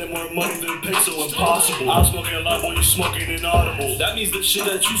 improbable. Getting more money than peso, impossible. I'm smoking a lot, boy, you smoking inaudible. That means the shit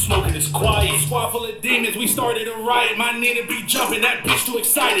that you smoking is quiet. Squad full of demons, we started a riot. My nigga be jumping, that bitch too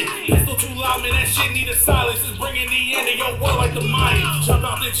excited. Pistol too loud, man, that shit need a silence. It's bringing the end of your world like the Mayans. Jump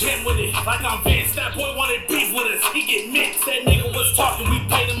out the gym with it, like I'm Vince. That boy wanted beef with us, he get mixed. That nigga was talking, we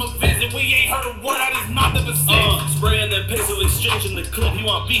paid him a visit. We ain't heard a word out his mouth ever since. Spraying that peso, exchanging the clip. He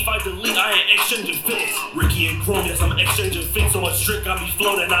want beef, I delete, I ain't exchanging fits. Ricky and Chrome, yes, I'm exchanging fits. So much trick got me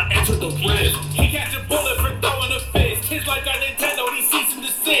floating, I entered the rift. He catch a bullet for throwing a fist. His life got Nintendo, he cease and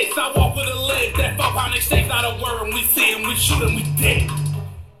desist. I walk with a leg, that 4-pound exchange, not a word. When we see him, we shoot him, we dead.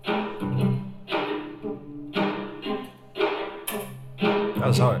 That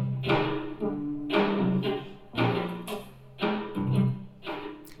was hard.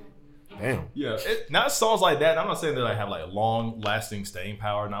 Damn. Yeah, not songs like that. I'm not saying that I have like long-lasting staying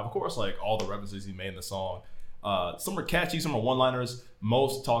power. Now, of course, like all the references he made in the song, some are catchy, some are one-liners.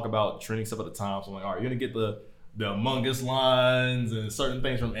 Most talk about trending stuff at the time. So I'm like, all right, you're gonna get the Among Us lines and certain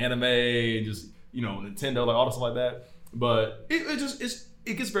things from anime and just Nintendo, like all the stuff like that. But it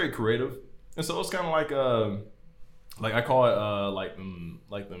gets very creative, and so it's kind of like I call it like them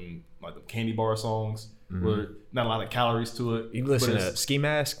candy bar songs where not a lot of calories to it. You listen to Ski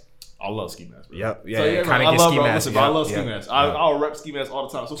Mask? I love Ski Mask, bro. Yep. Yeah. So, Kind of get Ski Mask. I love Ski Mask. I'll rep Ski Mask all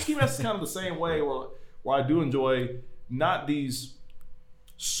the time. So Ski Mask is kind of the same way where I do enjoy not these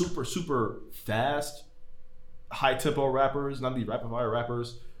super, super fast, high tempo rappers, not these rapid fire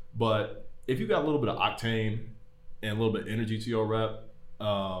rappers, but if you got a little bit of octane and a little bit of energy to your rap, as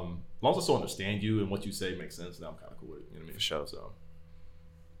long as I still understand you and what you say makes sense, then I'm kind of cool with it. You know what I mean? For sure. So,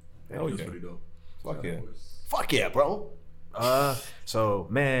 Hell it's yeah. pretty dope. Fuck yeah. Fuck yeah, bro. So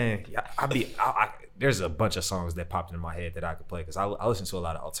man, there's a bunch of songs that popped into my head that I could play because I listen to a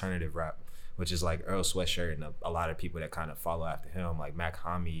lot of alternative rap, which is like Earl Sweatshirt and a lot of people that kind of follow after him, like Mac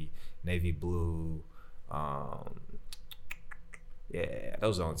Hami, Navy Blue. Yeah,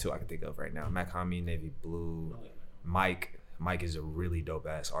 those are the only two I can think of right now. Mac Hami, Navy Blue, Mike. Mike is a really dope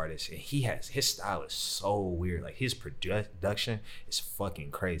ass artist, and his style is so weird. Like his production is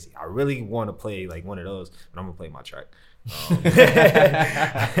fucking crazy. I really want to play like one of those, but I'm gonna play my track.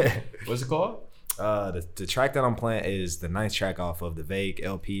 What's it called? The track that I'm playing is the 9th track off of the Vague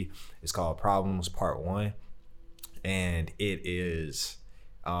LP. It's called Problems Part 1, and it is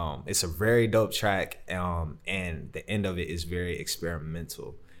it's a very dope track, and the end of it is very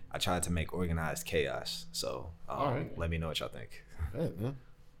experimental. I tried to make organized chaos, so all right. Let me know what y'all think. Right, man.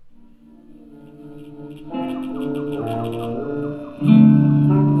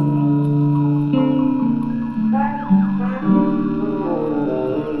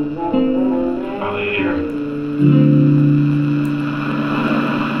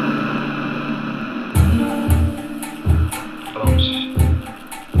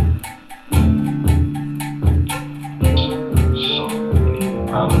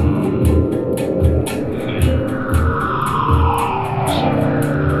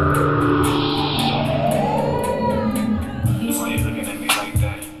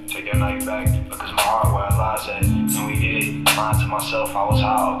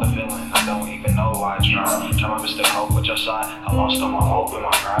 open my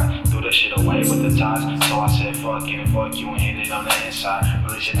pride. Threw the shit away with the ties. So I said fuck it and fuck you and hit it on the inside.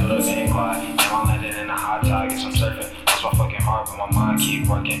 Release it through the main quad. Now I'm landing in a hot tide, get some surfing. That's my fucking heart, but my mind keep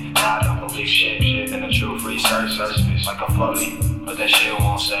working. Now I don't believe shit. Then the truth research like a floaty. But that shit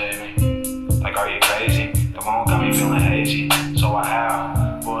won't save me. Like, are you crazy? The phone got me feeling hazy. So I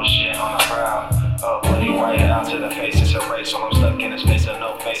howl, bullshit on the crowd. Buddy, right out to the face, it's a race. So I'm stuck in a space of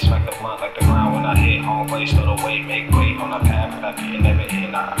no face. Smack the blunt like the ground when I hit home place. Throw the weight, make weight on the path. But I be never hit,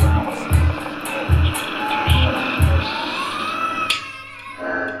 not around with it.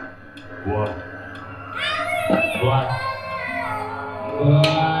 What?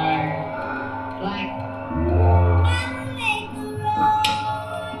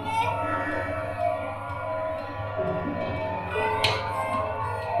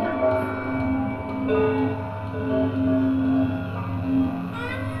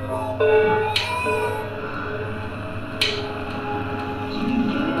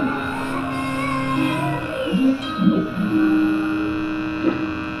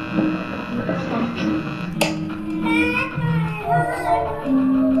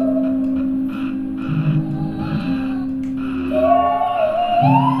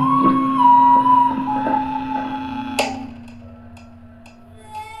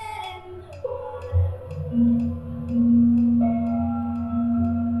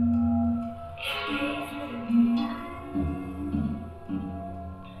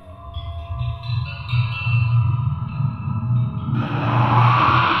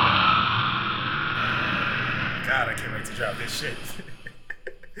 God, I can't wait to drop this shit.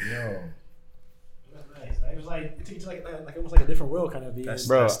 Yo. Nice. It was like it took you to like almost like a different world kind of being. That's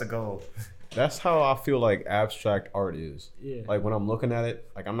Bro. the goal. That's how I feel like abstract art is. Yeah. Like when I'm looking at it,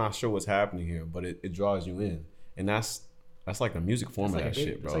 like I'm not sure what's happening here, but it draws you in, and that's like the music form It's of like that a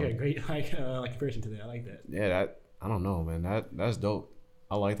great, shit, bro. It's like a great like comparison to that. I like that. Yeah, that I don't know, man. That's dope.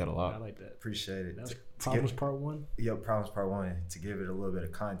 I like that a I lot. like that. Appreciate it. That was To Problems give- Part 1. Problems Part 1. To give it a little bit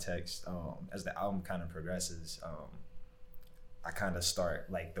of context, as the album kind of progresses, I kind of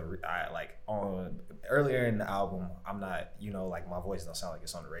start like on earlier in the album. I'm not, like my voice don't sound like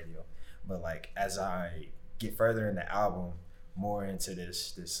it's on the radio, but like as I get further in the album, more into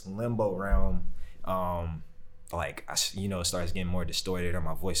this limbo realm, like it starts getting more distorted, or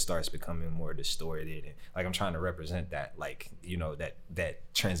my voice starts becoming more distorted, and like I'm trying to represent that, like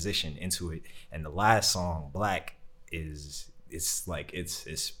that transition into it. And the last song, Black, it's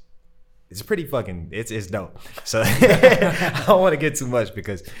pretty fucking it's dope. So I don't want to get too much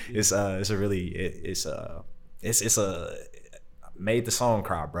because it's made the song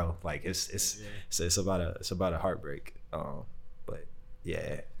cry, bro. Like it's about a heartbreak. But yeah,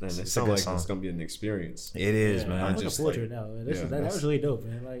 And it it's a sounds good like song. it's gonna be an experience. It is, Yeah, man. I'm looking just forward like- to it now. Man. yeah, That that's- was really dope,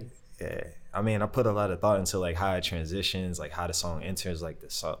 man. Like, Yeah, I mean, I put a lot of thought into like how it transitions, like how the song enters, like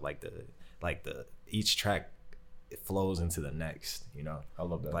the each track it flows into the next. I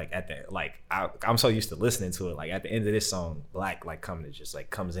love that. Like I'm so used to listening to it. Like at the end of this song, Black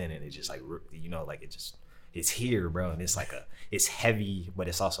comes in and it just like it's here, bro. And it's like it's heavy, but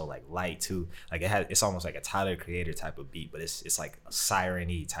it's also like light too. Like it's almost like a Tyler Creator type of beat, but it's like a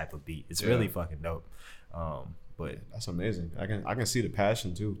siren-y type of beat. It's really fucking dope. But That's amazing. I can see the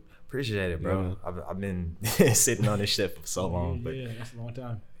passion too. appreciate it, bro. I've been sitting on this shit for so long, but yeah, that's a long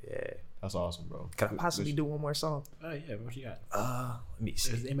time. yeah. That's awesome, bro. Can I possibly do one more song? Yeah, what you got? Let me Is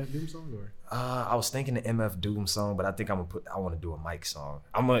see. it the MF Doom song or? I was thinking the MF Doom song, but I think I want to do a Mike song.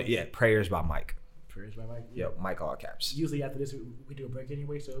 Prayers by Mike. Prayers by Mike. Yep, Mike all caps. Usually after this we do a break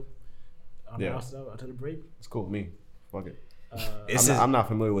anyway, so Yeah. until the break. It's cool with me. Fuck it. This I'm not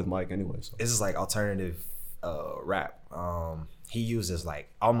familiar with Mike anyway, so is like alternative rap. He uses like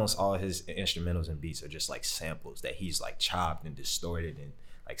almost all his instrumentals and beats are just like samples that he's like chopped and distorted and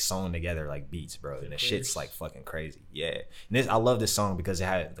like sewn together like beats, bro. And the shit's like fucking crazy. Yeah. And I love this song because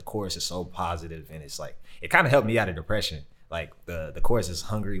the chorus is so positive and it's like it kind of helped me out of depression. Like the chorus is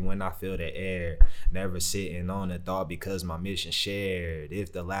hungry when I feel the air, never sitting on the thought because my mission shared.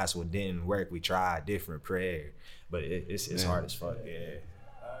 If the last one didn't work, we tried different prayer. But it's hard as fuck. Yeah.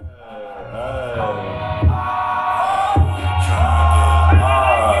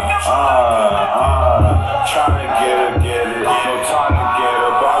 Trying to get it. No time to get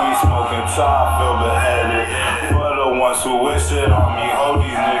it. Bobby smoking top, feel beheaded. For the ones who wish it on me, hold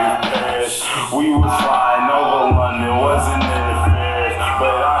these niggas perish. We was flying over London, wasn't interfered,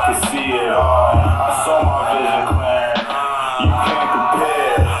 but I could see it all. I saw my vision clear. You can't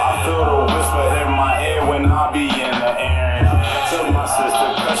compare. I feel the whisper in my ear when I be in the air. Took my sister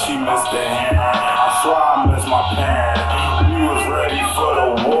 'cause she missed the hand. I swear I miss my parents. We was ready for the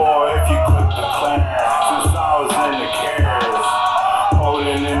war if you click the clearance. Since I was in the carriage,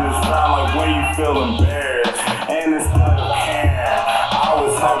 floating in this ground like when you feel embarrassed. And instead of caring, I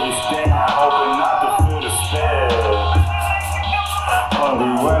was heavy staring, hoping not to feel despair.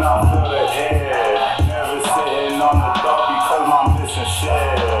 Hungry when I feel the air, never sitting on the thought because my mission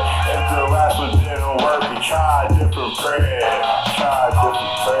shared. If the last one didn't work, we tried different prayer.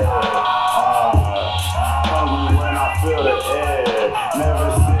 Hungry when I feel the air, never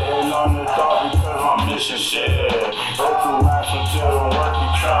sitting on the thought because my mission shared. If the last one didn't work, we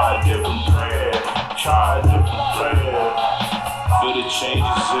tried different prayer. Feel the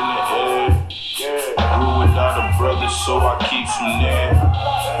changes in the air. Grew without a brother, so I keep you near.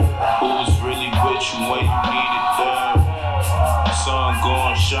 Who was really with you when you needed them? Sun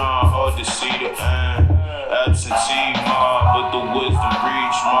gon' shine, hard to see the end. Absentee mind, but the wisdom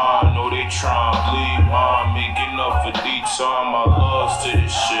reach mine. Know they tryna bleed mine, making up for the time I lost to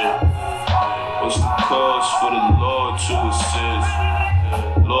this shit. What's the cause for the Lord to assist?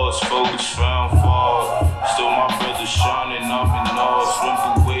 Lost focus, found fall. Still my brother shining, I'm in awe. Swim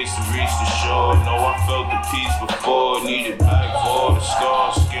through ways to reach the shore. Know I felt the peace before. Needed back for all the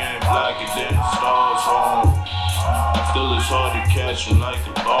scars. Skin blacker than the stars home. Still it's hard to catch me like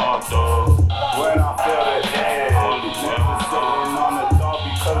a bomb dog. When I feel the air, never sitting on the thought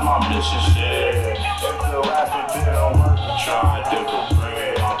because my mission shared. If the last one didn't work, we tried different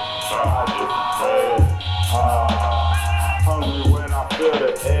prayer. Hungry when I feel the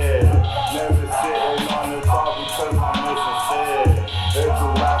air, never sitting on the thought because my mission shared. If the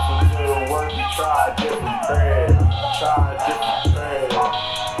last one didn't work, we tried different prayer.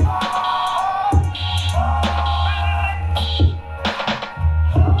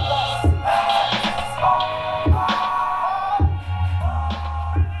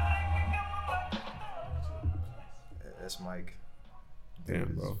 That's Mike.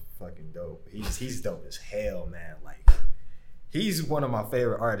 Damn, bro. Fucking dope. He's dope as hell, man. Like, he's one of my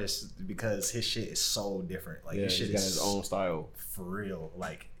favorite artists because his shit is so different. Like, his shit he's got is his own style. for real.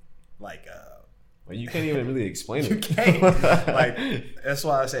 Like Well, you can't even really explain you it. can't. Like, that's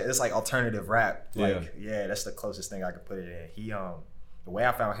why I say it's like alternative rap. Like, yeah, that's the closest thing I could put it in. He the way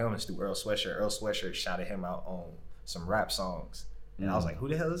I found him is through Earl Sweatshirt. Earl Sweatshirt shouted him out on some rap songs. And I was like, who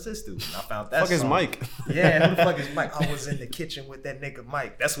the hell is this dude? And I found that Fuck is song. Mike? Yeah, who the fuck is Mike? I was in the kitchen with that nigga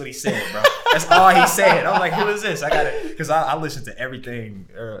Mike. That's what he said, bro. That's all he said. I was like, who is this? I got it. Because I listen to everything.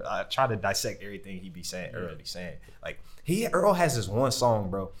 I try to dissect everything he be saying, Earl be saying. Like, Earl has this one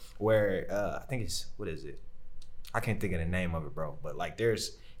song, bro, where I think it's, what is it? I can't think of the name of it, bro. But like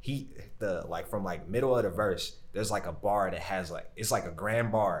from like middle of the verse, there's like a bar that has like, it's like a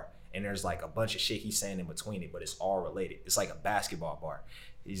grand bar. And there's like a bunch of shit he's saying in between it, but it's all related. It's like a basketball bar.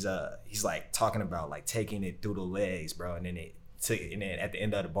 He's like talking about like taking it through the legs, bro. And then at the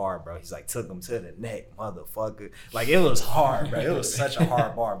end of the bar, bro, he's like took him to the neck, motherfucker. Like, it was hard, bro. It was such a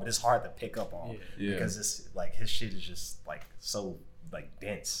hard bar, but it's hard to pick up on because it's like his shit is just like so like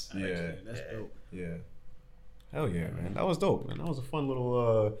dense. Yeah, That's dope. yeah. Hell yeah, man. That was dope, man. That was a fun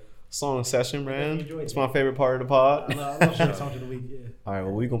little song session, man. Enjoyed It's it. my favorite part of the pod. I love short songs of the week. Yeah. All right,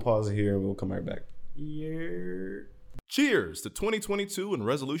 well, we can pause it here and we'll come right back. Yeah. Cheers to 2022 and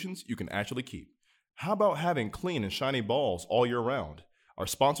resolutions you can actually keep. How about having clean and shiny balls all year round? Our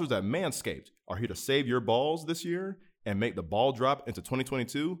sponsors at Manscaped are here to save your balls this year and make the ball drop into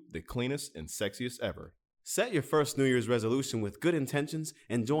 2022 the cleanest and sexiest ever. Set your first New Year's resolution with good intentions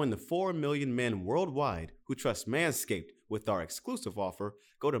and join the 4 million men worldwide who trust Manscaped with our exclusive offer.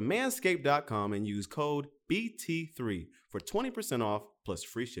 Go to manscaped.com and use code BT3 for 20% off plus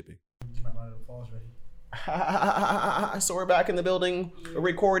free shipping. So we're back in the building,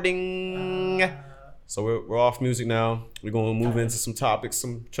 recording. So we're off music now. We're going to move into some topics,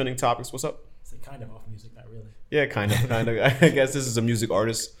 some trending topics. What's up? It's kind of off music, not really. Yeah, kind of. I guess this is a music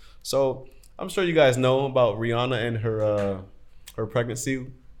artist. So I'm sure you guys know about Rihanna and her pregnancy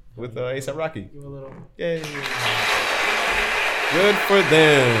with A$AP Rocky. Give a little. Yay! Good for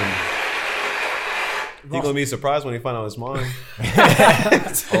them. He gonna be surprised when he find out it's mine.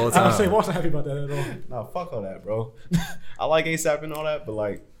 Whole I time. wasn't happy about that at all. Nah, fuck all that, bro. I like A$AP and all that, but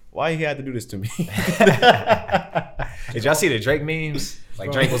like, why he had to do this to me? Did y'all see the Drake memes?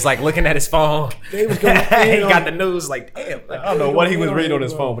 Like, Drake was like looking at his phone. They was going He in got on- the news like, damn. Like, I don't know what he was Yeah, reading on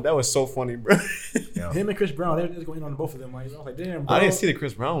his bro. phone, but that was so funny, bro. Him and Chris Brown, they was going in on both of them. Like, I was like, damn, bro. I didn't see the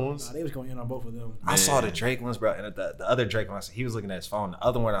Chris Brown ones. Nah, they was going in on both of them. I saw the Drake ones, bro, and the other Drake one, he was looking at his phone. The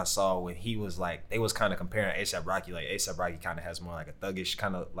other one I saw when he was like, they was kind of comparing A$AP Rocky. Like, A$AP Rocky kind of has more like a thuggish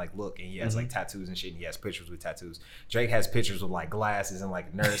kind of like look, and he has like tattoos and shit, and he has pictures with tattoos. Drake has pictures with like glasses and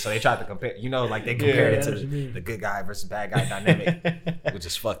like nerds, so they tried to compare, like they compared it that's to what you mean. the good guy versus bad guy dynamic, which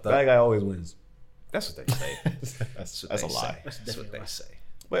is fucked up. That guy always wins. That's what they say. That's what a they lie. say. That's what they say.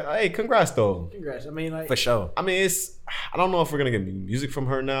 But hey, congrats though. Congrats. I mean, like For sure. I mean, I don't know if we're gonna get music from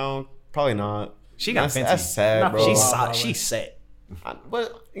her now. Probably not. She got Fenty. That's sad, Not bro. for a She's while. she's set.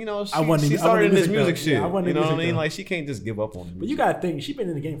 But you know, I wasn't she even- I started in wasn't this music, music though. shit. Yeah, I wasn't You know what I music, mean? though. Like she can't just give up on the music. But you gotta think she's been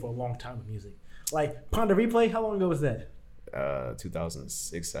in the game for a long time with music. Like Ponder Replay, how long ago was that?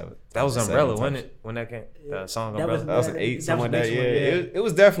 2006, 7. That was 7 Umbrella, type wasn't shit. it? When that came, the song That Umbrella. That was an That 8, was something like the that. next Yeah, one, yeah. It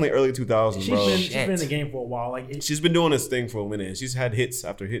was definitely early 2000s, She's bro. been in the game for a while. Like She's been doing this thing for a minute. She's had hits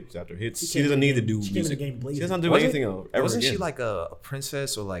after hits after hits. She came doesn't in the need to game- do she came in the music. game blazing. She doesn't do Wasn't- anything else ever Wasn't again. she like a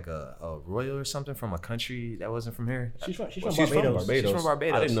princess or like a royal or something from a country that wasn't from here? she's from She's Barbados. from Barbados. She's from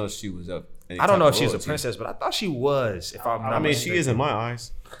Barbados. I didn't know she was up. I don't know if she's a princess, but I thought she was. If I'm not I mean, she mistaken. is in my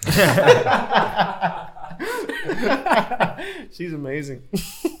eyes. She's amazing.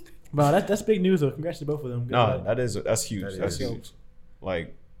 But that's big news though. Congrats to both of them. Good No, job. that's huge. That's is. huge.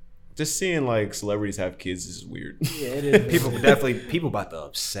 Like, just seeing like celebrities have kids is weird. Yeah, it is. People about to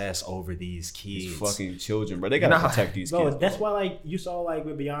obsess over these kids. These fucking children, bro. They gotta Nah. protect these Bro, kids. that's bro. why like you saw like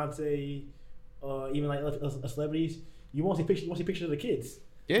with Beyonce, even like celebrities, you won't see pictures. You won't see pictures of the kids.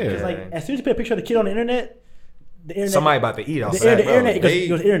 Yeah. It's like as soon as you put a picture of the kid on the internet, Somebody about to eat off the that. internet They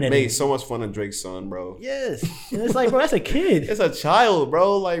goes internet. made so much fun of Drake's son, bro. Yes, and it's like, bro, that's a kid. It's a child,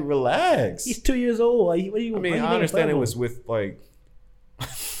 bro. Like, relax. He's 2 years old. Like, what do you? I mean, I understand it was with like.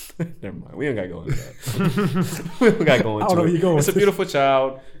 Never mind. We don't gotta go into that. We don't gotta go I don't into know where it. you're going It's a with this. beautiful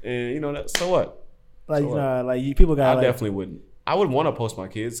child, and you know that. So what? like, so what? like you people got. I Like, definitely wouldn't. I wouldn't want to post my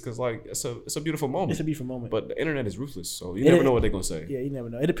kids because like it's a beautiful moment. It's a beautiful moment. But the internet is ruthless, so you It never is- know what they're gonna say. Yeah, you never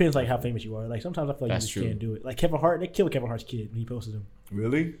know. It depends like how famous you are. Like sometimes I feel like That's you just true. can't do it. Like Kevin Hart, they killed Kevin Hart's kid when he posted him.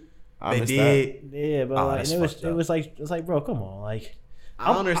 Really? I They missed did. Yeah, but Oh, like that's and fucked up. it was like, bro, come on, like that. I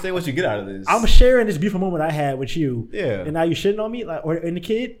don't understand what you get out of this. I'm sharing this beautiful moment I had with you. Yeah. And now you shitting on me, like or in the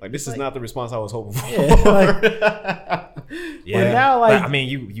kid. Like this is not the response I was hoping for. Yeah, like, Yeah. But now, like- I mean,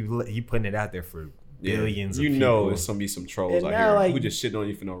 you putting it out there for billions. You of know, people. it's gonna be some trolls And out now, here like, who just shitting on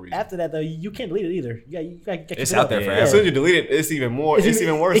you for no reason. after that though, you can't delete it either. You got It's out there yeah. forever. As soon as you delete it, it's even more. It's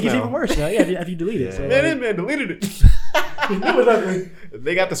even worse It gets now. even worse now. Yeah, after you delete it. So, Man, like, this man deleted it. it was ugly.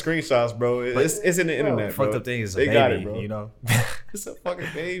 They got the screenshots, bro. It's in the internet, bro. Fucked up thing is a They baby, got it, bro. you know. It's a fucking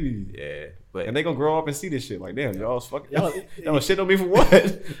baby. Yeah, but And they gonna grow up and see this shit. Like, damn, y'all was fucking. Y'all- Y'all was shitting on me for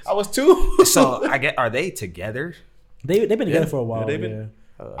what? I was 2. so are they together? They've been together Yeah. for a while. Yeah, they've Yeah, been-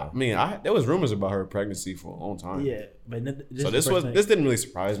 I mean, there was rumors about her pregnancy for a long time. yeah. But So this this didn't really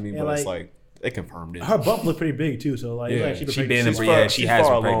surprise me, Yeah, but it's like- like they confirmed it. her bump looked pretty big too. So like, Yeah. like She pregnant. been in She's for far- yeah. She she's has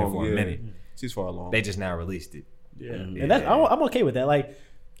far been pregnant along, for a yeah. minute. She's far along. They just now released it. Yeah, Yeah. and that's I'm okay with that. Like,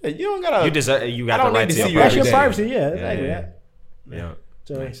 Hey, you don't gotta. You deserve. You got I the don't right need to to see your you that's every your day. privacy. Yeah, Yeah, exactly. yeah. Yeah. Yeah.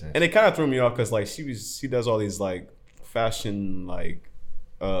 So Makes sense. And it kind of threw me off because like she does all these like fashion like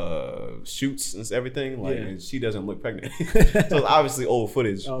shoots and everything like Yeah. and she doesn't look pregnant. So it's obviously old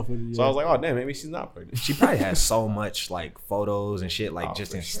footage. Oh, footage, So I yeah. was like, oh damn, maybe she's not pregnant. She probably has so much like photos and shit like Oh,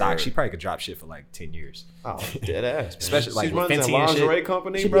 just for in stock. sure. She probably could drop shit for like 10 years. Oh, dead ass. Especially, like, she with runs a Fenty and shit. lingerie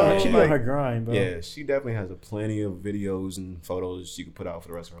company, she be bro. on, she be like, on her grind, bro. yeah, she definitely has plenty of videos and photos she could put out for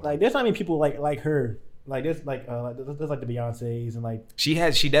the rest of her life. Like, there's not many people like her. Like there's like there's like the Beyonces and like She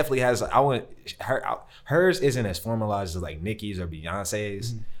definitely has. Hers isn't as formalized as like Nicki's or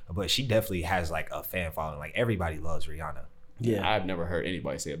Beyonce's, but she definitely has like a fan following. Like everybody loves Rihanna. yeah. I've never heard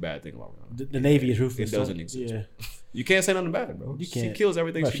anybody say a bad thing about Rihanna. The Navy is ruthless. It doesn't so, exist. Yeah, You can't say nothing bad, bro. you She can't. kills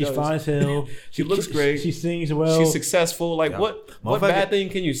everything Bro, she she's does. fine as hell. She looks great. She sings well. She's successful. Like Yeah. what Motherfucker- bad thing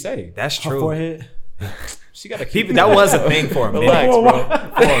can you say? That's her true. forehead. She got a People, that was a thing for a minute. Relax, Whoa, bro.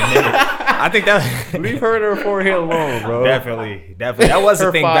 For a minute. I think that Leave her and her forehead alone, bro. definitely. That was a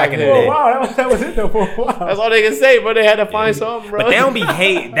Her thing back in the five Oh day. wow, that was it though for a while. That's all they can say, but they had to find something, bro. But they don't be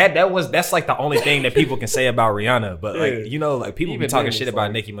hate that's like the only thing that people can say about Rihanna. But like Yeah. you know, like people Even be talking then, shit it's about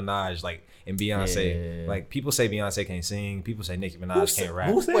like- Nicki Minaj, like and Beyonce. Yeah. Like people say Beyonce can't sing. People say Nicki Minaj can't rap.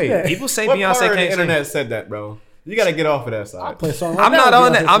 Who said Wait, that? People say what Beyonce part of can't the sing. internet said that, bro? You got to get off of that I side. play a song. Right I'm now, not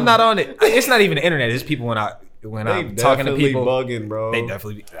on Beyonce it. I'm song. not on it. It's not even the internet. It's people when They I'm talking to definitely people. bugging, bro. They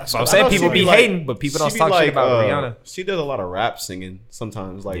definitely. So I'm I saying know people she be like- hating, but people don't she be talk shit about like, Rihanna. She does a lot of rap singing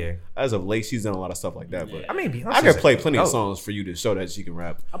sometimes. Like Yeah. as of late, she's done a lot of stuff like that. But I mean, Beyonce's I could play plenty of dope. songs for you to show that she can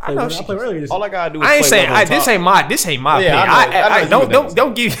rap. I played know one- she I played can- earlier. This All I gotta do is I ain't play saying Love on this Top. ain't my Yeah, opinion. I know you Don't would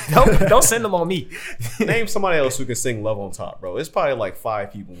don't give don't send them on me. Name somebody else who can sing "Love on Top," bro. It's probably like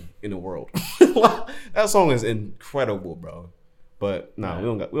 5 people in the world. That song is incredible, bro. But no,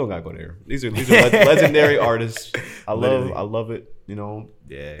 we don't gotta go there. These are legendary artists. I love it. You know,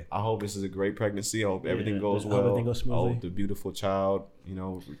 Yeah. I hope this is a great pregnancy. I hope everything Yeah, goes I well. hope everything goes I smoothly. hope the beautiful child,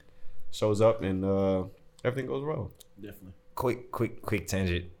 shows up and everything goes well. Definitely. quick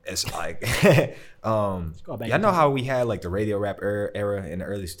tangent. It's like, go back y'all know how we had like the radio rap era in the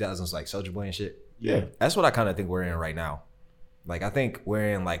early 2000s, like Soulja Boy and shit. Yeah. That's what I kind of think we're in right now. Like, I think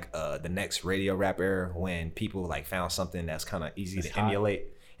we're in like the next radio rap era when people like found something that's kind of easy to emulate,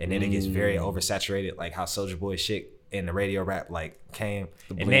 and then it gets very oversaturated, like how Soulja Boy shit in the radio rap like came,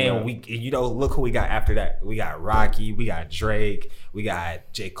 and then look who we got after that. We got Rocky, we got Drake, we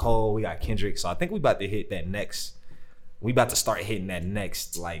got J. Cole, we got Kendrick. So I think we about to hit that next. We about to start hitting that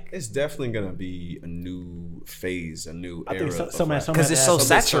next, like, It's definitely gonna be a new phase, a new I era. think some because it's so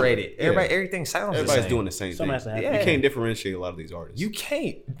saturated. Yeah. Everything sounds. Everybody's the same. doing the same Something thing. has to happen. You Yeah. can't differentiate a lot of these artists. You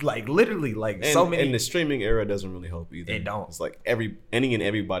can't, like, literally, like, and, so many. and the streaming era doesn't really help either. It don't. It's like any and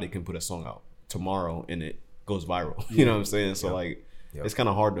everybody can put a song out tomorrow and it goes viral. You know what I'm saying? So like, it's kind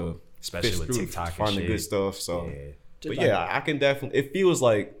of hard to Especially fish with through, TikTok and find the shit. good stuff. So, Yeah. but yeah, I can definitely. It feels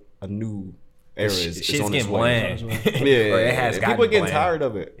like a new era is Shit's on its getting way. bland. Yeah, Or it has people are gotten getting bland. tired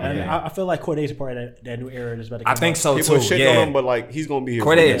of it. And I feel like Corday's a part of that new era that's about to come I think out. so People too. shit Yeah, on him, but like he's gonna be here.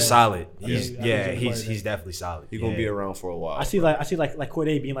 Corday for is a solid. Yeah. He's Yeah, he's definitely solid. He's gonna be around for a while. I see like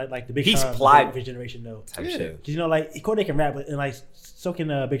Corday being like the Big He's Sean plied- of his generation though. Type Yeah. shit. 'Cause, you know, like Corday can rap, and like so can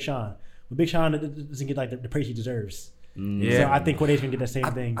Big Sean. But Big Sean doesn't get like the praise he deserves. Yeah. So I think Corday's gonna get that same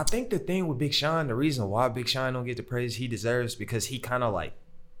thing. I think the thing with Big Sean, the reason why Big Sean don't get the praise he deserves, because he kind of like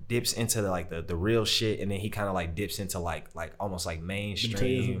dips into the real shit, and then he kind of like dips into like almost like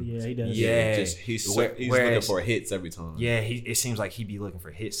mainstream. Yeah, he does. Yeah, he's looking Whereas- for hits every time. Yeah, it seems like he be looking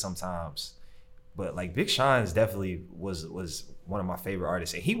for hits sometimes. But like Big Sean's definitely was one of my favorite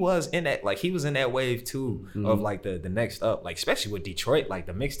artists, and he was in that wave too of like the next up, like especially with Detroit, like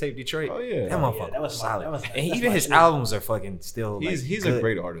the mixtape Detroit. Oh, yeah. that motherfucker that was was my- solid. that was- And that's even my his shit. albums are fucking still. He's like, a good.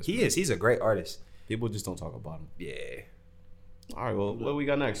 great artist. He is. He's a great artist. People just don't talk about him. Yeah. All right, well, what we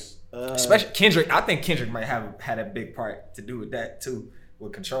got next? Especially Kendrick. I think Kendrick might have had a big part to do with that too,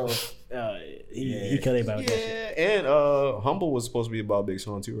 with Control. He killed everybody with that shit. Yeah, and Humble was supposed to be about Big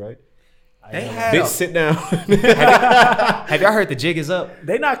Sean too, right? They had. Bitch, sit down. Have y'all heard the Jig Is Up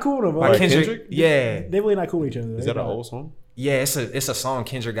They not cool though, bro. by Like Kendrick? Kendrick? Yeah. They really not cool with each other. Is that an old song? Yeah, it's a song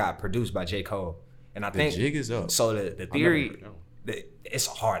Kendrick got produced by J. Cole. And I The think Jig Is Up. So the theory, heard that. it's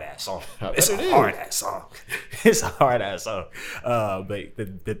a hard ass song. bet It's it a is. hard ass song. It's a hard ass song. But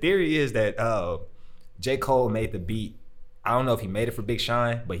the theory is that J. Cole made the beat. I don't know if he made it for Big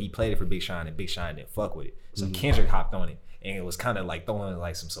Sean, but he played it for Big Sean, and Big Sean didn't fuck with it. So Kendrick hopped on it, and it was kind of like throwing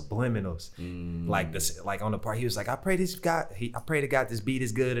like some subliminals, like this, like on the part he was like, I pray to God this beat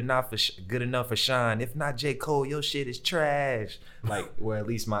is good enough for Sean. If not J. Cole, your shit is trash. Like, or at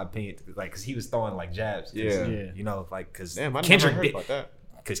least my opinion, like, because he was throwing like jabs. 'Cause, Yeah. you know, like because Damn, I never Kendrick heard did. about that.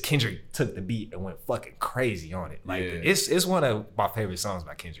 Because Kendrick took the beat and went fucking crazy on it. Like, Yeah. it's one of my favorite songs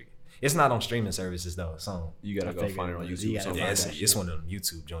by Kendrick. It's not on streaming services though. Song. You gotta go figured find it on you YouTube. gotta somewhere. Yeah, find it's one of them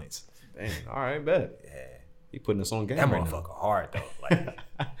YouTube joints. Dang, all right, bet. Yeah. He putting us on game That right now. motherfucker hard though. Like,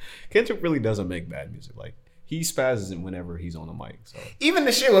 Kendrick really doesn't make bad music. Like he spazzes whenever he's on the mic. So even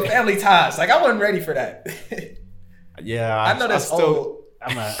the shit with Family Ties, like I wasn't ready for that. yeah, I know that's old.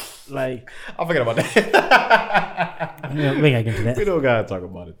 I'm not like I forget about that. we ain't gotta get into We that. don't gotta talk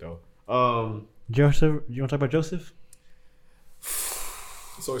about it though. Joseph, you want to talk about Joseph?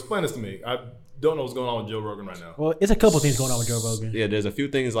 So explain this to me. I don't know what's going on with Joe Rogan right now. Well, it's a couple things going on with Joe Rogan. Yeah, there's a few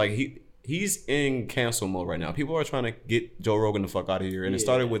things like he's in cancel mode right now. People are trying to get Joe Rogan the fuck out of here, and it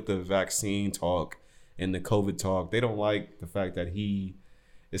started with the vaccine talk and the COVID talk. They don't like the fact that he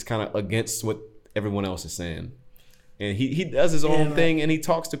is kind of against what everyone else is saying, and he does his own thing, and he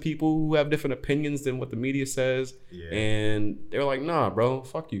talks to people who have different opinions than what the media says, and they're like, nah, bro,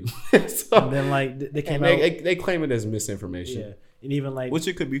 fuck you. So, And then like they came out, they claim it as misinformation, yeah, and even like which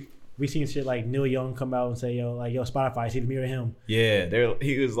it could be. we seen shit like Neil Young come out and say, yo, Spotify, see the mirror him. Yeah,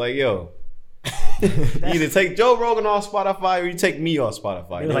 he was like, yo, you either take Joe Rogan off Spotify or you take me off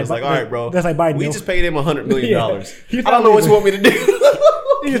Spotify. And I was like, all right, bro. That's like Biden. We just paid him $100 million. Yeah. He's I not don't know what you want leaving. me to do.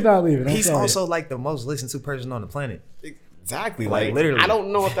 He's not leaving. I'm He's sorry. also like the most listened to person on the planet. Exactly. Like, Like, literally. I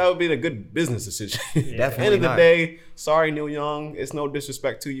don't know if that would be a good business decision. At the Definitely end of the not. day, sorry, Neil Young. It's no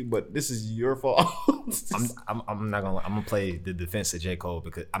disrespect to you, but this is your fault. I'm not gonna. I'm gonna play the defense of J. Cole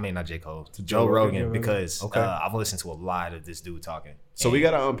because not J. Cole, to Joe Joe Rogan. Rogan because Okay. I've listened to a lot of this dude talking. So we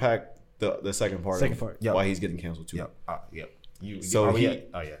got to unpack the second part. Second of part. Yep. why he's getting canceled too. Yep. Yep. So are we he- at-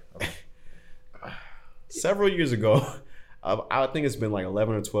 oh yeah. Okay. Several years ago, I think it's been like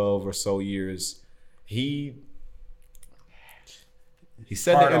 11 or 12 or so years, he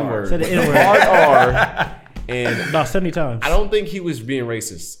said Hard the R. N-word. Said the N-word. Hard R. And about 70 times. I don't think he was being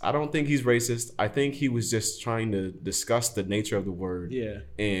racist. I don't think he's racist. I think he was just trying to discuss the nature of the word. Yeah.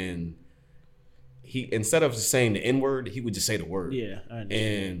 And he instead of just saying the N-word, he would just say the word. Yeah, I understand.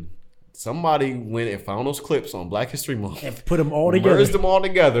 And somebody went and found those clips on Black History Month And put them all together. merged them all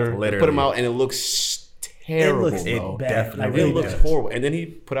together, Literally. put them out, and it looks terrible. It looks bro. bad. definitely Like, It really looks bad. horrible. And then he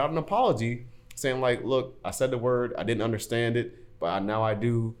put out an apology saying like, look, I said the word, I didn't understand it, but now I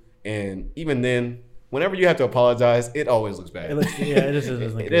do. And even then, whenever you have to apologize, it always looks bad. It looks, yeah, it just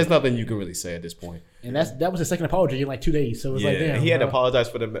doesn't look There's good. nothing you can really say at this point. And that was his second apology in like 2 days. So it was like, damn. he had to bro. apologize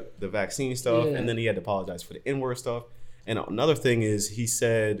for the vaccine stuff, Yeah. and then he had to apologize for the N-word stuff. And another thing is, he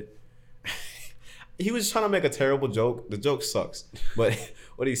said he was trying to make a terrible joke. The joke sucks, but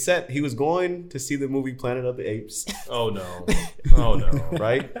what he said, he was going to see the movie Planet of the Apes. Oh no. Oh no.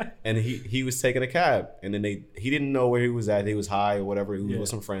 Right? And he was taking a cab, and then he didn't know where he was at. He was high or whatever. He was with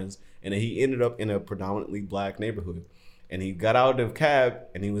some friends, and then he ended up in a predominantly black neighborhood. And he got out of the cab,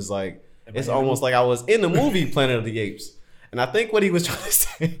 and he was like, "It's almost like I was in the movie Planet of the Apes." And I think what he was trying to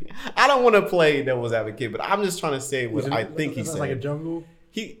say, I don't want to play devil's advocate, but I'm just trying to say what I think he It's said. like a jungle.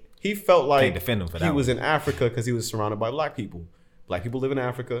 He felt like Can't defend him for he that was one. in Africa because he was surrounded by black people. Black people live in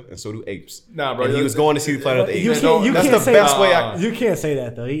Africa, and so do apes. Nah, bro, And he was going to see the Planet of the You Apes. can't- you That's can't the say best that. way. I, You can't say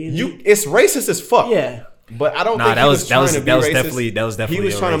that though. it's racist as fuck. Yeah. But I don't Nah, think that he was- was that trying was- to be that was racist. definitely He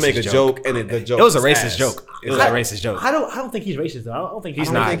was a trying to make a racist joke, and the joke It was a was racist ass. joke. It was a racist joke. I don't think he's racist though. I don't think He's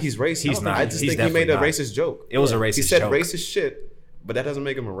I don't not. think he's racist. He's not. I just He's think he made a definitely not. racist joke. It was a racist He said joke. racist shit, but that doesn't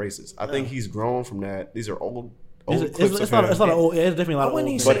make him a racist. I think he's grown from that. These are old It's, clips it's of not. him. It's not an old. It's definitely a lot I of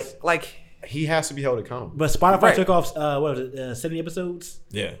wouldn't old. even But say like He has to be held accountable. Spotify Right. took off. What was it? 70 episodes.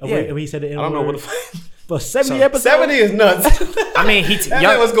 Yeah. Of Yeah. when he said the I don't know what the N-word. fuck. But 70 So, episodes. 70 is nuts. I mean he That man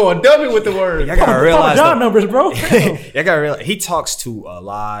y'all, was going dummy with the word. y'all gotta Papa realize John that- numbers, bro. y'all gotta realize he talks to a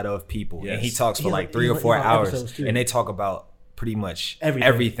lot of people and he Yes. talks for He's like like- 3 or he's 4 like hours episodes, too. and they talk about pretty much Everything.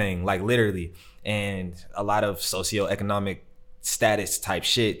 everything like literally and a lot of socioeconomic status type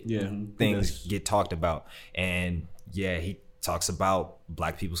shit things get talked about and yeah he talks about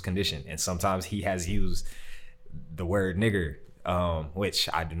black people's condition and sometimes he has used the word nigger which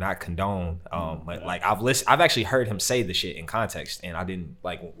I do not condone but like I've actually heard him say the shit in context and I didn't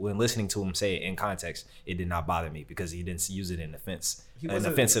like when listening to him say it in context it did not bother me because he didn't use it in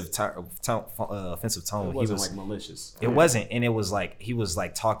offensive tone. It wasn't like malicious. It wasn't, and it was like he was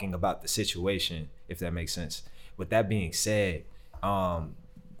like talking about the situation, if that makes sense. With that being said,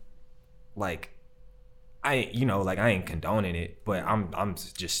 like I ain't condoning it, but I'm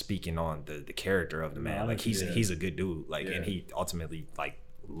just speaking on the character of the man. Like he's a good dude, like, and he ultimately like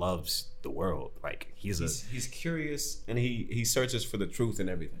loves the world. Like He's curious, and he searches for the truth and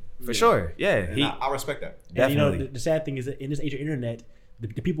everything. for sure, yeah. And I respect that. And you know, Definitely. the sad thing is that in this age of internet, the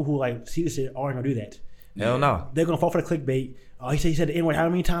people who like see this shit aren't gonna do that. Hell no. They're gonna fall for the clickbait. Oh, he said the N-word how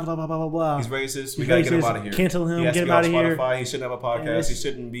many times? Blah blah blah blah blah. He's racist. We He's gotta get him racist. out of here. Cancel him, He has get to him be on outta here. Spotify. He shouldn't have a podcast. it's- He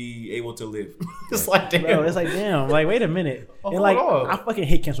shouldn't be able to live. It's like damn. Bro, it's like damn. Like wait a minute. And hold like on. I fucking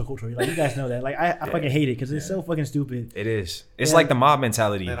hate cancel culture. Like you guys know that. Like I fucking hate it because it's so fucking stupid. It is. It's Yeah. like the mob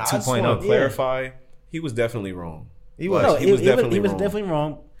mentality And I just 2.0. want to clarify. He was definitely wrong. He was. No, He was definitely he was wrong. definitely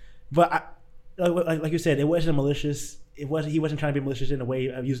wrong. But I, like you said, it wasn't malicious. He wasn't trying to be malicious in a way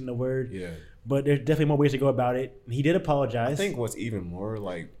of using the word. Yeah. But there's definitely more ways to go about it. He did apologize. I think what's even more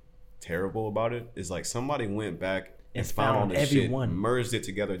like terrible about it is like somebody went back and And found all found this everyone. shit, merged it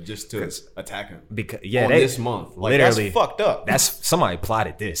together just to attack him. Because yeah, on they, this month, like literally that's fucked up. That's somebody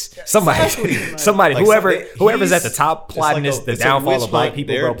plotted this. Somebody, Like, whoever's at the he's- top it's plotting like this, the it's a downfall witch of black hunt.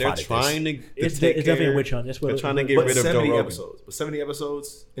 people, They're bro, plotted trying this. to it's take definitely care- a witch hunt. That's what They're trying to get But rid of Joe 70 Rogan. episodes. But 70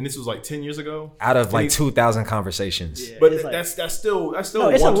 episodes, and this was like 10 years ago. Out of like And he- 2,000 conversations. But It's like- that's still No, it's a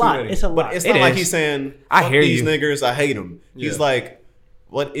one too lot. many. It's a lot. But it's It not like is. he's saying, I fuck hear these you. niggers, I hate them. He's Yeah. like,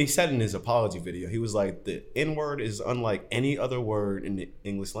 what he said in his apology video, he was like, the N-word is unlike any other word in the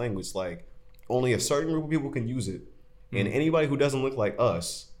English language. Like, only a certain group of people can use it. And anybody who doesn't look like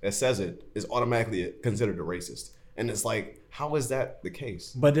us that says it is automatically considered a racist. And it's like, how is that the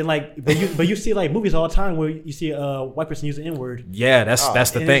case? But then but you see like movies all the time where you see a white person use the N-word. Yeah, that's the and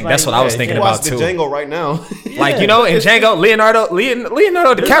it's thing. like- That's what I was yeah, thinking You about watch the too. Django right now. Like, you know, in Django, Leonardo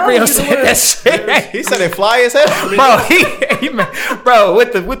DiCaprio said that shit. He said it fly as hell. Bro, bro,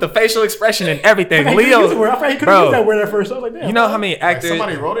 with the facial expression and everything, I couldn't use the word. I Leo, thought he couldn't use that bro, word at first. I was like, damn. you know how many Like, actors?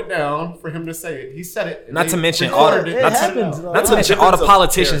 somebody wrote it down for him to say it. He said it. and Not they to mention all recorded the- it not to- happens. Not to mention all the difference of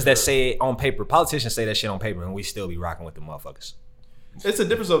politicians that character. say it on paper. Politicians say that shit on paper, and we still be rocking with the motherfuckers. It's a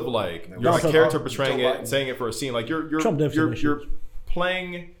difference of like your Trump- character Trump- portraying Joe it and saying it for a scene. Like you're Trump definitely you're should.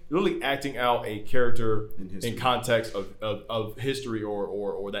 playing literally acting out a character history. in context of history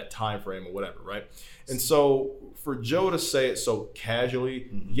or that time frame or whatever, right? And so for Joe to say it so casually,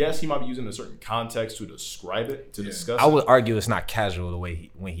 yes, he might be using a certain context to describe it, to discuss I it. would argue it's not casual the way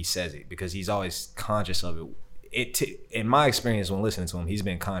when he says it, because he's always conscious of it. In my experience when listening to him, he's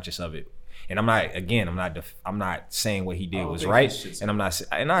been conscious of it. And I'm not saying what he did was right,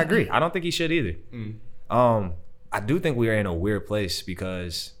 and I agree. I don't think he should either. I do think we are in a weird place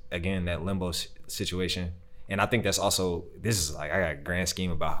because, again, that limbo situation. And I think that's also, this is like, I got a grand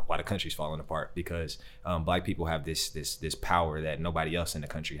scheme about why the country's falling apart, because black people have this power that nobody else in the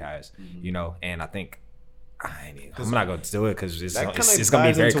country has, you know. And I think I'm not going to do it because it's going to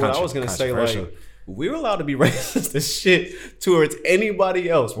be very what I was going to say, controversial. like, we're allowed to be racist as shit towards anybody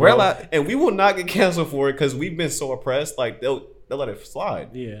else, bro. We're allowed, and we will not get canceled for it because we've been so oppressed. Like they'll let it slide.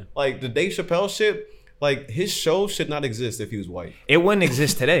 Yeah. Like the Dave Chappelle shit. Like his show should not exist if he was white. it wouldn't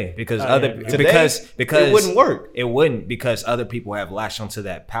exist today because Today, it wouldn't work. It wouldn't, because other people have latched onto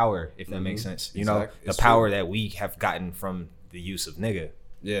that power, if that makes sense. You know, the power that we have gotten from the use of nigga.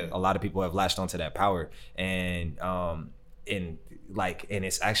 Yeah. A lot of people have latched onto that power, and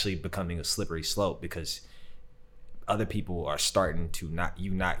it's actually becoming a slippery slope because other people are starting to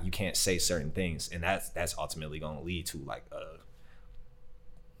you can't say certain things, and that's ultimately going to lead to like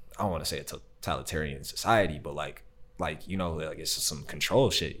I don't want to say a totalitarian society, but like you know, like it's some control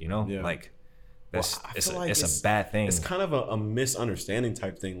shit, you know. Yeah. Like Well, it's I feel like a bad thing. It's kind of a misunderstanding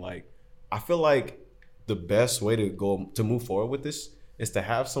type thing. Like I feel like the best way to move forward with this is to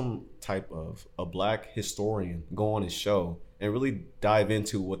have some type of a black historian go on his show and really dive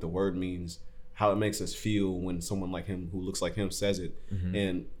into what the word means, how it makes us feel when someone like him who looks like him says it.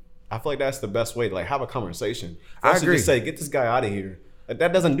 And I feel like that's the best way to like have a conversation. I agree. Just say, get this guy out of here. Like,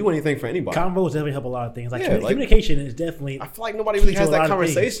 that doesn't do anything for anybody. Combos definitely help a lot of things. Like, Yeah, like- communication is definitely. I feel like nobody really Key to has a that lot of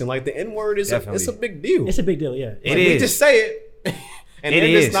conversation. Like the N-word is it's a big deal. It's a big deal. Yeah. It We is. just say it. And It they're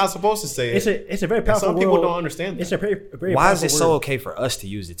is. just not supposed to say it. It's a very And powerful some people word. don't understand that. It's a very Why is powerful it so word. okay for us to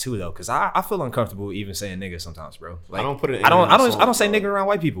use it too, though? Because I feel uncomfortable even saying nigga sometimes, bro. Like, I don't put it in I don't my song, say bro. nigga around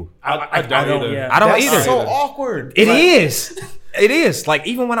white people. I don't either. Yeah. I don't That's either. so awkward. It is. It is. Like,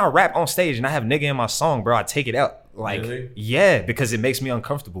 even when I rap on stage and I have nigga in my song, bro, I take it out. Like, Really? yeah, because it makes me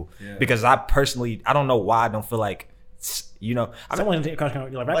uncomfortable. Yeah. Because I personally, I don't know why I don't feel like, you know, Someone like rap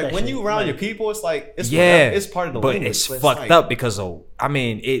Like that when shit. you around your people, it's like it's yeah, it's part of the but language. it's but fucked like- up because of, I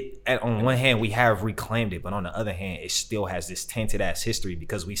mean, on one hand we have reclaimed it, but on the other hand, it still has this tainted ass history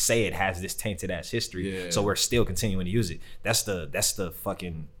because we say it has this tainted ass history. Yeah. So we're still continuing to use it. That's the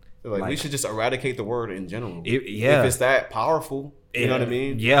fucking Like, we should just eradicate the word in general. yeah. If it's that powerful, you know what I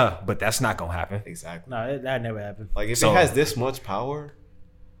mean? Yeah, but that's not gonna happen. Exactly. No, that never happened. Like if So- it has this much power,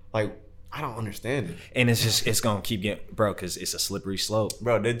 like I don't understand it, And it's gonna keep getting, bro, because it's a slippery slope.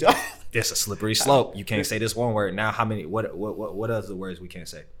 bro. Did y'all? It's a slippery slope. You can't say this one word. Now how many what other words we can't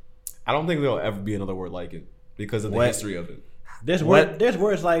say? I don't think there'll ever be another word like it because of the What? history of it. There's What? there's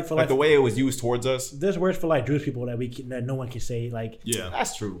words like for Like like the way it was used towards us. there's words for like Jewish people that that no one can say. Like Yeah.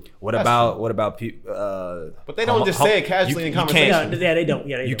 That's true. What That's about true. people? But they don't just say it casually in conversation. yeah, they don't.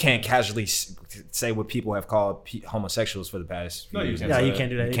 Yeah, they You don't. can't casually say what people have called homosexuals for the past few No, you years. can't Yeah, say you that. can't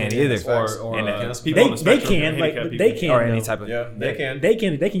do that. You can't either. either. Or And people on the They spectrum, can like handicapped they people. can or any though. type of Yeah, they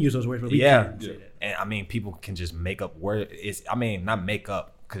can. They can use those words, but we yeah. can't. Yeah. And I mean, people can just make up words. I mean, not make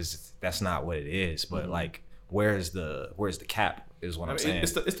up because that's not what it is. But like, where's the cap? Is what I'm saying.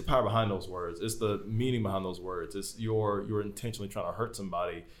 It's the power behind those words. It's the meaning behind those words. It's you're intentionally trying to hurt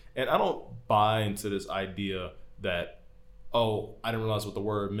somebody. And I don't buy into this idea that, oh, I didn't realize what the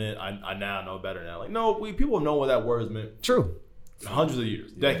word meant. I now know better now. Like, no, people know what that word meant True, hundreds of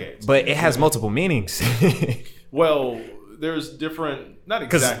years, decades. but it has multiple meanings. Well, there's different, not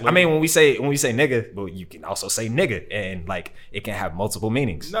Because exactly. I mean, when we say nigga, well, you can also say nigga, and like it can have multiple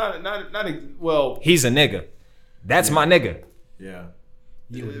meanings. well, He's a nigga. That's my nigga. Yeah.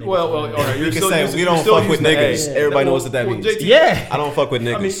 well, all right. You You're can still say using- we you're don't still fuck with using the niggas. A. Everybody knows what that Well, means. JT, Yeah. I don't fuck with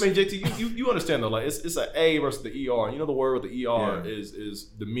niggas. I mean, JT, you understand though? Like, it's an A versus the ER. You know, the word with the ER Yeah. is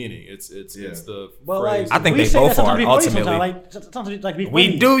the meaning. It's the Well, phrase. like I think we they say both that sometimes are, to be funny ultimately. sometimes, like to be We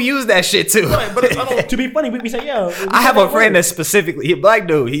funny. do use that shit too. Right, but I don't. To be funny, we say yo. I have a friend that specifically, he a black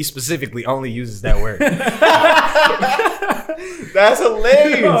dude. He specifically only uses that word. That's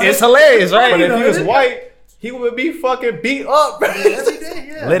hilarious. It's hilarious, right? But if he was white, he would be fucking beat up.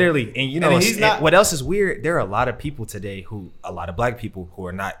 Literally, and you know, And he's not- what else is weird? There are a lot of people today a lot of black people who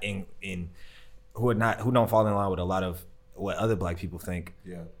are not who don't fall in line with a lot of what other black people think,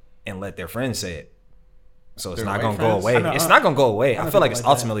 Yeah. and let their friends say it. So it's They're not white gonna go friends? away. I know, It's not gonna go away. I don't feel like think it's like that.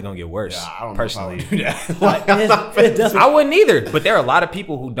 ultimately gonna get worse. Yeah, I don't personally. know if I would do that. Like, it does- I wouldn't either. But there are a lot of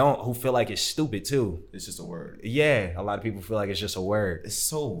people who feel like it's stupid too. It's just a word. Yeah, a lot of people feel like it's just a word. It's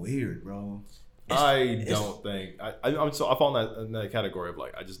so weird, bro. I don't think I fall in that category of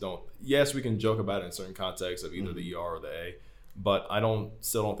like I just don't. Yes, we can joke about it in certain contexts of either the ER or the A, but I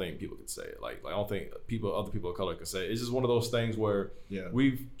still don't think people can say it. Like I don't think other people of color can say it. It's just one of those things where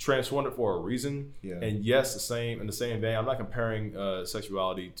we've transformed it for a reason. Yeah. And yes, in the same vein, I'm not comparing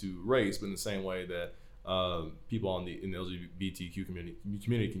sexuality to race, but in the same way that people in the LGBTQ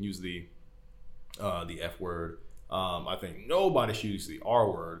community can use the F word. I think nobody should use the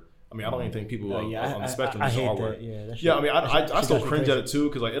R word. I mean, I don't even think people on the spectrum use the R word. I mean, I still cringe at it too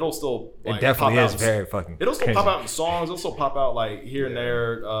because like it'll still like, it definitely pop is out. very fucking. It'll still cringy. pop out in songs. It'll still pop out like here and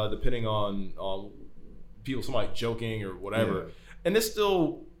there, depending on people, somebody joking or whatever, and it's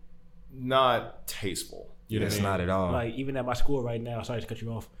still not tasteful. You know what I It's mean? not at all. Like even at my school right now, sorry to cut you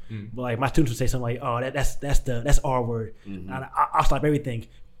off, but like my students would say something like, "Oh, that's R word." And I'll stop everything.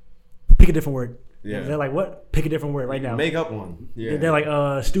 Pick a different word. Yeah. They're like, "What? Pick a different word right now." Make up one. Yeah. They're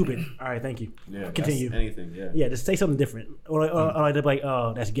like, "Stupid." All right, thank you. Yeah, Continue. that's anything. Yeah. Yeah, just say something different, or like they're like,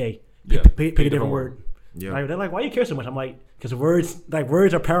 "Oh, that's gay." Yeah. Pick a different word. Yeah. Like, they're like, "Why you care so much?" I'm like, "Because words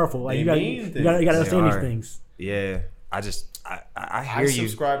are powerful. Like They you got mean you got to things. understand They these are. things." Yeah, I hear I you.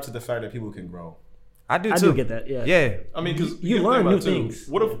 subscribe to the fact that people can grow. I do I too. do get that. Yeah. Yeah, I mean, because You learn new things.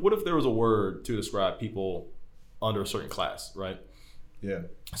 What if there was a word to describe people under a certain class, right? Yeah.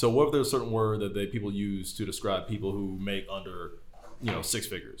 So what if there's a certain word that people use to describe people who make under, six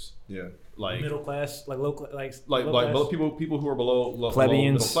figures, Yeah. Middle class, like low, like like people who are below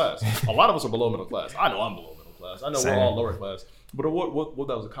Plebeians. middle class. A lot of us are below middle class. I know I'm below middle class. I know Same. we're all lower class. But what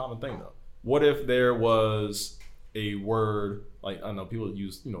that was a common thing though. What if there was a word like I don't know people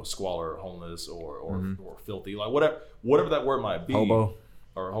use squalor, homeless, or filthy, like whatever that word might be, hobo.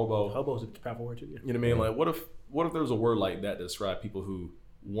 or hobo. Hobo's a powerful word too. Yeah. You know what I mean? Like what if there was a word like that to describe people who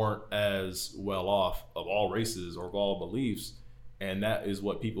weren't as well off of all races or of all beliefs, and that is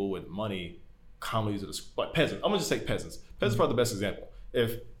what people with money commonly use it as like peasants. I'm gonna just say peasants. Peasants are probably the best example.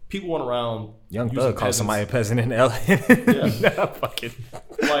 If people went around Young using Thug called somebody a peasant in LA. Fucking.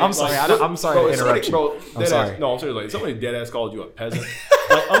 like, I'm sorry. I'm sorry bro, to interrupt you. Bro, I'm sorry. No, I'm serious. Like somebody dead ass called you a peasant.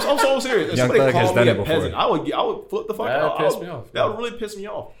 Like, I'm so serious. If Young somebody Thug has called done me it a before. peasant, I would flip the fuck That out. would piss me off. That would really piss me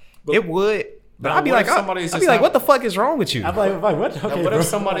off. But It would, but Now, I'd be what like, if somebody's I'd just be like, not- what the fuck is wrong with you? I'm like, what? Okay, Now, what bro. if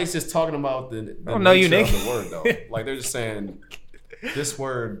somebody's just talking about the don't know you, nature nigga. of the word though? Like they're just saying this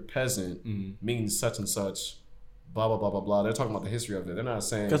word peasant means such and such, blah blah blah blah blah. They're talking about the history of it. They're not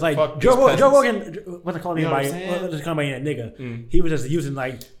saying Because like fuck Joe these Rogan, peasants. what's it called? You know what I'm Anybody? saying? What's it called? A nigga. He was just using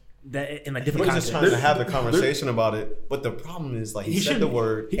like that in like different We're just contexts. trying to have the conversation about it, but the problem is like he said the shouldn't-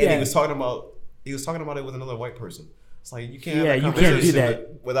 word and yeah. he was talking about it with another white person. It's like you can't have Yeah, that you can't do conversation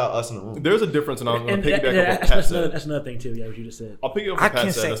that. without us in the room. there's a difference, and I'm going And to piggyback off what Pat that's said. another thing too. Yeah, what you just said. I'll pick up I what Pat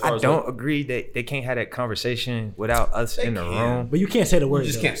can't said say as far I as don't agree that they can't have that conversation without us in the can. room. But you can't say the word.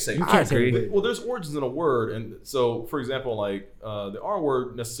 just though. can't say You it. can't I say the agree. word. Well, there's origins in a word, and so for example, like the R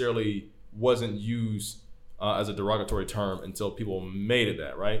word necessarily wasn't used as a derogatory term until people made it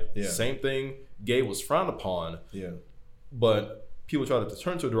that, right? Yeah. Same thing. Gay was frowned upon, Yeah. but people tried to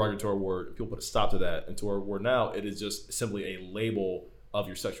turn to a derogatory word. People put a stop to that, and to our word now, it is just simply a label of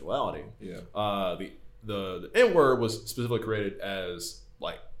your sexuality. Yeah. The N word was specifically created as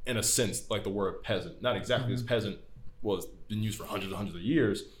like in a sense like the word peasant, not exactly as peasant was been used for hundreds and hundreds of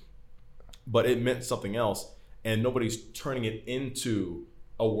years, but it meant something else, and nobody's turning it into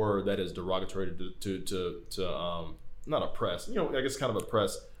a word that is derogatory to not oppress, I guess kind of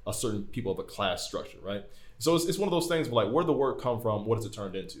oppress a certain people of a class structure, right? So it's one of those things where like, where did the word come from? What has it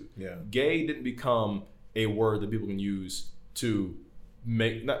turned into? Yeah. Gay didn't become a word that people can use to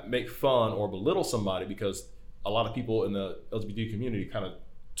not make fun or belittle somebody, because a lot of people in the LGBT community kind of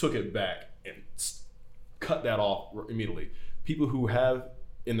took it back and cut that off immediately. People who have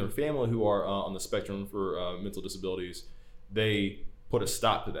in their family who are on the spectrum for mental disabilities, they put a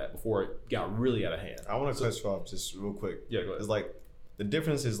stop to that before it got really out of hand. I want to cut you off just real quick. Yeah, go ahead. It's like the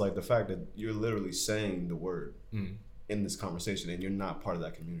difference is like the fact that you're literally saying the word in this conversation and you're not part of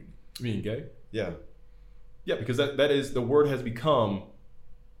that community. You mean gay? Yeah. Yeah, because that is the word has become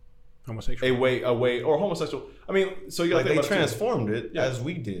Homosexual. a way or homosexual. I mean, so you got Like to they think about it too. transformed it Yeah. as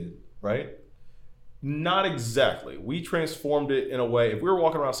we did, right? Not exactly. We transformed it in a way. If we were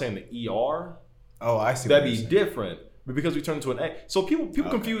walking around saying the ER, Oh, I see. that'd what be you're saying. different. but because we turned into an A. So people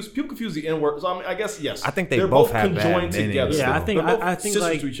confuse the N word. So I mean, I guess yes. I think they're both have conjoined bad meanings. together. Yeah, I still. think- They're both I think, sisters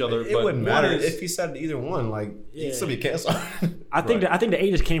like, to each other. It but wouldn't one matter is- if he said either one. Like, he'd still be canceled. I think the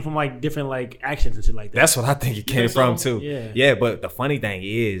A just came from like different like accents and shit like that. That's what I think it came think so? from too. Yeah. But the funny thing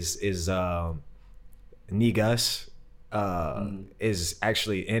is Negus is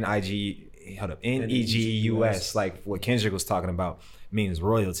actually Negus, like what Kendrick was talking about, means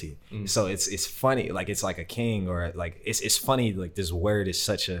royalty. So it's funny, like it's like a king, or like it's funny, like this word is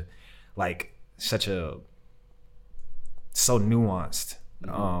such a so nuanced,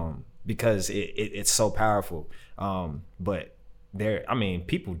 because it's so powerful. But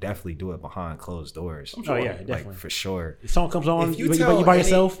people definitely do it behind closed doors. Oh yeah, Like, definitely. for sure. The song comes on, If you tell by any-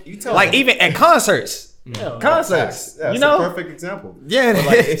 yourself. you tell Like even at concerts. Yeah. Concerts. That's you know? a perfect example. Yeah, But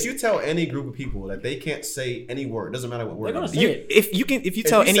like, if you tell any group of people that they can't say any word, doesn't matter what word. They're gonna it is. say it. if you tell If you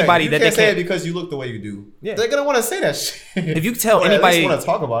say- anybody you that can't they say can't, it because you look the way you do, Yeah. they're gonna want to say that shit. if you tell Or at least anybody want to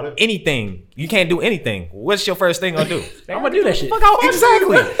talk about it. anything, you can't do anything. What's your first thing gonna do? I'm gonna do that shit. Fuck out.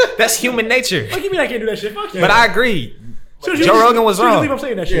 Exactly. That's human nature. What do you mean I can't do that shit? Fuck you. But I agree. Soon as you Joe leave- Rogan was soon as you wrong. leave, I'm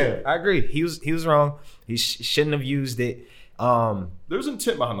saying that shit. I agree. He was wrong. He shouldn't have used it. There's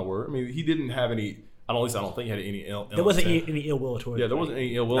intent behind the word. I mean, he didn't have any. At least I don't think he had any ill. There wasn't intent. any ill will towards it. Yeah, there wasn't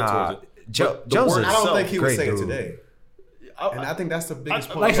any ill will Nah, towards it. Joe- But the Joe's word a- I don't itself- think he would Great say it dude. today. And I think that's the biggest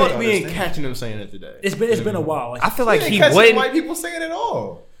point. like you we gotta we ain't understand. catching him saying it today. It's been a while. Like, I feel like We ain't he catching wouldn't. white people saying it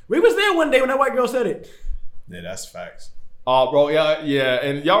all. we was there one day when that white girl said it. Yeah, that's facts. Bro, yeah,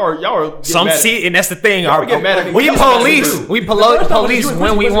 and y'all are getting Some mad at- see, and that's the thing. Y'all get mad at me. We Y'all get police. mad at me. We The first time police was you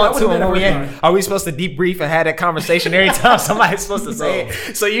when we and want Quincy, to, I and when we wasn't there the ain't. Are we supposed to debrief and have that conversation every time somebody's supposed to say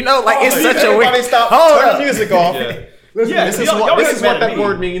it? So you know, like it's such a Everybody weird. stop. Hold Turn up. the music off. Yeah. Yeah, this is y'all what get mad at that me.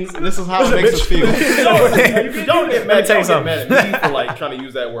 word means. This is how it makes us feel. Y'all get mad tell you at me for like trying to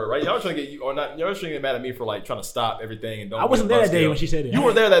use that word, right? Y'all trying to get you or not? Y'all trying to get mad at me for like trying to stop everything and don't. I wasn't be a there that day buzzkill. when she said it. You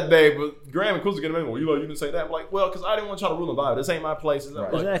were there that day, but Graham and Kuz getting mad. Well, you didn't say that. I'm like, well, because I didn't want to try to rule the vibe. This ain't my place. It's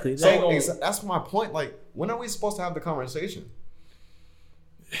not, like, Exactly. So that's my point. Like, when are we supposed to have the conversation?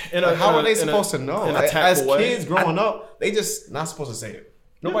 in Like, how are they in supposed to know? in a As tactful way. kids growing up, they just not supposed to say it.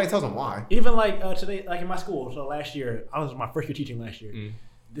 Nobody tells them why. Even like today, like in my school. So last year, I was my first year teaching last year.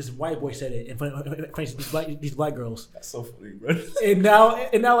 This white boy said it in front of these black girls, That's so funny, bro. and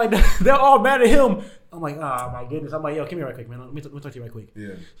now like they're all mad at him. I'm like, oh my goodness. I'm like, yo, come here right quick, man. Let me talk to you right quick.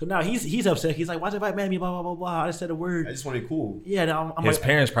 Yeah. So now he's upset. He's like, why's everybody mad at me? Blah blah blah blah. I just said a word. I just want to be cool. Yeah. Now I'm His like,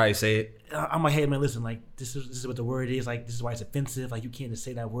 parents probably say it. I'm like, hey man, listen, like this is what the word is. Like this is why it's offensive. Like you can't just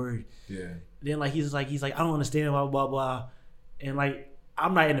say that word. Yeah. Then like he's like I don't understand blah blah blah, and like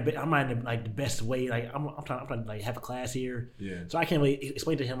I'm not in the like the best way. Like I'm trying to like have a class here. Yeah. So I can't really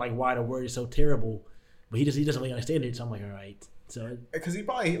explain to him like why the word is so terrible, but he doesn't really understand it. So I'm like, all right. So Because he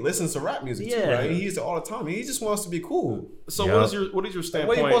probably listens to rap music too, Yeah. right? He hears it all the time. He just wants to be cool. So Yeah. what is your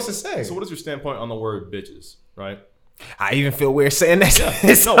standpoint? What are you supposed to say? So what is your standpoint on the word bitches? Right. I even feel weird saying that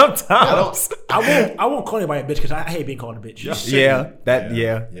sometimes. I won't call anybody a bitch because I hate being called a bitch. Yeah, that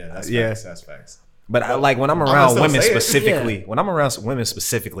Yeah, that's facts. That's facts. But I, like when I'm gonna around still women say it. specifically, when I'm around women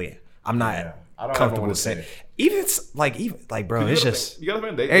specifically, I'm not Yeah. I don't ever comfortable wanna say saying. it. Even bro, it's just you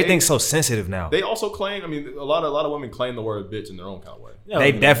gotta think, everything's so sensitive now. They also claim. I mean, a lot of women claim the word bitch in their own kind of way. Yeah,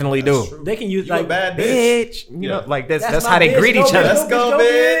 They definitely do. true. They can use You a like bad bitch. Bitch, you Yeah. know, like that's That's how my they bitch. greet Go each bitch. other. Let's go,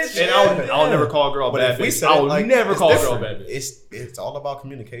 bitch. And I'll never call a girl a But bad if we bitch. said I it will like, never it's call a girl a different. bad bitch. It's all about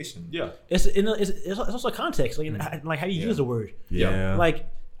communication. Yeah. it's also context, like like how you use the word. Yeah, Like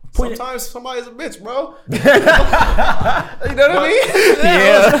point. Sometimes somebody's a bitch, bro. You know what I mean?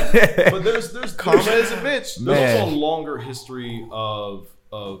 yeah. But there's Karma is a bitch. There's Man. also a longer history of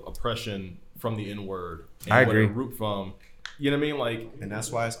oppression from the N word. I agree. Root from, you know what I mean? Like And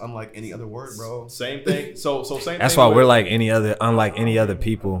that's why it's unlike any other word, bro. same thing. So same. That's thing why with- we're like unlike any other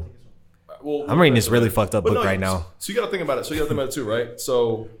people. Well, I'm reading this really fucked up but book no, right now. So you got to think about it. So you got to think about it too, right?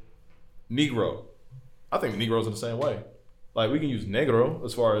 So Negro, I think Negroes in the same way. Like we can use negro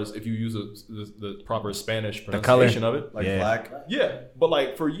as far as if you use the proper Spanish color. pronunciation of it. Like Yeah. black. Yeah, but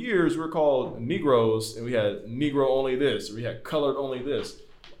like for years we were called Negroes, and we had Negro only this, or we had colored only this.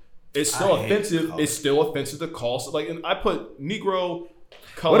 It's still I hate offensive. color. It's still offensive to call. So like, and I put Negro,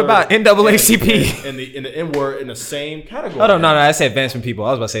 color. What about NAACP? and the N word in the same category? Oh no, I said advancement people.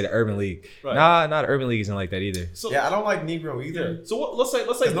 I was about to say the Urban League. Right. Nah, not Urban League isn't like that either. So, Yeah, I don't like Negro either. yeah. So let's say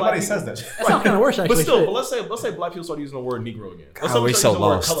Because black nobody people- says that shit. That sounds kind of worse actually. But still, shit. but let's say black people start using the word Negro again. Let's God, say we we start so using the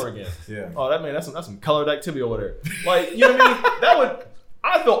word lost. color again. Yeah. Oh, that's some colored activity over there. Like, you know what I mean? That would.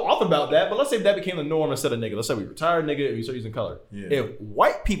 I feel off about that, but let's say that became the norm instead of nigga. Let's say we retired nigga and we start using color. Yeah. If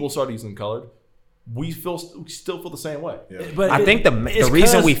white people started using colored, we still feel the same way. Yeah. But I think the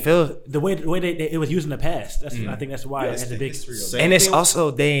reason 'cause we feel, the way it was used in the past. That's I think that's why it has a big. and it's also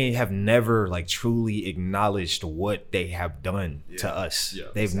they have never like truly acknowledged what they have done to us. Yeah,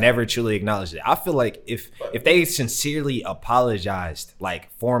 They've never truly acknowledged it. I feel like if they sincerely apologized, like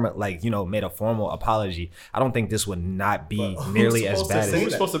made a formal apology, I don't think this would not be nearly as bad as.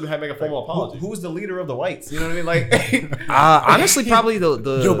 Who's supposed to make a formal apology? Who's the leader of the whites? You know what I mean? Like, Honestly, probably the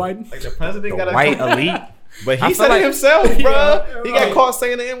Joe Biden. like the president got the white elite. But I he feel said like- it himself, bro. Yeah, He right. got caught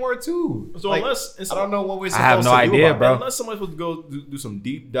saying the N word too. So Like, unless I don't know what we're I supposed have no to do idea, about bro. Unless somebody's supposed to go do some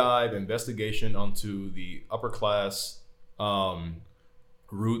deep dive investigation onto the upper class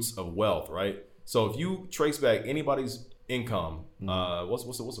roots of wealth, right? So if you trace back anybody's income, what's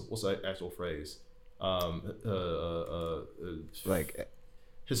the actual phrase? Like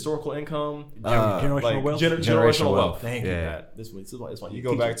Historical income, Generational like wealth? generational wealth. Thank Thank you, you. Matt. This is why You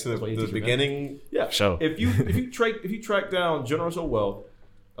go back to the beginning. Yeah, Sure. If you track down generational wealth,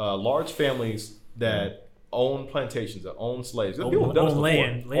 large families that own plantations, that own slaves, Own people have done this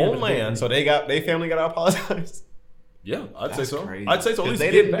land. before. Land Own is land. So they family got to apologize. Yeah, I'd say That's so. crazy. I'd say so. At least They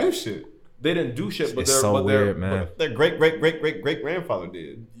get didn't back. do shit. They didn't do shit, but It's they're so but they're weird, man. Their great grandfather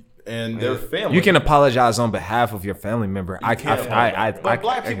did. and their family. you can apologize on behalf of your family member. I But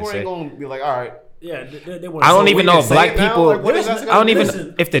black can people say- ain't gonna be like, all right. Yeah, they I don't even know if say black it now? people. Like, what is that I don't even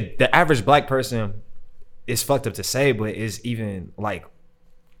Listen. if the average black person is fucked up to say, but is even like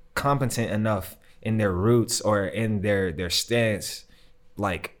competent enough in their roots or in their stance,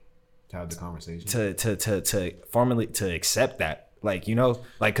 like To have the conversation. to formally to accept that, like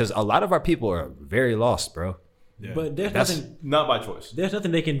because a lot of our people are very lost, bro. But there's That's- nothing. not by choice. There's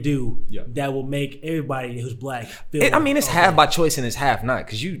nothing they can do Yeah. that will make everybody who's black feel. I mean, it's okay. half by choice and it's half not,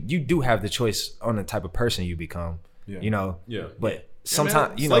 because you do have the choice on the type of person you become. Yeah. Yeah. But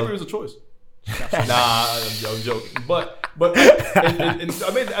sometimes slavery is a choice. Nah, I'm joking. But and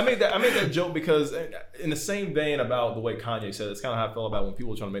I made that joke because in the same vein about the way Kanye said, it's kind of how I felt about when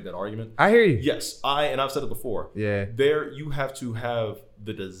people are trying to make that argument. I hear you. Yes, I've said it before. Yeah. There you have to have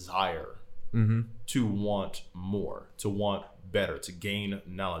the desire Mm-hmm. to want more, to want better, to gain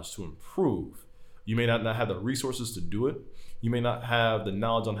knowledge, to improve. You may not have the resources to do it. You may not have the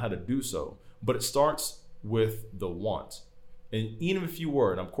knowledge on how to do so, but it starts with the want. And even if you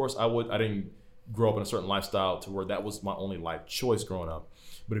were, and of course I didn't grow up in a certain lifestyle to where that was my only life choice growing up.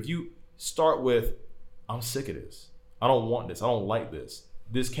 But if you start with, I'm sick of this. I don't want this. I don't like this.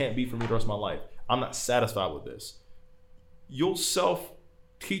 This can't be for me the rest of my life. I'm not satisfied with this. You'll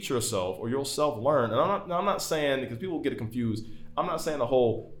self-teach yourself or you'll self-learn. And I'm not saying, because people get it confused, I'm not saying the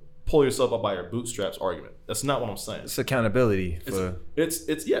whole pull yourself up by your bootstraps argument. That's not what I'm saying. It's accountability for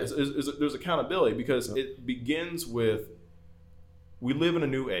There's accountability because it begins with, we live in a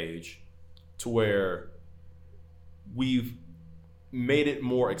new age to where we've made it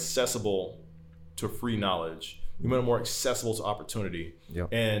more accessible to free knowledge. We made it more accessible to opportunity. Yep.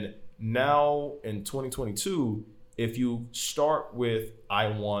 And now in 2022, if you start with, I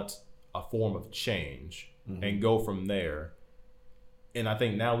want a form of change and go from there, and I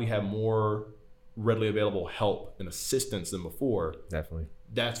think now we have more readily available help and assistance than before. definitely.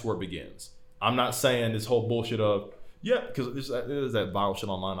 That's where it begins. I'm not saying this whole bullshit of, because there's that viral shit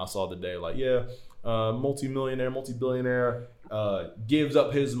online I saw today, like, multi-billionaire gives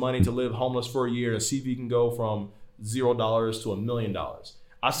up his money to live homeless for a year and see if he can go from $0 to $1 million.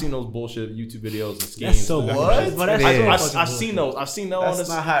 I've seen those bullshit YouTube videos and schemes. That's so What? But that's Yeah. so I've seen those. I've seen those. That's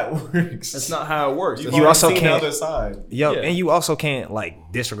not how it works. That's not how it works. You also seen can't- the other side. Yo, Yeah. and you also can't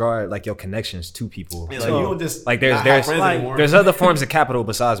like disregard like your connections to people. Like, So, you don't just like there's not have friends like- anymore. there's other forms of capital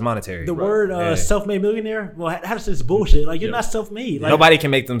besides monetary. The word Yeah. self-made millionaire. Well, how does this bullshit? Like you're Yeah. not self-made. Like, Nobody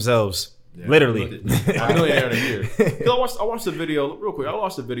can make themselves literally. $1 million in a year. 'Cause I watched the video real quick. I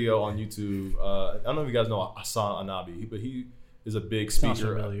watched the video on YouTube. I don't know if you guys know Hassan Anabi, but he is a big Sounds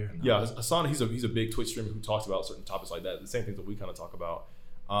speaker. familiar. Yeah, Hassan. He's a big Twitch streamer who talks about certain topics like that. The same things that we kind of talk about.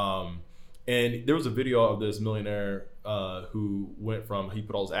 And there was a video of this millionaire who went from, he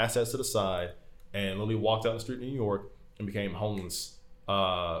put all his assets to the side and literally walked out in the street in New York and became homeless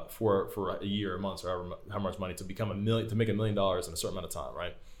for a year, months, or how much money to make $1 million in a certain amount of time,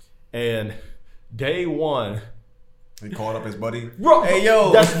 right? And day one, He called up his buddy. bro, Hey,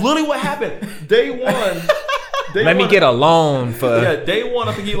 yo. that's literally what happened. Day one, Let me get a loan for. Yeah, day one,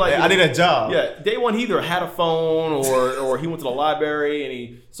 I think he like. I need a job. Yeah, day one, he either had a phone or he went to the library and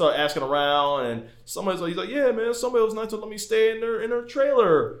he started asking around, and he's like, yeah, man, somebody was nice to let me stay in their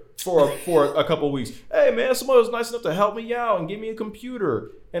trailer for a couple of weeks. Hey, man, somebody was nice enough to help me out and give me a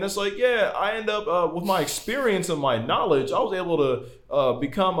computer. And it's like, yeah, I end up with my experience and my knowledge, I was able to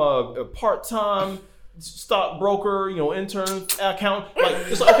become a part-time stockbroker, intern, accountant. Like,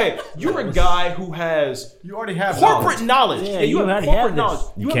 it's like, okay, you're a guy who has You already have corporate knowledge. Yeah, you you have already corporate have knowledge.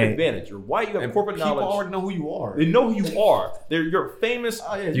 this. You have an advantage. You're white. You have And corporate people knowledge. already know who you are. They know who you are. You're a famous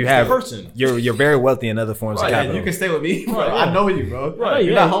You have person. You're very wealthy in other forms Right, of and capital. You can stay with me, bro. Right, yeah. I know you, bro. Right,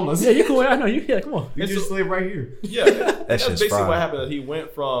 You're yeah. not homeless. Yeah, you cool. I know you. Yeah, come on. You just live right here. Yeah, that's shit's basically fried. what happened. He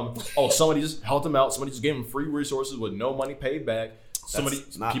went from somebody just helped him out. Somebody just gave him free resources with no money paid back.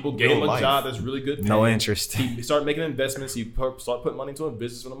 not People gave him a real life. job that's really good. No paying. interest. He started making investments. He started putting money into a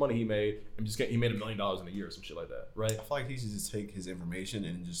business from the money he made, and he made $1 million in a year or some shit like that, right? I feel like he should just take his information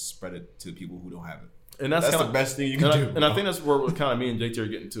and just spread it to people who don't have it. And that's That's kinda, the best thing you can and do. and I think that's where kind of me and JT are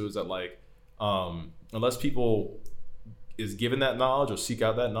getting to is that like, unless people is given that knowledge or seek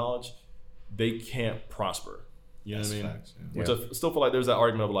out that knowledge, they can't prosper. You know what I mean? Facts, yeah. Which I still feel like there's that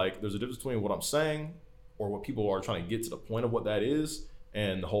argument of like, there's a difference between what I'm saying or what people are trying to get to the point of what that is,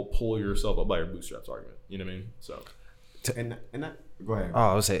 and the whole pull yourself up by your bootstraps argument. You know what I mean? So And that, go ahead. Oh,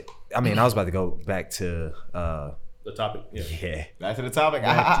 I was about to go back to the topic, yeah. yeah. Back to the topic.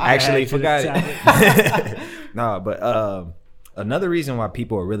 Actually Back to forgot the it. No, but another reason why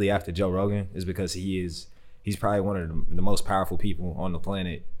people are really after Joe Rogan is because he's probably one of the most powerful people on the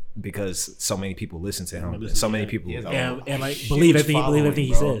planet, because so many people listen to him. So many people. And like believe everything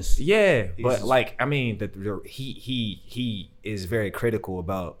he says. Yeah, but like I mean, he is very critical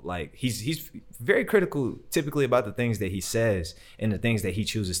about like he's very critical typically about the things that he says and the things that he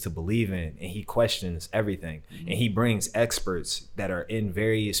chooses to believe in, and he questions everything, and he brings experts that are in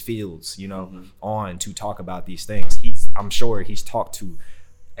various fields, on to talk about these things. I'm sure he's talked to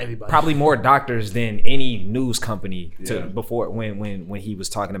Everybody. probably more doctors than any news company before when he was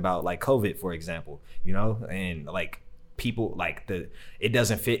talking about like COVID, for example, and like people like it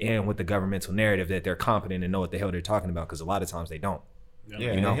doesn't fit in with the governmental narrative that they're competent and know what the hell they're talking about, because a lot of times they don't.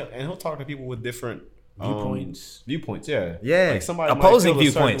 Yeah, and he'll talk to people with different Viewpoints. Yeah. Like somebody Opposing might feel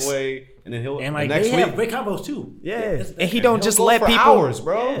a certain viewpoints. way, and then he'll And like the next they week, have great combos too. And he don't he'll just go let for people hours,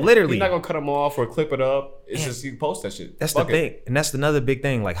 bro. Literally. He's not gonna cut them off or clip it up. It's just he posts that shit. That's Fuck the it. thing, and that's another big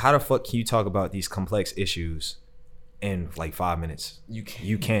thing. Like, how the fuck can you talk about these complex issues in like 5 minutes? You can't.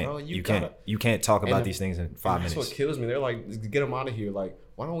 You can't. Bro, You can't talk about And these things in 5 That's minutes. what kills me. They're like, get him out of here. Like,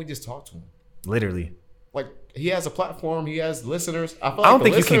 why don't we just talk to him? Literally. Like, he has a platform. He has listeners. I feel I like don't the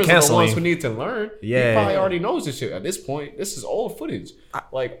think you can listeners are cancel the ones him. who need to learn. Yeah. He probably already knows this shit at this point. This is old footage. I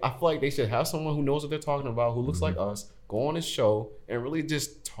feel like they should have someone who knows what they're talking about, who looks like us, go on his show and really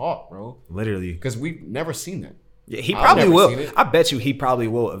just talk, bro. Literally. Because we've never seen that. Yeah, he I've probably never will. seen it. I bet you he probably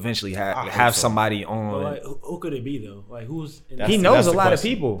will eventually have so. somebody But on. like, who could it be though? Like who's? In He That's knows a the lot of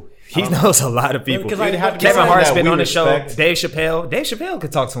question. people. He knows a lot of people. Because, like, It'd have to be Kevin someone Hart's that been we on the show. respect. Dave Chappelle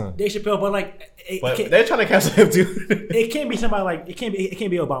could talk to him. Dave Chappelle, but like it But can't, they're trying to cancel him too. it can't be somebody like it can't be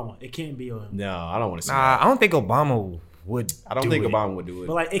Obama. It can't be No, I don't want to see Nah, that. I don't think Obama would. I don't do think it. Obama would do it.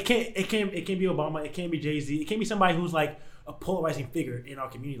 But like it can't be Obama. It can't be Jay-Z. It can't be somebody who's like a polarizing figure in our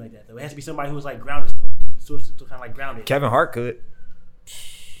community like that though. It has to be somebody who's like grounded still kind of like grounded. Kevin Hart could.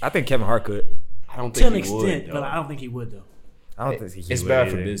 I think Kevin Hart could. I don't To an think he would. extent, though. but I don't think he would though. I don't think he It's would bad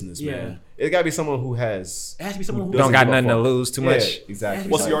for either. business, Yeah. man. It got to be someone who has. It has to be someone who Don't got nothing to fuck. lose too Yeah, much. It has to exactly. be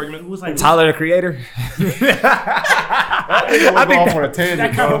What's the someone argument? Who's like Tyler the Creator. I think off on a that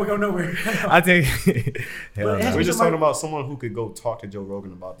tangent, combo bro. would go nowhere. I think. Hell But it has no. We're just somebody- talking about someone who could go talk to Joe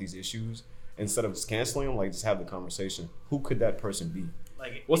Rogan about these issues instead of just canceling him. Like, just have the conversation. Who could that person be?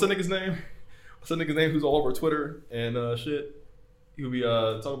 Like What's the nigga's name? What's the nigga's name who's all over Twitter and shit? He'll be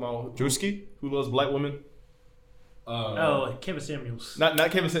talking about Drewski? who loves black women. Kevin Samuels. Not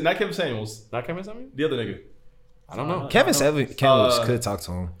Kevin Samuels. Not Kevin Samuel? The other nigga. I don't know. Kevin Samuels could talk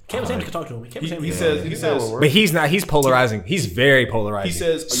to him. Kevin Samuels could talk to him. Kevin He Samuels. says But he's not. He's polarizing. He's very polarizing. He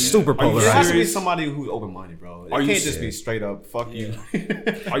says, are you- super are you There has to be polarizing. somebody who's open-minded, bro. It Are you can't just serious? be straight up, fuck you.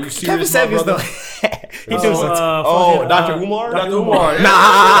 are you serious, Kevin my Samuels though. brother? He do some. Oh, Dr. Umar? Dr. Umar.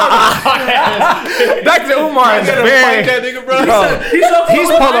 Dr. Umar is very. that nigga, bro. He's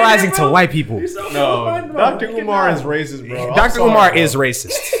polarizing to white people. No, Dr. Umar is racist, bro. I'm Dr. sorry, Umar bro. is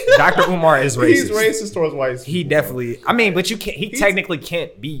racist. Dr. Umar is racist. He's racist towards white He people. definitely. I mean, but you can't. He technically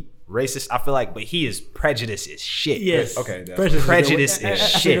can't be racist. I feel like, but he is prejudiced as shit. Yes. Okay, that's- Prejudice is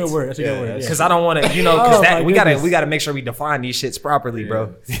That's shit. a good word. That's a good word. Because I don't want to, because Oh, my we goodness. gotta make sure we define these shits properly,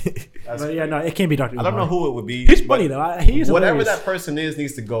 bro. But yeah, no, it can't be Dr. I don't know who it would be. He's but funny though. He's whatever hilarious. that person is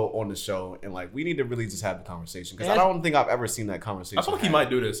needs to go on the show, and like we need to really just have the conversation because I Yeah. don't think I've ever seen that conversation. I feel like he had. might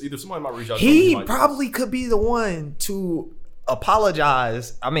do this. Either somebody might reach out to him. He might do probably could be the one to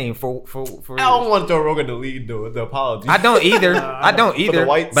apologize. I mean, for I don't want Joe Rogan to lead the apology. I don't either. I don't either.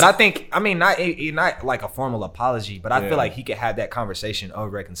 whites. But I think, I mean, not like a formal apology, but I Yeah. feel like he could have that conversation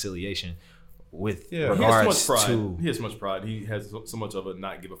of reconciliation with Yeah. He has so much regards pride. to He has so much pride. He has so much of a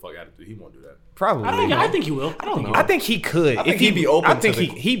not give a fuck attitude. He won't do that. probably. I think he will. I don't know. I think he could. I think If he'd be open I think to the-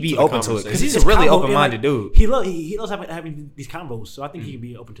 he'd be to the open to it because conversation. he's His a really combo, open-minded and, like, dude. He loves having these combos, so I think he can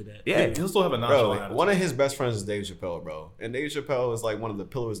be open to that. Yeah. He'll still have a Bro, nonchalant attitude. one of his best friends is Dave Chappelle, bro, and Dave Chappelle is like one of the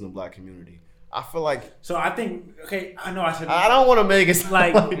pillars in the black community. I feel like So I think I know I said I don't want to make it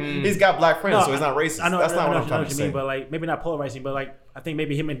Like- like he's got black friends, No, so he's not racist. I know That's not what I'm I know trying what to you say. mean, but like maybe not polarizing, but like I think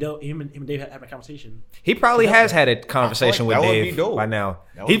maybe him and Dave have a conversation. He probably has had a conversation I feel with like that would be Dave dope. by now.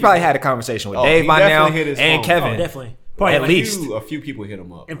 That would He be probably dope. had a conversation with Oh, Dave he by now definitely hit his and phone. Kevin. Oh, definitely. Probably At like, least. a few people hit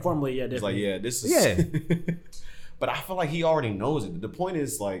him up. informally, yeah, It's definitely. like, yeah, this is. Yeah. But I feel like he already knows it. The point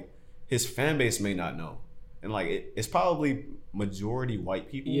is, like, his fan base may not know, and like, it's probably majority white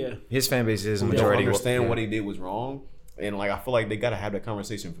people. Yeah. His fan base is a who don't majority. understand yeah. what he did was wrong, and like, I feel like they gotta have that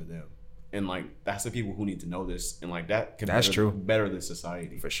conversation for them, and like, that's the people who need to know this, and like, that can That's true. better the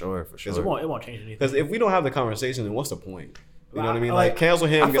society. For sure. It won't change anything. Because if we don't have the conversation, then what's the point? You know what I mean? Like, Like, cancel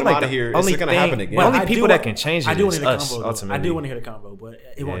him, I get feel him like out of the here. It's only not gonna thing- happen again. Well, only I do people want- that can change I it do want is to hear the us, combo. Though. I ultimately. do want to hear the combo, but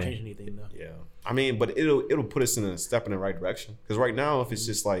it won't Yeah. change anything though. Yeah, I mean, but it'll put us in a step in the right direction. Because right now, if it's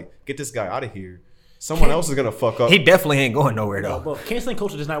just like get this guy out of here, someone else is gonna fuck up. He definitely ain't going nowhere though. But canceling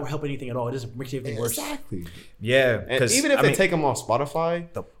culture does not help anything at all. It just makes everything worse. Exactly. Yeah, And 'cause, even if I they mean, take him off Spotify,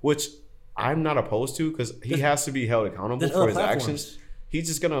 The- which I'm not opposed to, because he has to be held accountable there's for other his platforms. actions. He's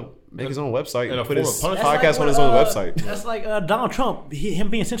just gonna make his own website And and a put form his of punishment. podcast That's on like his own what, website. That's like Donald Trump, him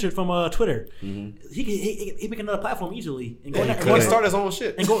being censored from Twitter. Mm-hmm. He pick another platform easily and go, on He that, could start his own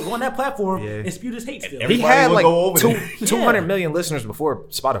shit. and go on that platform Yeah. and spew his hate still. he everybody had will like go over there. 200 million listeners before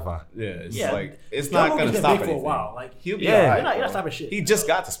Spotify. Yeah, it's Yeah. like it's Joe not Rogan's gonna been stop big for a anything. while. Like, He'll be Yeah. alright, You're not bro. stopping shit. He just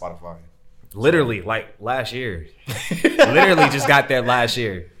got to Spotify. Literally, like last year. Literally just got there last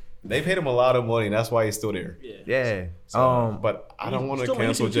year. They paid him a lot of money. That's why he's still there. Yeah. So, but I don't want to Still on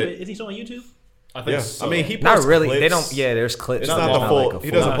cancel YouTube, too? Jay. Is he still on YouTube? I think Yeah, so. I mean, he Not posts really. clips. They don't. Yeah, there's clips. It's but not there's the full. like a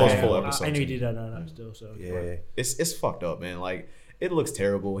He doesn't post thing. full I episodes. knew he did that. No, still. So Yeah. It's fucked up, man. Like it looks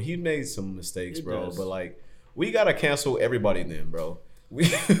terrible. He made some mistakes, It bro. does. But like, we gotta cancel everybody then, bro.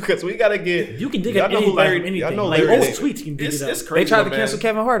 Because we gotta get. you can dig y'all up know who anybody Larry- from y'all anything. know Like Larry old David. tweets can dig it's, it up. it's crazy. They tried to though, cancel man.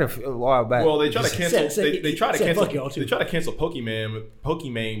 Kevin Hart a while back. Well, they tried to cancel. said- They tried to said cancel. fuck y'all, too. They tried to cancel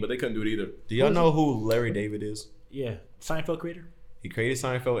Pokimane, but they couldn't do it either. Do y'all know who Larry David is? Yeah, Seinfeld creator. He created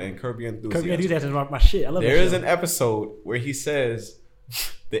Seinfeld and Curb Your Enthusiasm. Kirby Enthusiasm is my shit. I love There that is show. an episode where he says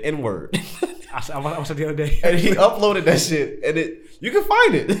the N word, I watched it the other day. and he uploaded that shit, and you can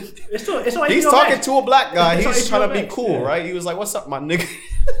find it. It's on He's HBO talking Max. to a black guy. It's on He's HBO trying to be Max, cool, yeah. right? He was like, "What's up, my nigga?"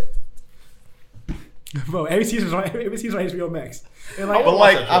 Bro, every season's on HBO Max. And like, But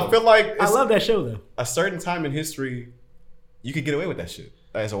like, watch that show. I feel like I it's love that show though. a certain time in history, you could get away with that shit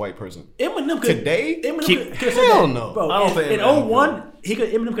as a white person. Eminem could Today? Eminem Keep- could have said Hell that. no. Bro, I don't think in Eminem 01,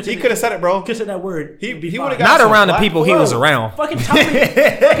 Eminem could He could have said it, bro. could said that word. He It'd be would've fine. got Not some around the black- people he Bro, was around. Fucking Tommy.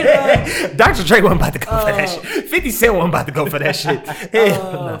 fucking Dr. Dre wasn't about to go for that shit. 50 Cent wasn't about to go for that shit.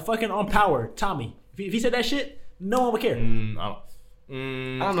 Hell no. fucking on Power, Tommy. If he said that shit, no one would care. I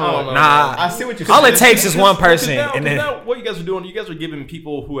don't know. Nah. I see what you're All saying. it takes is one person, Now, and then now what you guys are doing, you guys are giving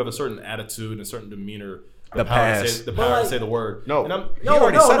people who have a certain attitude and a certain demeanor The power to pass. say, the But power like- to say the word. No. And I'm, He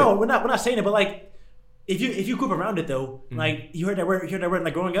already said it. We're not saying it, but like, if you grew up around it though, like you heard that word,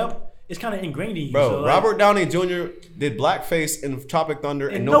 like growing up, it's kind of ingrained in you. Bro, so, like, Robert Downey Jr. did blackface in Tropic Thunder,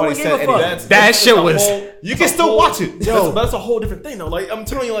 and And no nobody one gave said a fuck. anything. That shit was- You can still watch it. But that's a whole different thing, though. Like I'm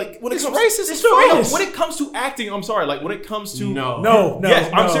telling you, like when it It's comes, racist. It's still racist. when it comes to acting, I'm sorry. Like when it comes to No, yes,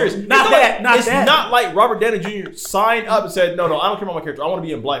 I'm no. serious. Not It's that. Not it's that. not like Robert Downey Jr. signed up and said, "No, I don't care about my character. I want to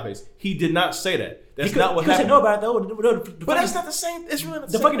be in blackface." He did not say that. He That's could, not what he could say happened. no about it though. But that's not the same. It's really not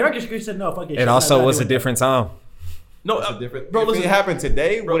the The same. fucking director could have said no. Fuck it. It also was a different time. No, It's a different. bro. If Listen, it happened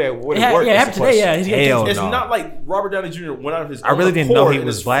today, would it work? Yeah, it happened today. Yeah, he's getting Hell canceled. it's no. not like Robert Downey Jr. went out of his I own really didn't know accord he in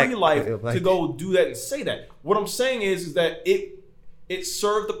was his black. free life Like- to go do that and say that. What I'm saying is that it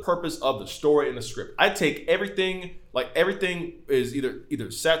served the purpose of the story and the script. I take everything Like everything is either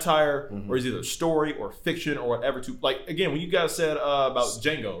satire or is either story or fiction or whatever. To like again, when you guys said about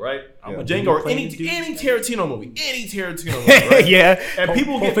Django, right? Django or any Tarantino movie, right? Yeah. And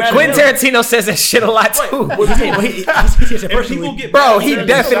people get mad Quentin at him. Tarantino says that shit a lot too. And people get Bro, mad he at him.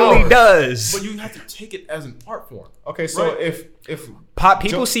 definitely does. But you have to take it as an art form. Okay, so Right. if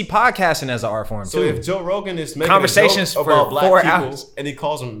People see podcasting as an art form so too. if Joe Rogan is making Conversations a joke for about black 4 people hours. and he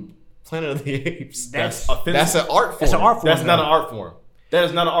calls them Planet of the Apes, That's offensive. that's an art form. It's an art form. That's not an art form. That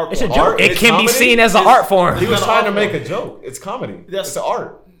is not an art form. It's a joke. Art, it it's can be comedy. seen as an art form. He was It's trying not to an make art a joke. It's comedy. That's- It's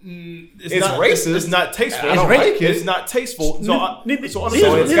art. It's It's not racist. It's not tasteful. I don't It's like it. It's not tasteful. So it's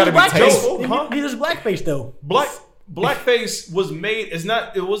understand. gotta be tasteful, huh? Neither's blackface though. Blackface was made. It's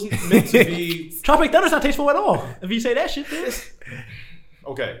not. It wasn't meant to be. Tropic Thunder's not tasteful at all. If you say that shit, then.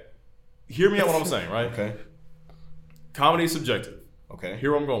 Okay, hear me out. What I'm saying, right? Okay. Comedy is subjective. Okay.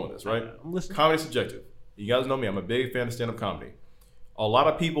 Here I'm going with this, right? I'm listening. Comedy is subjective. You guys know me. I'm a big fan of stand-up comedy. A lot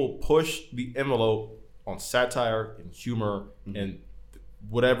of people push the envelope on satire and humor and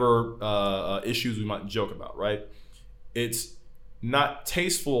whatever issues we might joke about, right? It's not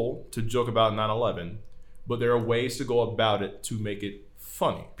tasteful to joke about 9/11, but there are ways to go about it to make it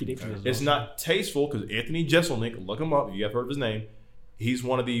funny. It's not tasteful because Anthony Jeselnik, look him up if you have heard of his name, he's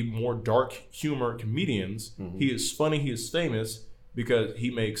one of the more dark humor comedians. He is funny, he is famous because he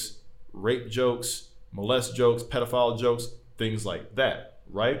makes rape jokes, molest jokes, pedophile jokes, things like that,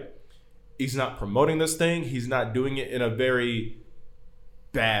 right? He's not promoting this thing. He's not doing it in a very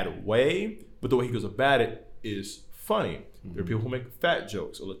bad way, but the way he goes about it is funny. There are people who make fat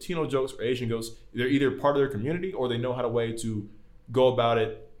jokes or Latino jokes or Asian jokes. They're either part of their community or they know how to go about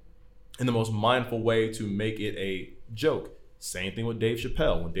it in the most mindful way to make it a joke. Same thing with Dave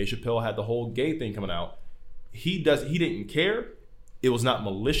Chappelle. When Dave Chappelle had the whole gay thing coming out, he didn't care. It was not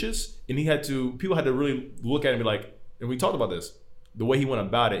malicious, and people had to really look at it and be like, and we talked about this, the way he went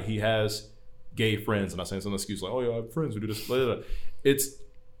about it. He has gay friends, and I'm not saying some excuse like, oh yeah, I have friends who do this. Blah, blah, blah. It's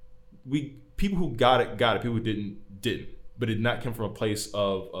people who got it. People who didn't. But it did not come from a place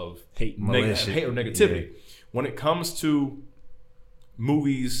of hate or negativity. Yeah. When it comes to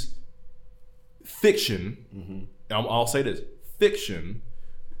movies, fiction, I'll say this: fiction.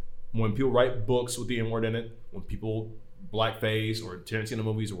 When people write books with the N-word in it, when people blackface or Tarantino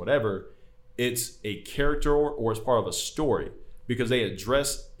movies or whatever, it's a character or it's part of a story because they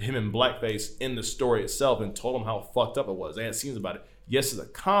address him in blackface in the story itself and told him how fucked up it was. They had scenes about it. Yes, it's a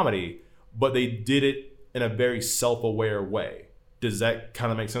comedy, but they did it in a very self-aware way. Does that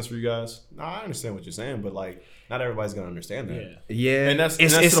kind of make sense for you guys? No, I understand what you're saying, but like, not everybody's gonna understand that. Yeah, and that's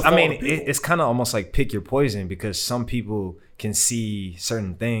it's kind of almost like pick your poison because some people can see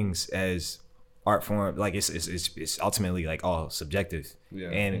certain things as art form, like it's ultimately like all subjective,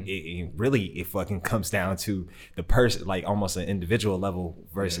 and it really fucking comes down to the person, like almost an individual level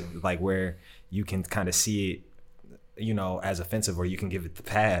versus like where you can kind of see it, you know, as offensive or you can give it the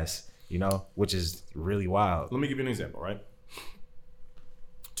pass, you know, which is really wild. Let me give you an example, right?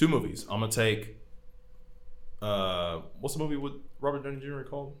 2 movies. I'm gonna take what's the movie with Robert Downey Jr.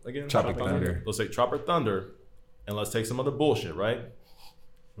 called again? Tropic Thunder. Let's take Tropic Thunder, and let's take some other bullshit, right?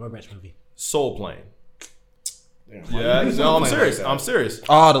 Romance movie. Soul Plane. Yeah, no, I'm serious. I'm serious.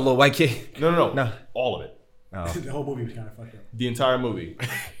 Oh, the little white kid. No. All of it. Oh. The whole movie was kind of fucked up. The entire movie.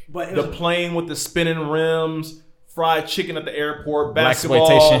 But the plane with the spinning rims, fried chicken at the airport, basketball,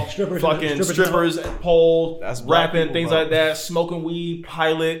 Blaxploitation. fucking strippers at poles, That's black rapping, people, things bro. like that, smoking weed,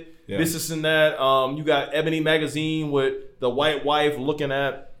 pilot, this and that. You got Ebony Magazine with the white wife looking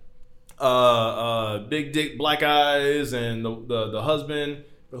at big dick, black eyes, and the husband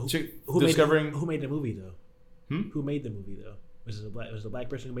discovering. Who made the movie though? Who made the movie though? Was it a black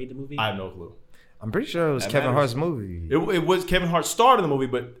person who made the movie? I have no clue. I'm pretty sure it was Kevin Hart's movie. It was Kevin Hart started the movie,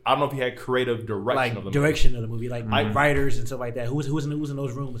 but I don't know if he had creative direction of the movie. Like writers and stuff like that. Who was in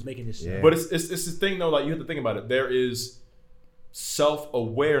those rooms making this shit? But it's the thing though. Like you have to think about it. There is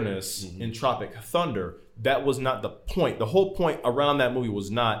self-awareness in Tropic Thunder. That was not the point. The whole point around that movie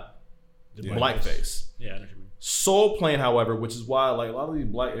was not blackface. Yeah, I know what you mean. Soul Plane, however, which is why like a lot of these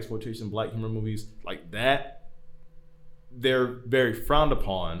black exploitation, black humor movies like that, they're very frowned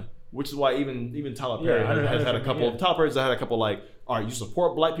upon. Which is why even Tyler Perry has had a couple of toppers. I had a couple like, all right, you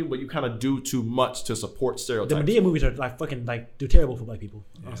support black people, but you kind of do too much to support stereotypes. The Madea movies are like fucking like do terrible for black people.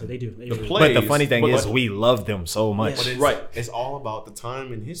 Honestly, they do. But the funny thing is, we love them so much. But right. It's all about the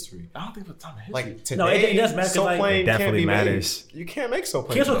time in history. I don't think it's the time of history. Like today, No, it does matter 'cause, Soul like, Plane it definitely can't be matters. Made. You can't make Soul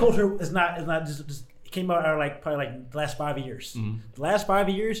Plane. Cancel culture is not just it came out like probably like the last 5 years. The last 5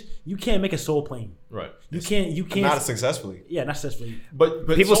 years, you can't make a Soul Plane. Right. You can't Not successful. Yeah, not successfly. But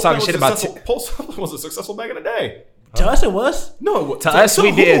People Soul talking Plane shit was about successful. Soul Plane was successful back in the day. To us, it was. No, To us,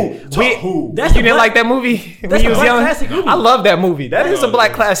 we did. Who? That's You a didn't black- like that movie when That's you a was black young? classic movie. I love that movie. That is a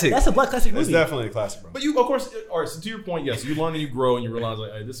black classic. That's a black classic It's movie. definitely a classic, bro. But you, of course, all right. So to your point, yes, you learn and you grow and you realize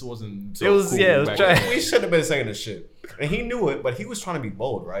like, hey, this wasn't. So It was- cool yeah, it was back trash. then. We shouldn't have been saying this shit. And he knew it, but he was trying to be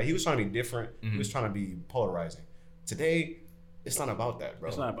bold, right? He was trying to be different. He was trying to be polarizing. Today, it's not about that, bro.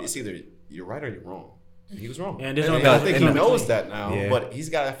 It's not about either you're right or you're wrong. And he was wrong. And there's And no- I think he and- knows that now, Yeah. but he's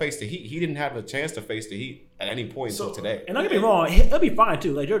got to face the heat. He didn't have a chance to face the heat at any point until today. And don't get me wrong, he'll be fine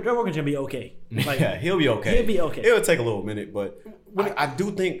too. Like Joe Rogan's gonna be okay. Like, Yeah, he'll be okay. He'll be okay. It'll take a little minute, but I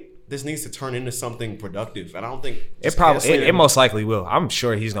do think this needs to turn into something productive. And I don't think It probably, it most likely will. I'm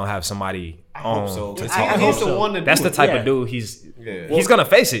sure he's gonna have somebody I on hope so. to I talk hope about so. it. One to That's do the it. type Yeah. of dude he's Yeah. gonna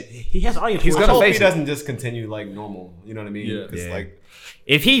face it. he has audience. He's for it. I gonna hope face he it. doesn't just continue like normal. You know what I mean? Yeah. 'Cause, Yeah. like,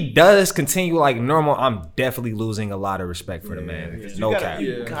 If he does continue like normal, I'm definitely losing a lot of respect for the yeah, man. 'cause No you cap.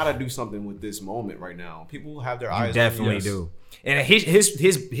 You gotta do something with this moment right now. People have their eyes. You definitely on do. And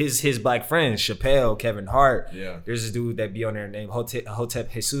his black friends, Chappelle, Kevin Hart. Yeah. There's this dude that be on there named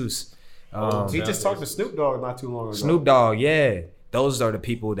Hotep Jesus. He just talked to Snoop Dogg not too long ago. Snoop Dogg, yeah. Those are the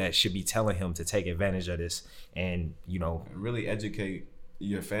people that should be telling him to take advantage of this and, you know, Really educate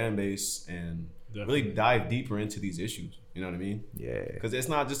your fan base and really dive deeper into these issues. You know what I mean? yeah. Because it's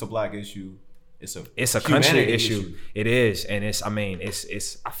not just a black issue. It's a Country humanity issue. It is. And it's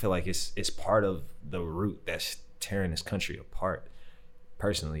I feel like it's part of the root that's tearing this country apart.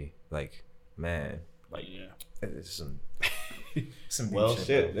 Personally, like, man, like it's some deep Well, shit.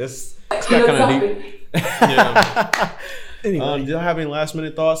 shit. bro. This got kind of deep. Yeah. Anyway, Do y'all have any last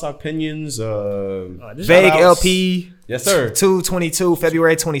minute thoughts, opinions? this- Vague shout-outs? LP. Yes, sir. 2/22,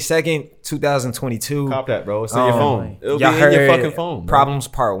 February 22nd, 2022. Cop that, bro. It's in your phone. It'll be Y'all in your heard fucking phone. Bro. Problems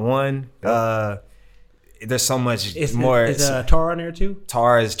Part 1. There's so much Is more. Tar on there too?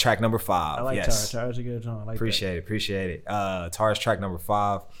 Tar is track number 5. I like yes. Tar. Tar's a good song. I like Appreciate it. Tar is track number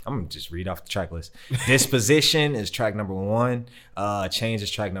 5. I'm gonna just read off the track list. Disposition is track number 1. Change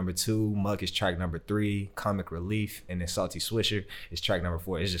is track number 2. Muck is track number 3. Comic Relief and then Salty Swisher is track number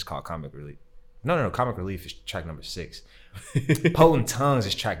 4. It's just called Comic Relief. No. Comic Relief is track number 6. Potent Tongues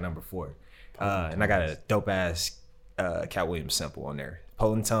is track number 4. And I got a dope ass Cat Williams sample on there.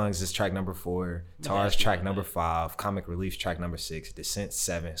 Potent Tongues is track number 4. Tar's track number 5. Comic Relief track number 6. Descent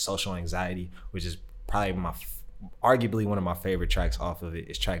 7. Social Anxiety, which is probably arguably one of my favorite tracks off of it,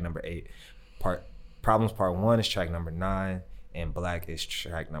 is track number 8. Problems Part 1 is track number 9, and Black is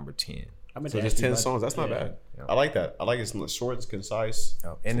track number 10. I'm So just 10 songs. That's not bad. Yeah. I like that. I like it's short, it's concise,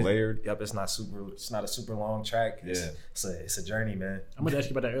 And it's layered. Yep, it's not a super long track. It's a journey, man. I'm gonna ask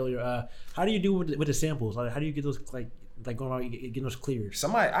you about that earlier. How do you do with the samples? Like, how do you get those like going out getting those cleared?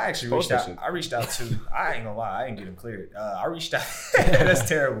 I actually Post reached that out. shit. I reached out to. I ain't gonna lie. I ain't get them cleared. I reached out. That's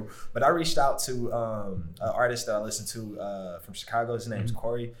terrible. But I reached out to an artist that I listen to from Chicago. His name's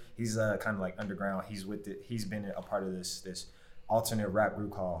Corey. He's kind of like underground. He's with it. He's been a part of this alternate rap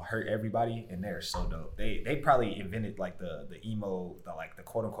group called Hurt Everybody, and they're so dope. They probably invented like the emo, the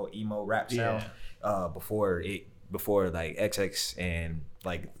quote unquote emo rap sound before like XX and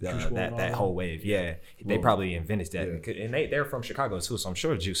like that whole wave. Yeah, they probably invented that, and they're from Chicago too, so I'm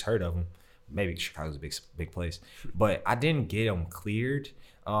sure Juice heard of them. Maybe Chicago's a big place, but I didn't get them cleared.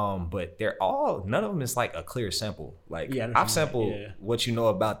 But none of them is like a clear sample. Like I've sampled what you know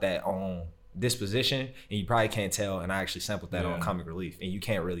about that on Disposition, and you probably can't tell, and I actually sampled that on Comic Relief, and you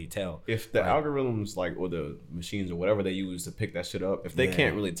can't really tell If the algorithms or the machines or whatever they use to pick that shit up, if they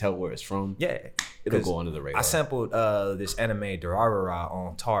can't really tell where it's from, it'll go under the radar. I sampled this anime Durarara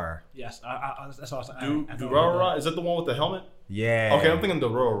on Tar. Yes, that's all. Durarara, is that the one with the helmet? Yeah. Okay, I'm thinking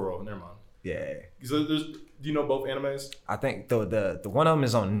Durarara. Never mind. Yeah. So do you know both animes? I think the one of them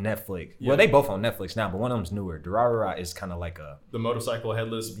is on Netflix. Well, they both on Netflix now, but one of them's newer. Durarara is kind of like The motorcycle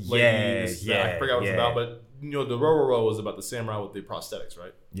headless lady. I forgot what it's about, but the Durarara was about the samurai with the prosthetics,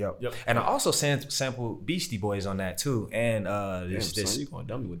 right? Yep. And I also sampled Beastie Boys on that too, and this you gonna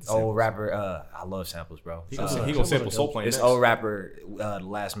dumb me with the old rapper. I love samples, bro. He gonna sample Soul Plane. This next. old rapper, The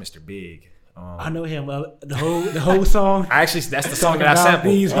Last Mr. Big. I know him. The whole song. Actually, that's the song that I About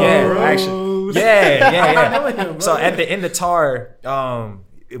sampled. these Yeah, hoes. actually. Yeah. I know him, bro. So at the end of Tar,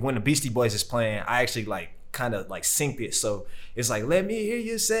 when the Beastie Boys is playing, I actually like kind of like synced it. So it's like, let me hear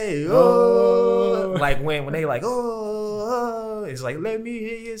you say, oh. Like when they like, oh, it's like, let me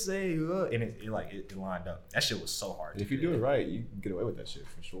hear you say, oh. And it lined up. That shit was so hard. If you do it right, you can get away with that shit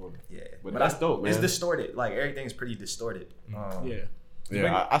for sure. Yeah. But that's dope, man. It's distorted. Like everything's pretty distorted.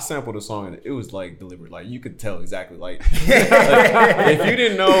 Yeah, I sampled the song and it was like deliberate. Like you could tell exactly. Like, if you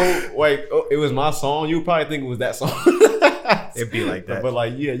didn't know, like it was my song, you would probably think it was that song. It'd be like that. But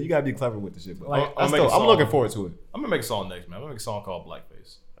like, yeah, you gotta be clever with the shit. But Like, I'll make a I'm song. looking forward to it. I'm gonna make a song next, man. I'm gonna make a song called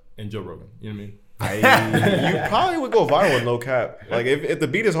Blackface and Joe Rogan. You know what I mean? You probably would go viral with no cap. Like if the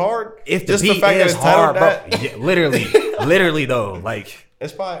beat is hard, If the just beat the fact is that it's titled hard, bro, that, yeah, literally though, like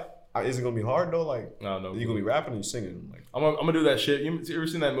it's probably is it gonna be hard though? Like No. you gonna be rapping and you singing? Like I'm gonna do that shit. You ever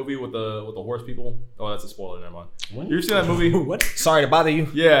seen that movie with the horse people? Oh, that's a spoiler. Never mind. You ever seen that movie? What? sorry to bother you.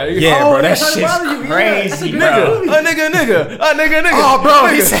 Yeah. Yeah, bro, that Sorry to bother you. shit's Yeah, crazy, that's a good bro. movie. A nigga. Oh, bro,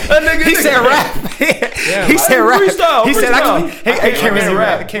 he Nigga, said, a nigga, he nigga. said rap. He said rap. freestyle, He said freestyle. I can't really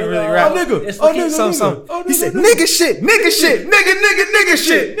rap. I can't really rap. nigga. It's Oh, fucking- nigga. Some. He said nigga shit, nigga shit, nigga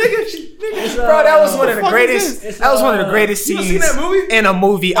shit. It's, Bro, that was one of the fuck is greatest. this? That was one of the greatest You scenes ever seen that movie? in a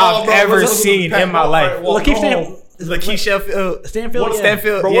movie Oh, I've bro, ever let's listen to seen Pat- in my all right, life. well, Lakeith go Stanfield. Lakeisha Stanfield, yeah.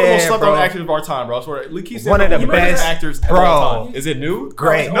 Stanfield, Bro, one of the most yeah, slept bro. on actors of our time, bro. I swear. Lakeith One of the Stanfield, best, actors of bro. all time. is it new?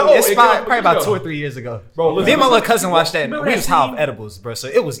 Great. No, It's it probably came out about years 2 or ago. 3 years ago. Bro, listen, Me and my listen. little cousin watched that. Remember We that was high off scene? edibles, bro. So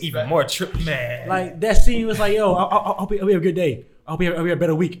it was even more trip, man. Like that scene was like, yo, I hope you have a good day. I hope you have a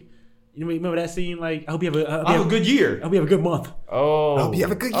better week. You remember that scene? Like, I hope you have Have a good year. I hope you have a good month. Oh, hope you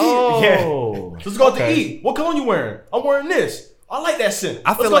have a good year. Oh, Let's go out to eat. What cologne you wearing? I'm wearing this. I like that scent.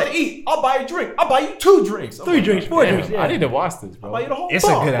 I feel Let's go out like- to eat. I'll buy you a drink. I'll buy you 2 drinks. I'm 3 like, drinks, 4 damn, drinks. Yeah. I need to watch this, bro. I'll buy you the whole It's a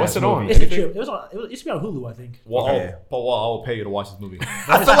bar. good What's ass it on? movie. It's a trip. It used to be on Hulu, I think. Well, Okay. I'll pay you to watch this movie.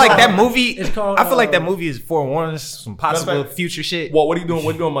 I feel like that movie. It's called, I feel like that movie is forewarning some possible Matter of fact- future shit. What are you doing?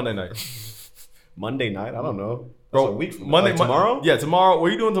 What are you doing Monday night? Monday night? I don't know. Bro, That's a week from Monday like tomorrow. Yeah, tomorrow. What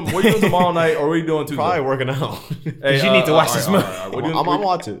are you doing? What are you doing tomorrow night, or what are you doing Tuesday? Probably working out. Hey, you need to watch all this all movie. all I'm What do you- gonna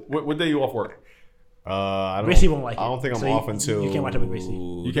watch it. What day you off work? I don't, Gracie won't like it. I don't think I'm So off you- until you can't watch it with Gracie.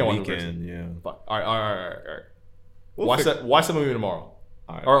 You can't watch it with weekend. Yeah. Fuck. All right. We'll Watch fix- that. Watch the movie tomorrow.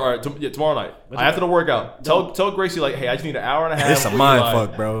 All right. All right. Tomorrow night. After the workout, tell Gracie like, hey, I just need an hour and a half. It's a with mind Eli.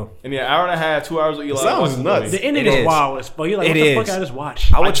 fuck, bro. And yeah, hour and a half, 2 hours with Eli. sounds watch this nuts. movie. The ending It is is. wild as fuck. You're like, It what the is. fuck I just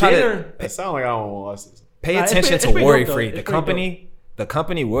watched? I would try dinner. to It sounds like I don't want to watch this. pay Nah, it's attention pretty- to it's pretty Worry dope, Free. though. The It's pretty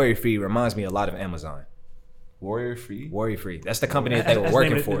company Worry Free reminds me a lot of Amazon. Warrior Free. Worry Free. That's the company that That's they were the working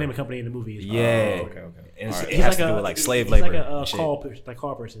name of- for. The name of the company in the movie. Is Yeah. Oh, okay. And it's- All right. it has to do with like slave labor. He's like a and shit. call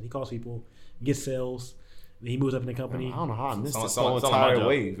person. He calls people, gets sales, then he moves up in the company. I don't know how I missed Sound- this sound- whole sound like my entire job.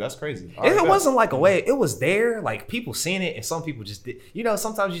 wave. That's crazy. All It right, bet. wasn't like a way. It was there. Like people seen it, and some people just did. You know,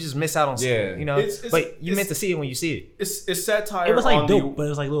 sometimes you just miss out on. Yeah. You know, but you meant to see it when you see it. It's satire. It was like on dope, but it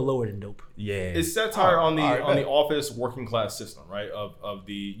was like a little lower than dope. Yeah. It's satire on the all right, on the bet. office working class system, right? Of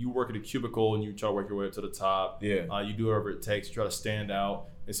the you work at a cubicle and you try to work your way up to the top. Yeah. You do whatever it takes. You try to stand out.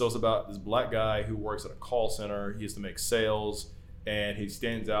 And so it's about this black guy who works at a call center. He has to make sales, and he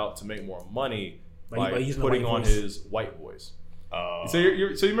stands out to make more money But by he's in a putting white on voice. his white voice. So you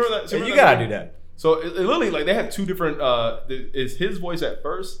remember that? So You remember gotta movie? do that. So it literally like they have 2 different. It's his voice at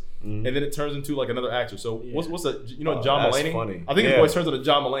first, and then it turns into like another actor. So what's the Oh, John that's Mulaney? funny. I think his Yeah. voice turns into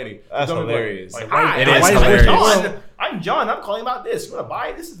John Mulaney. That's John Mulaney, hilarious. Like, Why- hi, It why is his voice hilarious. John? I'm John. I'm calling about this. You want to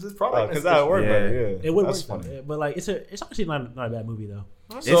buy this? Is this product? Because that worked Yeah. better. Yeah. It would That's work, funny. but like it's actually not a bad movie though.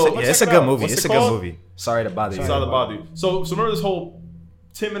 It's So, a, let's it's a check it good out. movie. What's It's it a good called? movie. Sorry to bother you. Sorry to bother you. So remember this whole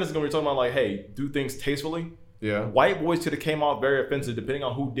 10 minutes ago we were talking about like, hey, do things tastefully. Yeah. White boys could have came off very offensive depending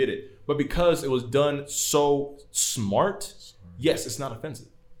on who did it, but because it was done so smart, yes, it's not offensive,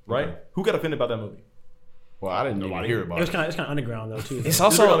 right? Okay. Who got offended by that movie? Well, I didn't even hear about It was it. kind of underground though too. It's very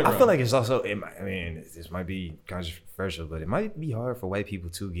also. I underground. feel like it's also. I mean, this might be controversial, but it might be hard for white people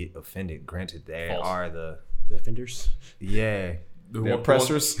to get offended. Granted, they False. are the The Offenders. yeah, The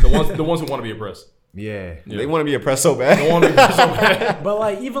oppressors. The ones who want to be oppressed. yeah. They want to be oppressed so bad. They want to be oppressed so bad. But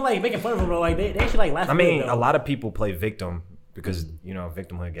like even like making fun of them, though, like they actually like laugh. I at mean, it, though. a lot of people play victim because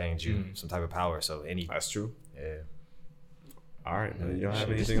victimhood gains you some type of power. So That's true. yeah. All right. Man. You don't have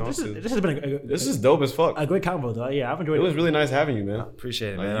This, anything else? this has been This is dope as fuck. a great combo though. Yeah, I've enjoyed It it. was really nice having you, man.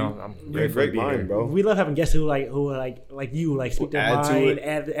 Appreciate it, Like, man. you- I'm You're a grateful to great be here. mind, bro. We love having guests who like you like speak their add to mind,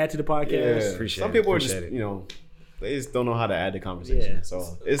 it. add to the podcast. Yeah. Appreciate Some it, people are appreciate just, it. they just don't know how to add the conversation. Yeah. So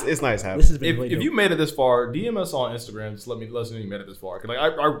it's nice having. This has been If, really if dope. you made it this far, DM us on Instagram. Just let us know you made it this far. Cause like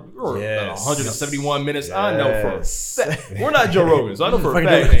we're at Yes. 171 minutes. I know for a Yes. fact. We're not Joe Rogan, so I know for a Fucking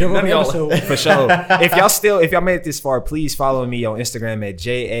fact. Joe None of Rogan y'all. episode. For sure. If y'all made it this far, please follow me on Instagram at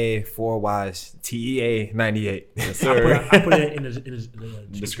JA4YSTEA98. Yes, I sir. put it in the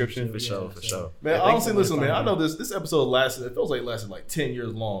Description? For sure. Man, Yeah, honestly, thanks. listen, man. I know this episode lasted. It feels like it lasted like 10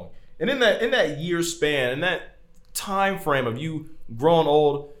 years long. And in that year span, in that time frame of you growing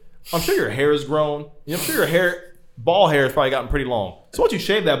old, I'm sure your hair has grown. I'm sure your ball hair has probably gotten pretty long. So once you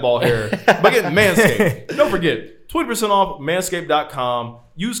shave that ball hair by getting Manscaped, don't forget 20% off Manscaped.com.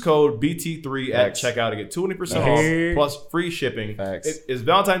 use code BT3 at Facts. checkout to get 20% Facts. off plus free shipping. Facts. It's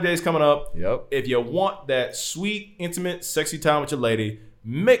Valentine's Day is coming up. Yep. If you want that sweet, intimate, sexy time with your lady,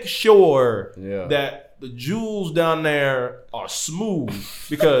 make sure that the jewels down there are smooth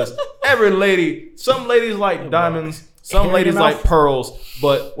because some ladies like diamonds, some Hair in ladies your like mouth? pearls,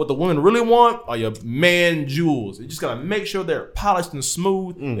 but what the women really want are your man jewels. You just gotta make sure they're polished and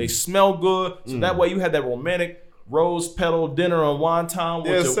smooth. They smell good, so that way you have that romantic rose petal dinner and wine time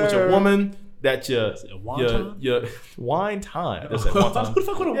with your woman. That your wine time. That's it, wine time. Who the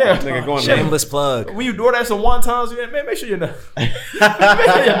fuck would have Yeah, Nigga going Shameless plug. when you DoorDash some wontons, man, make sure you're not.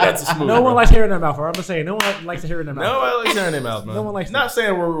 That's smooth. No one likes hair in their mouth. I'm just saying, no one likes hair in their mouth. Nobody likes hair in their mouth, man. No one likes Not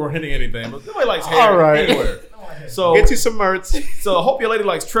saying we're hitting anything, but nobody likes hair All right. anywhere. So Get you some merch. So I hope your lady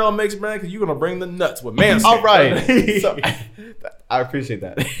likes trail mix, man, because you're gonna bring the nuts with Manscaped. All right. So, I appreciate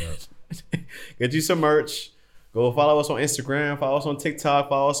that. Get you some merch. Go follow us on Instagram. Follow us on TikTok.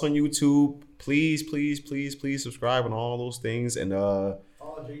 Follow us on YouTube. Please, please, please, please subscribe on all those things. And Follow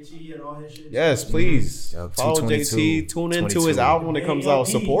JT and all his shit. yes, please Yo, follow 222, JT. Tune into his 22. album when it comes out.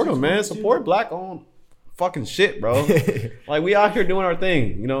 AAP, Support him, man. 222. Support black on fucking shit, bro. Like we out here doing our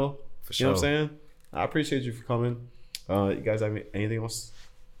thing, you know. For You know what I'm sure. saying? I appreciate you for coming. You guys have anything else?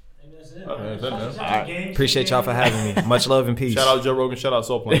 And that's it. that's it, man. Shout out to Games, Appreciate y'all for having me. Much love and peace. Shout out Joe Rogan. Shout out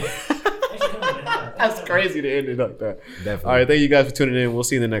Soul Plane. That's crazy to end it like that. Definitely. All right, thank you guys for tuning in. We'll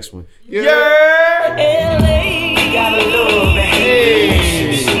see you in the next one.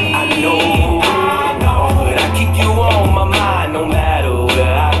 I know, but I keep you on my mind no matter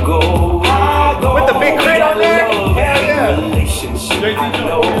where I go. With the big crate on there? Hell yeah. Relationship. JT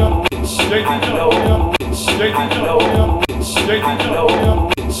Joe. JT Joe. JT Joe. JT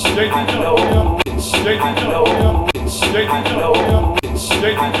Joe. JT Joe. JT Joe. JT Joe.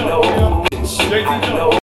 JT Joe. JT Joe.